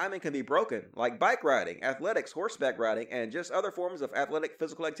that the hymen can be broken, like bike riding, athletics, horseback riding, and just other forms of athletic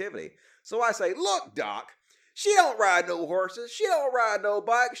physical activity. So I say, look, doc, she don't ride no horses, she don't ride no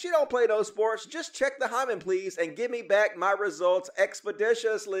bike, she don't play no sports. Just check the hymen, please, and give me back my results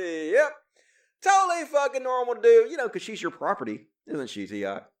expeditiously. Yep. Totally fucking normal to do, because she's your property, isn't she,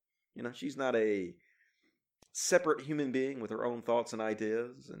 T.I.? She's not a separate human being with her own thoughts and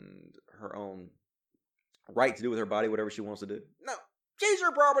ideas and her own right to do with her body whatever she wants to do. No, she's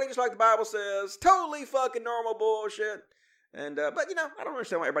your property, just like the Bible says. Totally fucking normal bullshit. And but I don't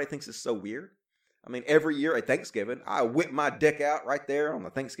understand why everybody thinks it's so weird. I mean, every year at Thanksgiving, I whip my dick out right there on the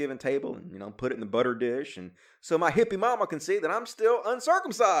Thanksgiving table and put it in the butter dish, and so my hippie mama can see that I'm still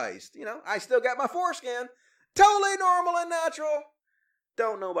uncircumcised. I still got my foreskin. Totally normal and natural.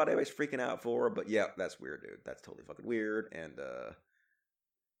 Don't know what anybody's freaking out for, but yeah, that's weird, dude. That's totally fucking weird, and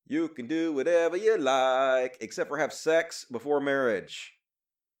you can do whatever you like, except for have sex before marriage.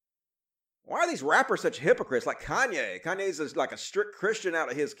 Why are these rappers such hypocrites? Like Kanye. Kanye's like a strict Christian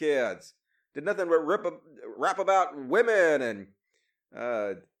out of his kids. Did nothing but rap about women and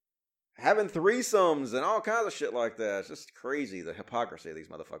having threesomes and all kinds of shit like that. It's just crazy, the hypocrisy of these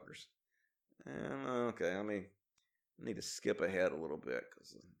motherfuckers. Okay, I need to skip ahead a little bit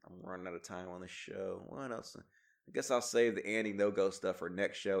because I'm running out of time on this show. What else? I guess I'll save the Andy No-Go stuff for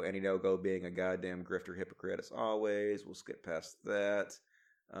next show. Andy No-Go being a goddamn grifter hypocrite as always. We'll skip past that.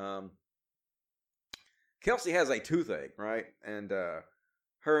 Kelsey has a toothache, right? And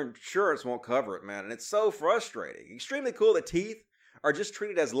her insurance won't cover it, man. And it's so frustrating. Extremely cool that teeth are just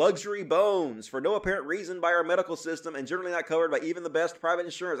treated as luxury bones for no apparent reason by our medical system and generally not covered by even the best private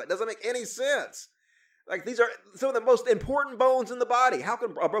insurance. That doesn't make any sense. Like, these are some of the most important bones in the body. How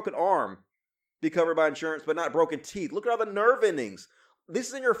can a broken arm be covered by insurance but not broken teeth? Look at all the nerve endings. This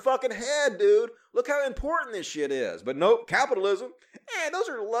is in your fucking head, dude. Look how important this shit is. But nope, capitalism. Those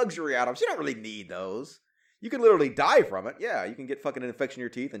are luxury items. You don't really need those. You can literally die from it. Yeah, you can get fucking an infection in your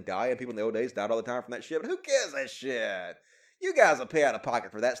teeth and die, and people in the old days died all the time from that shit. But who cares that shit? You guys will pay out of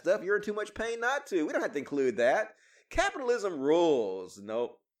pocket for that stuff. You're in too much pain not to. We don't have to include that. Capitalism rules.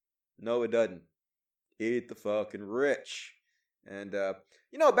 Nope. No, it doesn't. Eat the fucking rich. And,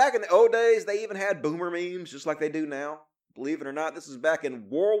 back in the old days, they even had boomer memes just like they do now. Believe it or not, this is back in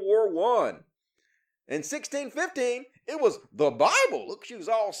World War I. In 1615, it was the Bible. Look, she was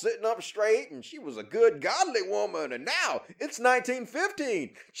all sitting up straight, and she was a good, godly woman. And now, it's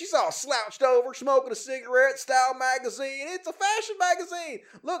 1915. She's all slouched over, smoking a cigarette, Style magazine. It's a fashion magazine.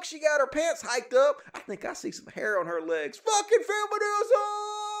 Look, she got her pants hiked up. I think I see some hair on her legs. Fucking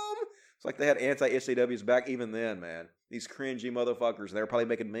feminism! It's like they had anti-SJWs back even then, man. These cringy motherfuckers. And they were probably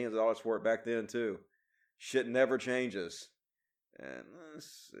making millions of dollars for it back then, too. Shit never changes. And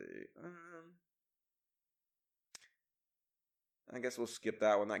let's see. I guess we'll skip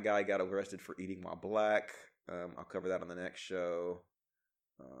that one. That guy got arrested for eating while black. I'll cover that on the next show.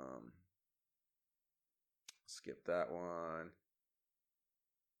 Skip that one.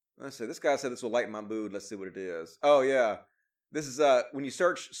 Let's see. This guy said this will lighten my mood. Let's see what it is. Oh, yeah. This is when you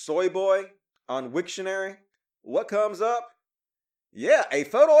search soy boy on Wiktionary, what comes up? Yeah, a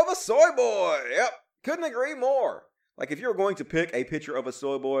photo of a soy boy. Yep. Couldn't agree more. Like, if you were going to pick a picture of a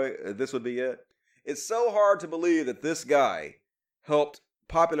soy boy, this would be it. It's so hard to believe that this guy helped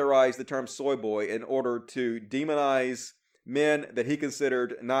popularize the term soy boy in order to demonize men that he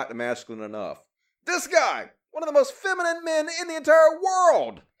considered not masculine enough. This guy, one of the most feminine men in the entire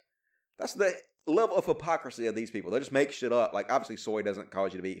world. That's the level of hypocrisy of these people. They just make shit up. Like, obviously, soy doesn't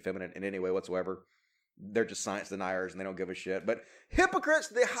cause you to be feminine in any way whatsoever. They're just science deniers and they don't give a shit. But hypocrites,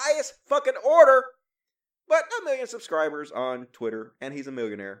 the highest fucking order. But 1 million subscribers on Twitter, and he's a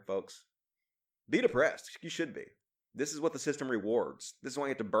millionaire, folks. Be depressed. You should be. This is what the system rewards. This is why you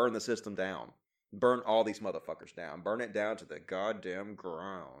have to burn the system down. Burn all these motherfuckers down. Burn it down to the goddamn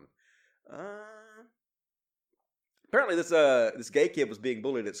ground. Apparently this gay kid was being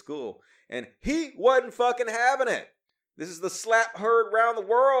bullied at school, and he wasn't fucking having it. This is the slap heard round the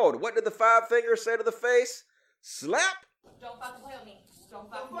world. What did the 5 fingers say to the face? Slap? Don't fucking play with me. Don't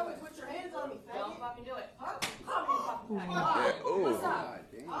fucking put your hands on me. Don't fucking do it. Call me a fucking Ooh. What's up?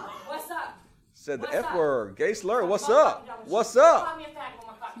 What's up? Said the What's F up? word. Gay slur. What's up? What's up? Call me a faggot one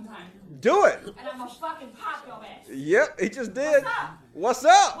more fucking time. Do it. And I'm gonna fucking pop your ass. Yep, he just did. What's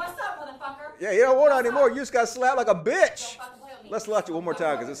up? What's up, motherfucker? Yeah, you don't want it anymore. You just got slapped like a bitch. Let's watch it one more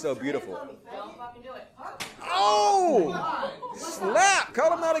time because it's so beautiful. Don't fucking do it. Oh! Slap!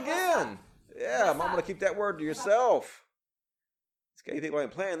 Call him out again. Yeah, mom, gonna keep that word to yourself. These gay people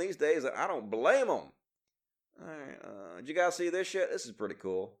ain't playing these days, and I don't blame them. All right, did you guys see this shit? This is pretty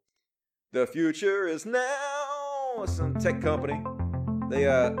cool. The future is now. It's some tech company. They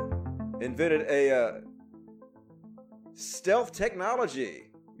invented a stealth technology.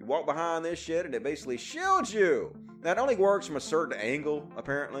 You walk behind this shit, and it basically shields you. Now, it only works from a certain angle,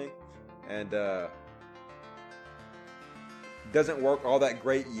 apparently, and doesn't work all that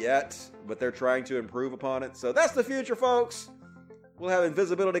great yet, but they're trying to improve upon it. So that's the future, folks. We'll have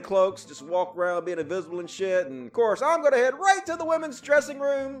invisibility cloaks, just walk around being invisible and shit. And of course, I'm going to head right to the women's dressing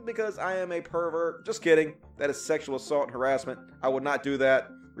room because I am a pervert. Just kidding. That is sexual assault and harassment. I would not do that.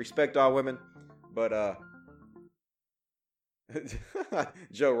 Respect all women. But,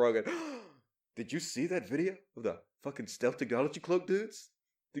 Joe Rogan. Did you see that video of the fucking stealth technology cloak dudes?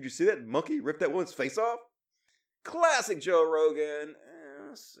 Did you see that monkey rip that woman's face off? Classic Joe Rogan.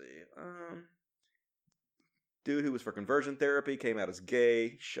 Let's see. Dude who was for conversion therapy came out as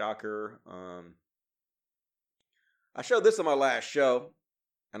gay. Shocker. I showed this on my last show,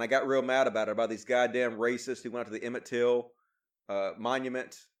 and I got real mad about it, about these goddamn racists who went to the Emmett Till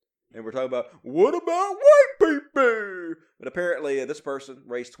monument, and we're talking about, what about white people? But apparently this person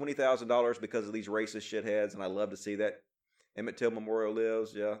raised $20,000 because of these racist shitheads, and I love to see that. Emmett Till Memorial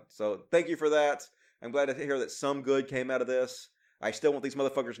lives, yeah. So thank you for that. I'm glad to hear that some good came out of this. I still want these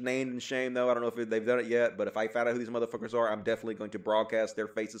motherfuckers named and shamed, though. I don't know if they've done it yet, but if I find out who these motherfuckers are, I'm definitely going to broadcast their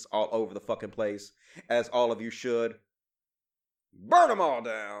faces all over the fucking place, as all of you should. Burn them all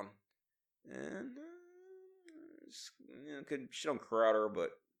down. And, could shit on Crowder, but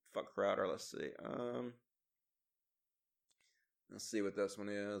fuck Crowder. Let's see. Let's see what this one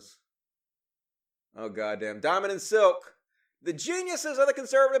is. Oh, goddamn. Diamond and Silk. The geniuses of the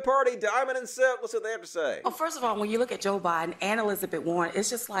Conservative Party, Diamond and Silk. Let's see what they have to say. Well, first of all, when you look at Joe Biden and Elizabeth Warren, it's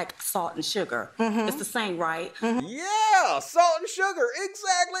just like salt and sugar. It's the same, right? Yeah, salt and sugar.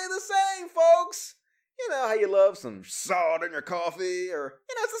 Exactly the same, folks. You know how you love some salt in your coffee, or,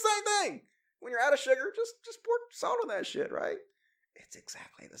 it's the same thing. When you're out of sugar, just pour salt on that shit, right? It's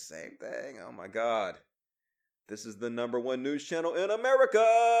exactly the same thing. Oh, my God. This is the #1 news channel in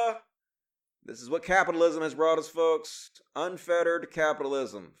America. This is what capitalism has brought us, folks. Unfettered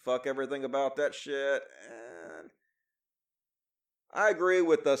capitalism. Fuck everything about that shit. And I agree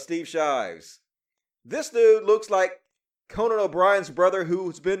with Steve Shives. This dude looks like Conan O'Brien's brother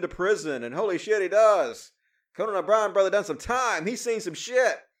who's been to prison. And holy shit, he does. Conan O'Brien brother done some time. He's seen some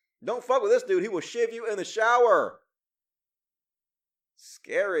shit. Don't fuck with this dude. He will shiv you in the shower.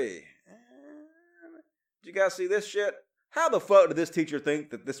 Scary. Did you guys see this shit? How the fuck did this teacher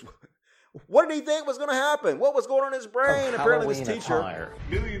think that this... What did he think was going to happen? What was going on in his brain? Apparently this teacher,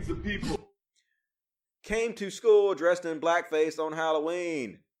 millions of people, came to school dressed in blackface on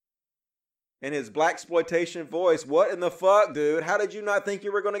Halloween. In his blaxploitation voice. What in the fuck, dude? How did you not think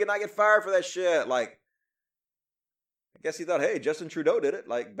you were going to not get fired for that shit? Like, I guess he thought, hey, Justin Trudeau did it.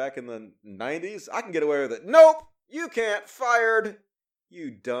 Like, back in the 90s. I can get away with it. Nope. You can't. Fired.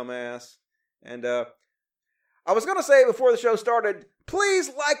 You dumbass. And, I was going to say before the show started,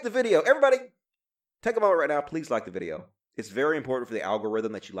 please like the video. Everybody, take a moment right now. Please like the video. It's very important for the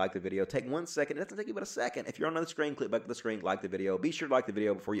algorithm that you like the video. Take 1 second. It doesn't take you but a second. If you're on the screen, click back to the screen, like the video. Be sure to like the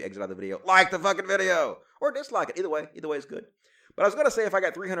video before you exit out of the video. Like the fucking video. Or dislike it. Either way is good. But I was going to say if I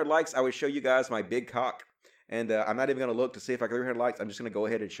got 300 likes, I would show you guys my big cock. And I'm not even going to look to see if I got 300 likes. I'm just going to go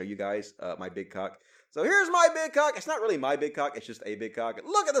ahead and show you guys my big cock. So here's my big cock. It's not really my big cock. It's just a big cock.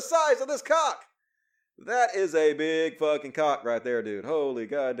 Look at the size of this cock. That is a big fucking cock right there, dude. Holy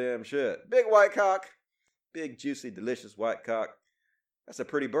goddamn shit. Big white cock. Big, juicy, delicious white cock. That's a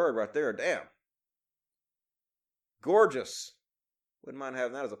pretty bird right there. Damn. Gorgeous. Wouldn't mind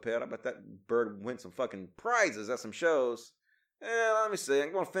having that as a pet. I bet that bird would win some fucking prizes at some shows. And let me see.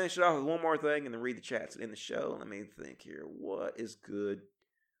 I'm going to finish it off with one more thing and then read the chats in the show. Let me think here. What is good?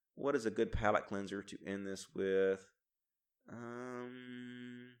 What is a good palate cleanser to end this with?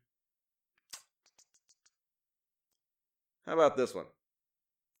 How about this one?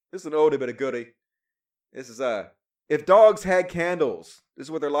 This is an oldie but a goodie. This is if dogs had candles, this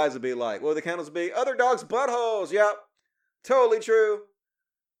is what their lives would be like. What would the candles be? Other dogs' buttholes. Yep. Totally true.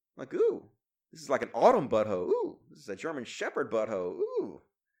 Like, ooh. This is like an autumn butthole. Ooh. This is a German Shepherd butthole. Ooh.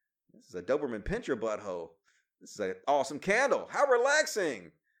 This is a Doberman Pinscher butthole. This is an awesome candle. How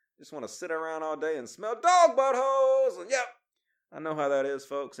relaxing. Just want to sit around all day and smell dog buttholes. And yep. I know how that is,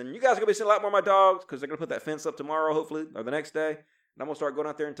 folks. And you guys are going to be seeing a lot more of my dogs because they're going to put that fence up tomorrow, hopefully, or the next day. And I'm going to start going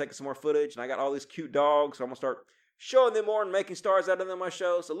out there and taking some more footage. And I got all these cute dogs, so I'm going to start showing them more and making stars out of them on my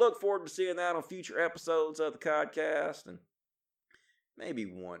show. So look forward to seeing that on future episodes of the podcast. And maybe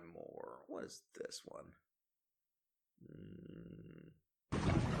one more. What is this one?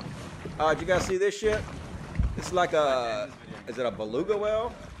 Did you guys see this shit? This is like is it a beluga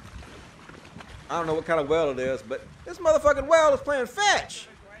whale? I don't know what kind of whale it is, but this motherfucking whale is playing fetch.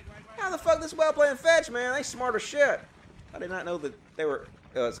 How the fuck this whale playing fetch, man? They smart as shit. I did not know that they were,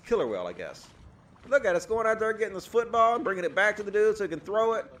 it's a killer whale, I guess. But look at it, it's going out there getting this football and bringing it back to the dude so it can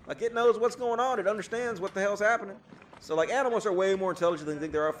throw it. Like, it knows what's going on. It understands what the hell's happening. So, like, animals are way more intelligent than you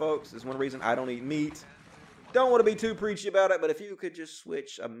think they are, folks. This is one reason I don't eat meat. Don't want to be too preachy about it, but if you could just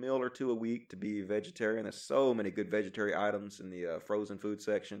switch a meal or two a week to be vegetarian, there's so many good vegetarian items in the frozen food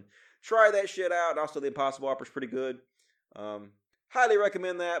section. Try that shit out. Also, the Impossible Whopper's pretty good. Highly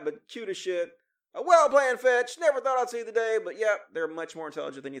recommend that, but cute as shit. A whale playing fetch. Never thought I'd see the day, but yeah, they're much more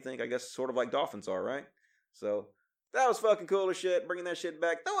intelligent than you think. I guess sort of like dolphins are, right? So, that was fucking cool as shit. Bringing that shit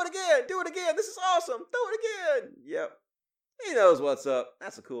back. Throw it again. Do it again. This is awesome. Throw it again. Yep. He knows what's up.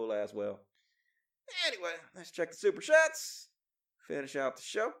 That's a cool ass whale. Anyway, let's check the super chats. Finish out the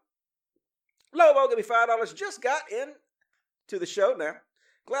show. Lobo, give me $5. Just got in to the show now.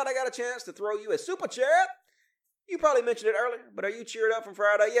 Glad I got a chance to throw you a super chat. You probably mentioned it earlier, but are you cheered up from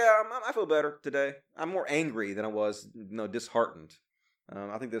Friday? Yeah, I feel better today. I'm more angry than I was, disheartened.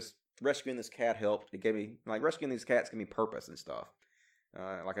 I think rescuing this cat helped. It gave me, rescuing these cats gave me purpose and stuff.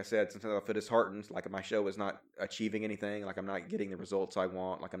 Like I said, sometimes I feel disheartened, like my show is not achieving anything, like I'm not getting the results I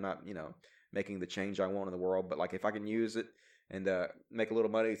want, like I'm not, making the change I want in the world. But like if I can use it and make a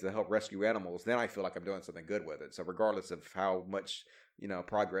little money to help rescue animals, then I feel like I'm doing something good with it. So regardless of how much,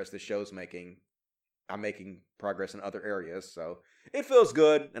 progress this show's making, I'm making progress in other areas. So it feels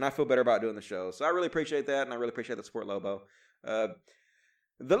good, and I feel better about doing the show. So I really appreciate that, and I really appreciate the support, Lobo.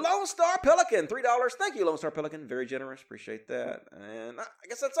 The Lone Star Pelican, $3. Thank you, Lone Star Pelican. Very generous. Appreciate that. And I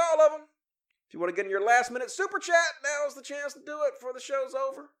guess that's all of them. If you want to get in your last-minute super chat, now's the chance to do it before the show's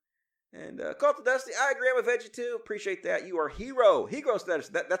over. And Call to Dusty, I agree, I'm a veggie too. Appreciate that. You are hero status.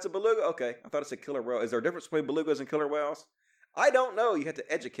 That's a beluga? Okay, I thought it said killer whale. Is there a difference between belugas and killer whales? I don't know. You have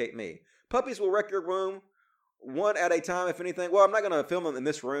to educate me. Puppies will wreck your room one at a time, if anything. Well, I'm not going to film them in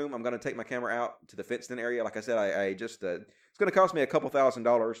this room. I'm going to take my camera out to the fenced-in area. Like I said, I just it's going to cost me a couple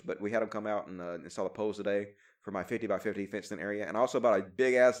 $1,000s, but we had them come out and install a pole today for my 50 by 50 fenced-in area. And I also bought a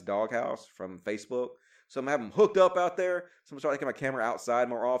big-ass doghouse from Facebook. So I'm going to have them hooked up out there. So I'm going to start taking my camera outside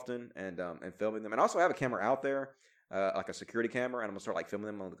more often and filming them. And also I have a camera out there, like a security camera, and I'm going to start filming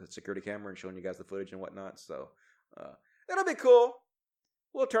them on the security camera and showing you guys the footage and whatnot. So that'll be cool.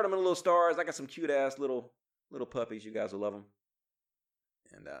 We'll turn them into little stars. I got some cute-ass little puppies. You guys will love them.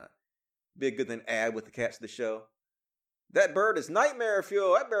 And be a good thing to add with the cats to the show. That bird is nightmare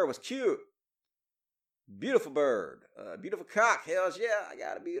fuel. That bird was cute. Beautiful bird. Beautiful cock. Hells yeah, I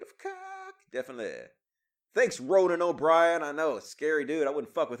got a beautiful cock. Definitely. Thanks, Ronan O'Brien. I know, scary dude. I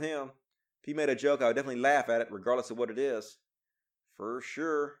wouldn't fuck with him. If he made a joke, I would definitely laugh at it, regardless of what it is. For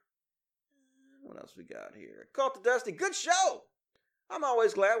sure. What else we got here? Call to Dusty. Good show. I'm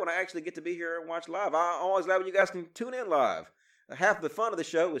always glad when I actually get to be here and watch live. I'm always glad when you guys can tune in live. Half of the fun of the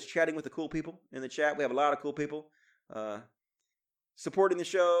show is chatting with the cool people in the chat. We have a lot of cool people supporting the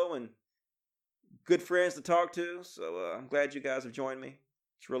show and good friends to talk to. So I'm glad you guys have joined me.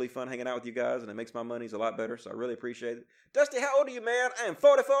 It's really fun hanging out with you guys, and it makes my monies a lot better, so I really appreciate it. Dusty, how old are you, man? I am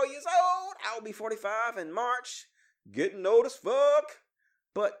 44 years old. I will be 45 in March. Getting old as fuck.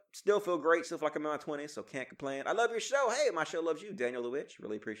 But still feel great. Still feel like I'm in my 20s, so can't complain. I love your show. Hey, my show loves you, Daniel Lewitch.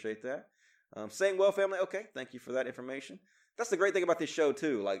 Really appreciate that. Saying well, family. Okay, thank you for that information. that's the great thing about this show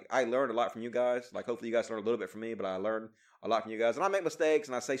too. Like, I learned a lot from you guys. Like, hopefully you guys learned a little bit from me, but I learned a lot from you guys. And I make mistakes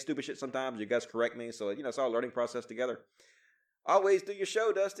and I say stupid shit sometimes. You guys correct me. So, it's all a learning process together. Always do your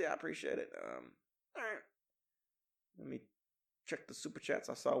show, Dusty. I appreciate it. All right. Let me check the super chats.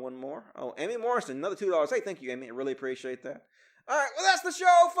 I saw one more. Oh, Amy Morrison, another $2. Hey, thank you, Amy. I really appreciate that. All right, well, that's the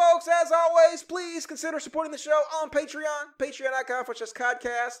show, folks. As always, please consider supporting the show on Patreon.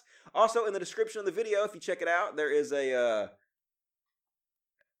 Patreon.com/Codcast. Also, in the description of the video, if you check it out, there is a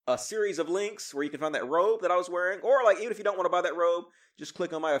series of links where you can find that robe that I was wearing. Or, like, even if you don't want to buy that robe, just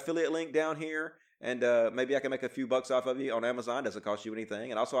click on my affiliate link down here. And maybe I can make a few bucks off of you on Amazon. Doesn't cost you anything.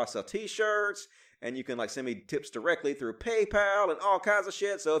 And also, I sell t-shirts. And you can, like, send me tips directly through PayPal and all kinds of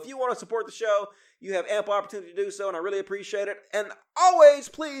shit. So if you want to support the show, you have ample opportunity to do so. And I really appreciate it. And always,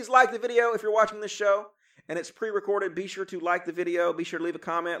 please like the video if you're watching this show. And it's pre-recorded. Be sure to like the video. Be sure to leave a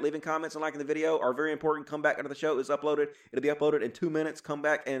comment. Leaving comments and liking the video are very important. Come back after the show is uploaded. It'll be uploaded in 2 minutes. Come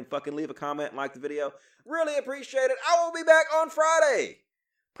back and fucking leave a comment and like the video. Really appreciate it. I will be back on Friday.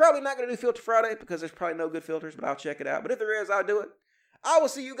 Probably not going to do Filter Friday because there's probably no good filters, but I'll check it out. But if there is, I'll do it. I will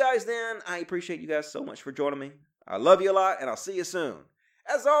see you guys then. I appreciate you guys so much for joining me. I love you a lot, and I'll see you soon.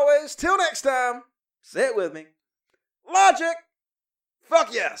 As always, till next time, say it with me. Logic.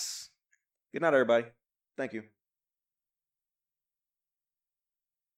 Fuck yes. Good night, everybody. Thank you.